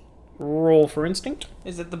 Roll for instinct.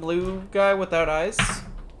 Is it the blue guy without eyes?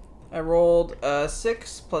 I rolled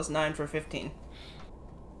 6 plus 9 for 15.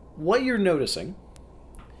 What you're noticing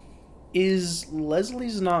is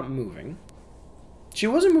Leslie's not moving. She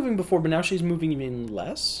wasn't moving before, but now she's moving even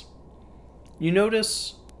less. You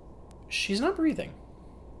notice she's not breathing.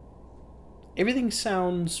 Everything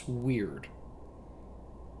sounds weird.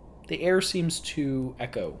 The air seems to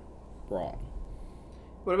echo wrong.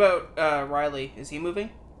 What about Riley? Is he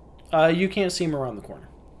moving? You can't see him around the corner.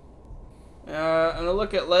 I'm gonna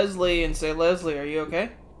look at Leslie and say, Leslie, are you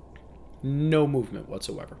okay? No movement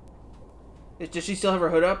whatsoever. Does she still have her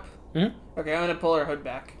hood up? Mm-hmm. Okay, I'm gonna pull her hood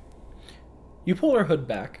back. You pull her hood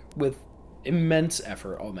back with immense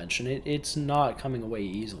effort, I'll mention it. It's not coming away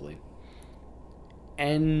easily.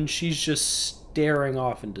 And she's just staring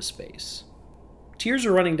off into space. Tears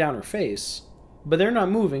are running down her face, but they're not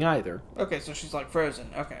moving either. Okay, so she's like frozen.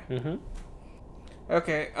 Okay. Mm-hmm.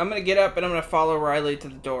 Okay, I'm gonna get up and I'm gonna follow Riley to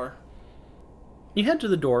the door. You head to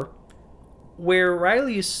the door, where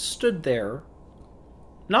Riley stood there,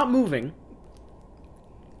 not moving,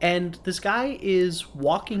 and this guy is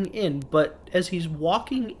walking in, but as he's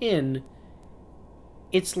walking in,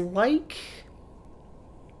 it's like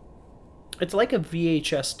a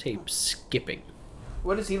VHS tape skipping.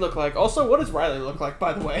 What does he look like? Also, what does Riley look like,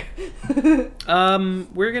 by the way?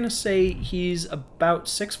 We're gonna say he's about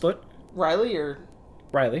 6 foot. Riley or...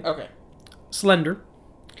 Riley. Okay. Slender.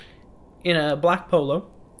 In a black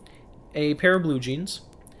polo. A pair of blue jeans.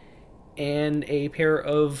 And a pair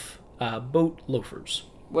of boat loafers.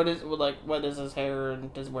 What is his hair,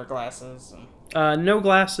 and does he wear glasses? And... No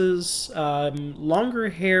glasses. Longer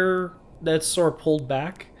hair that's sort of pulled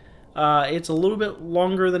back. It's a little bit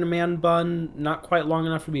longer than a man bun. Not quite long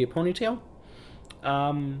enough to be a ponytail.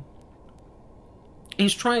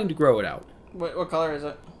 He's trying to grow it out. What color is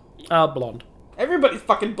it? Blonde. Everybody's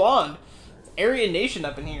fucking blonde. It's Aryan Nation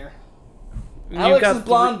up in here. Alex is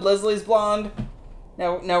blonde. Leslie's blonde.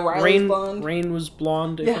 Now Riley's blonde. Rain was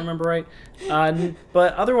blonde, if I remember right.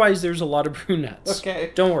 But otherwise, there's a lot of brunettes.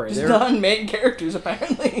 Okay. Don't worry. Just non-main characters,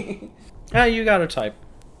 apparently. You got a type.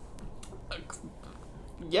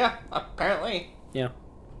 Yeah, apparently. Yeah.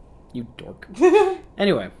 You dork.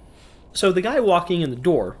 Anyway, so the guy walking in the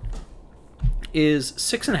door is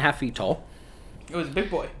 6.5 feet tall. It was a big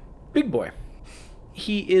boy. Big boy.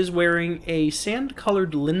 He is wearing a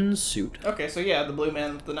sand-colored linen suit. Okay, so yeah, the blue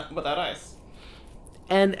man without eyes.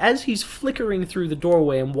 And as he's flickering through the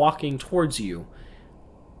doorway and walking towards you,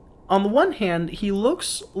 on the one hand, he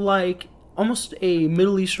looks like almost a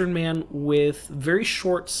Middle Eastern man with very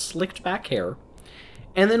short, slicked-back hair.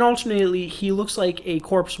 And then alternately, he looks like a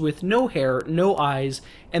corpse with no hair, no eyes,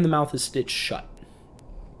 and the mouth is stitched shut.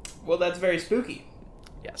 Well, that's very spooky.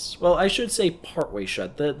 Yes. Well, I should say partway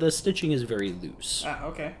shut. The stitching is very loose. Ah,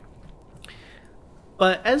 okay.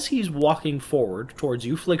 But as he's walking forward towards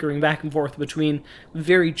you, flickering back and forth between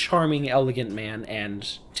very charming, elegant man and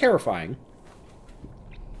terrifying,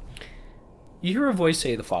 you hear a voice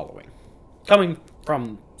say the following. Coming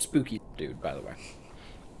from Spooky Dude, by the way.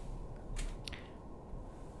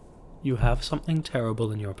 You have something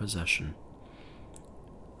terrible in your possession.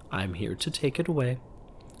 I'm here to take it away,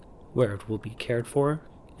 where it will be cared for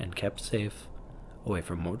and kept safe, away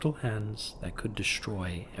from mortal hands that could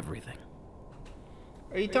destroy everything.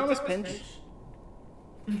 Are you Thomas Pinch?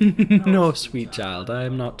 No, sweet child, I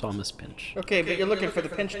am not Thomas Pinch. Okay, but you're looking for the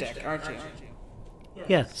pinch deck, aren't you?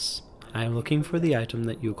 Yes, I am looking for the item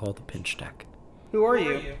that you call the pinch deck. Who are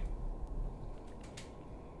you?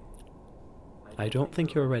 I don't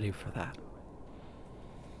think you're ready for that.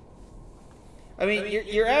 I mean,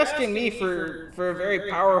 you're asking me for a very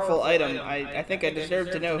powerful item. I think I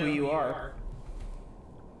deserve to know who you are.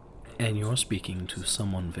 And you're speaking to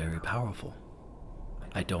someone very powerful.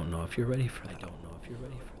 I don't know if you're ready for that.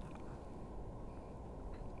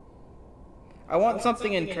 I want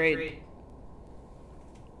something in trade.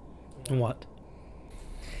 What?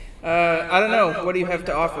 I don't know. What do you have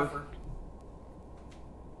to offer?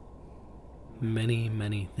 Many,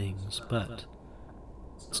 many things, but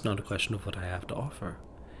it's not a question of what I have to offer.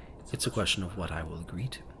 It's a question of what I will agree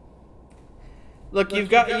to. Look,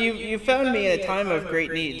 you found me in a time of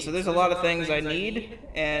great need, so there's a lot of things I need,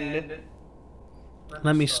 and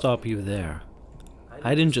Let me stop you there.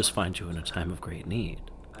 I didn't just find you in a time of great need.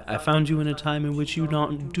 I found you in a time in which you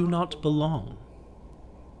do not belong.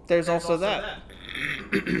 there's also that.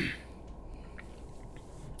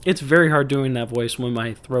 It's very hard doing that voice when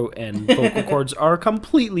my throat and vocal cords are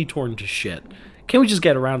completely torn to shit. Can we just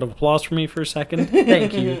get a round of applause for me for a second?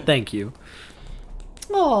 Thank you, thank you.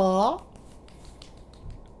 Aww.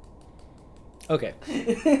 Okay.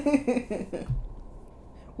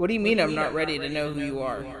 What do you mean I'm not ready to know who you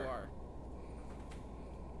are?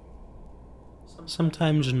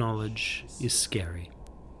 Sometimes knowledge is scary.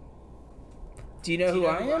 Do you know who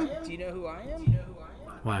I am?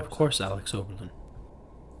 Why, of course, Alex Oberlin.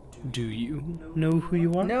 Do you know who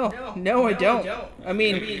you are? No, I don't. I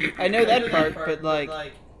mean, I know that part, but like,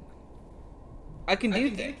 I can do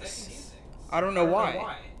things. I don't know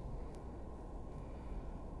why.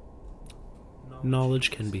 Knowledge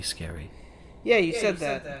can be scary. Yeah, you said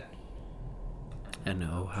that. And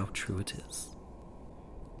oh, how true it is.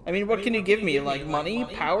 I mean, what can you give me? Like money,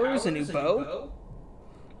 powers, a new bow?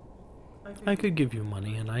 I could give you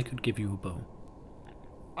money and I could give you a bow.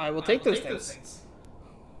 I will take those things.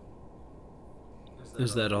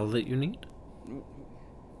 Is that all that you need?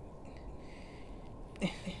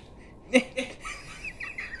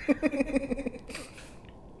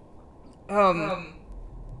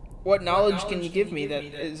 What knowledge can you give me that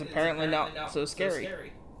is apparently not so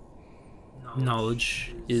scary?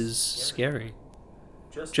 Knowledge is scary.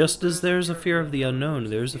 Just as there's a fear of the unknown,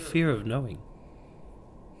 there's a fear of knowing.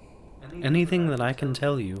 Anything that I can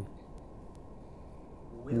tell you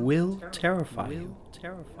will terrify you.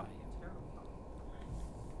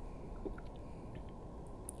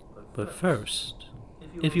 But first,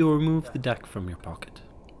 if you remove the deck from your pocket.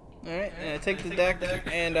 Alright, I take the deck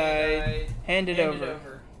and I hand it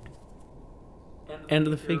over. And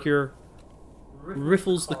the figure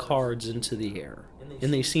riffles the cards into the air,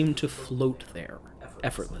 and they seem to float there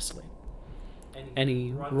effortlessly. And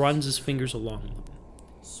he runs his fingers along them,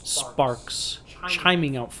 sparks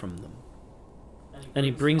chiming out from them. And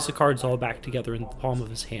he brings the cards all back together in the palm of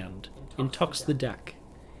his hand and tucks the deck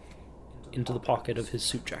into the pocket of his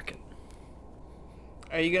suit jacket.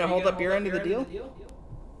 Are you gonna hold up your end of the deal?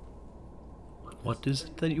 What is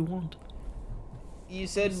it that you want? You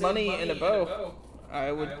said money and a bow.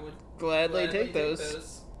 I would gladly take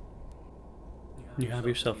those. You have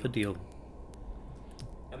yourself a deal.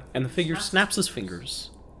 And the figure snaps his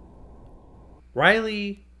fingers.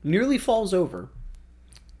 Riley nearly falls over.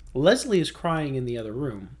 Leslie is crying in the other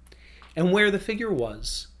room. And where the figure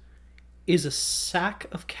was is a sack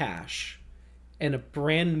of cash and a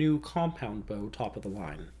brand new compound bow top of the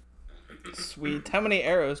line. Sweet. How many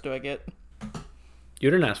arrows do I get? You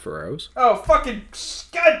didn't ask for arrows. Oh, fucking...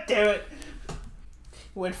 God damn it!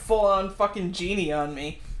 Went full-on fucking genie on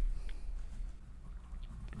me.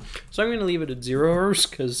 So I'm going to leave it at 0 arrows,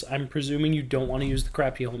 because I'm presuming you don't want to use the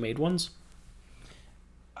crappy homemade ones.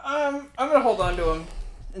 I'm gonna hold on to them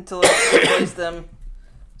until I replace them.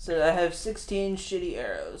 So I have 16 shitty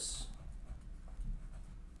arrows.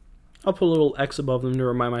 I'll put a little X above them to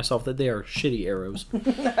remind myself that they are shitty arrows.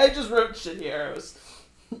 I just wrote shitty arrows.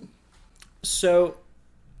 So,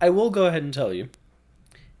 I will go ahead and tell you.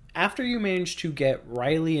 After you manage to get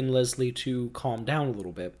Riley and Leslie to calm down a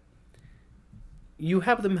little bit, you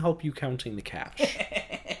have them help you counting the cash.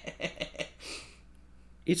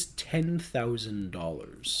 It's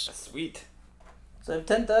 $10,000. Sweet. So I have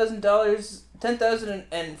 $10,000,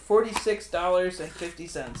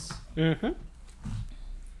 $10,046.50. Mm-hmm.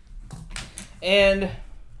 And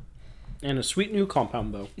a sweet new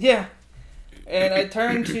compound bow. yeah. And I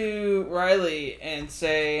turn to Riley and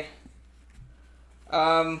say,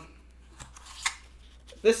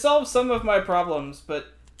 this solves some of my problems,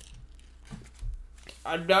 but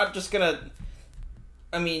I'm not just gonna,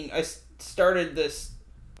 I started this,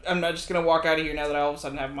 I'm not just gonna walk out of here now that I all of a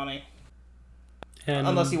sudden have money. And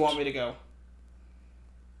Unless you want me to go.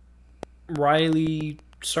 Riley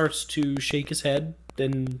starts to shake his head,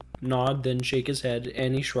 then nod, then shake his head,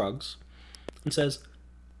 and he shrugs and says,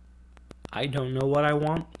 I don't know what I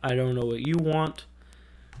want. I don't know what you want.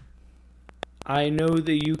 I know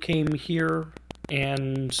that you came here,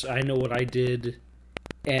 and I know what I did,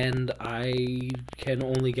 and I can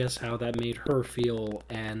only guess how that made her feel,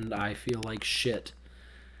 and I feel like shit.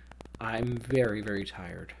 I'm very, very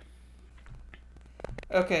tired.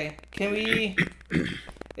 Okay, can we...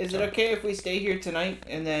 Is it okay if we stay here tonight,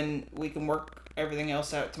 and then we can work everything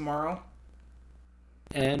else out tomorrow?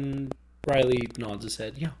 And Riley nods his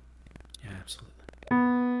head, yeah. Yeah, absolutely.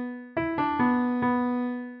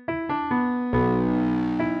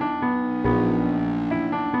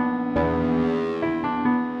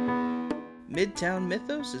 Midtown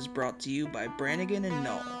Mythos is brought to you by Brannigan and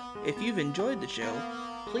Null. If you've enjoyed the show,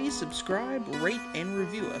 please subscribe, rate, and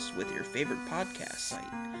review us with your favorite podcast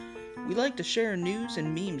site. We like to share news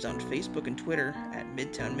and memes on Facebook and Twitter at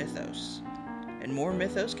Midtown Mythos. And more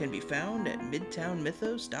mythos can be found at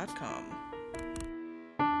midtownmythos.com.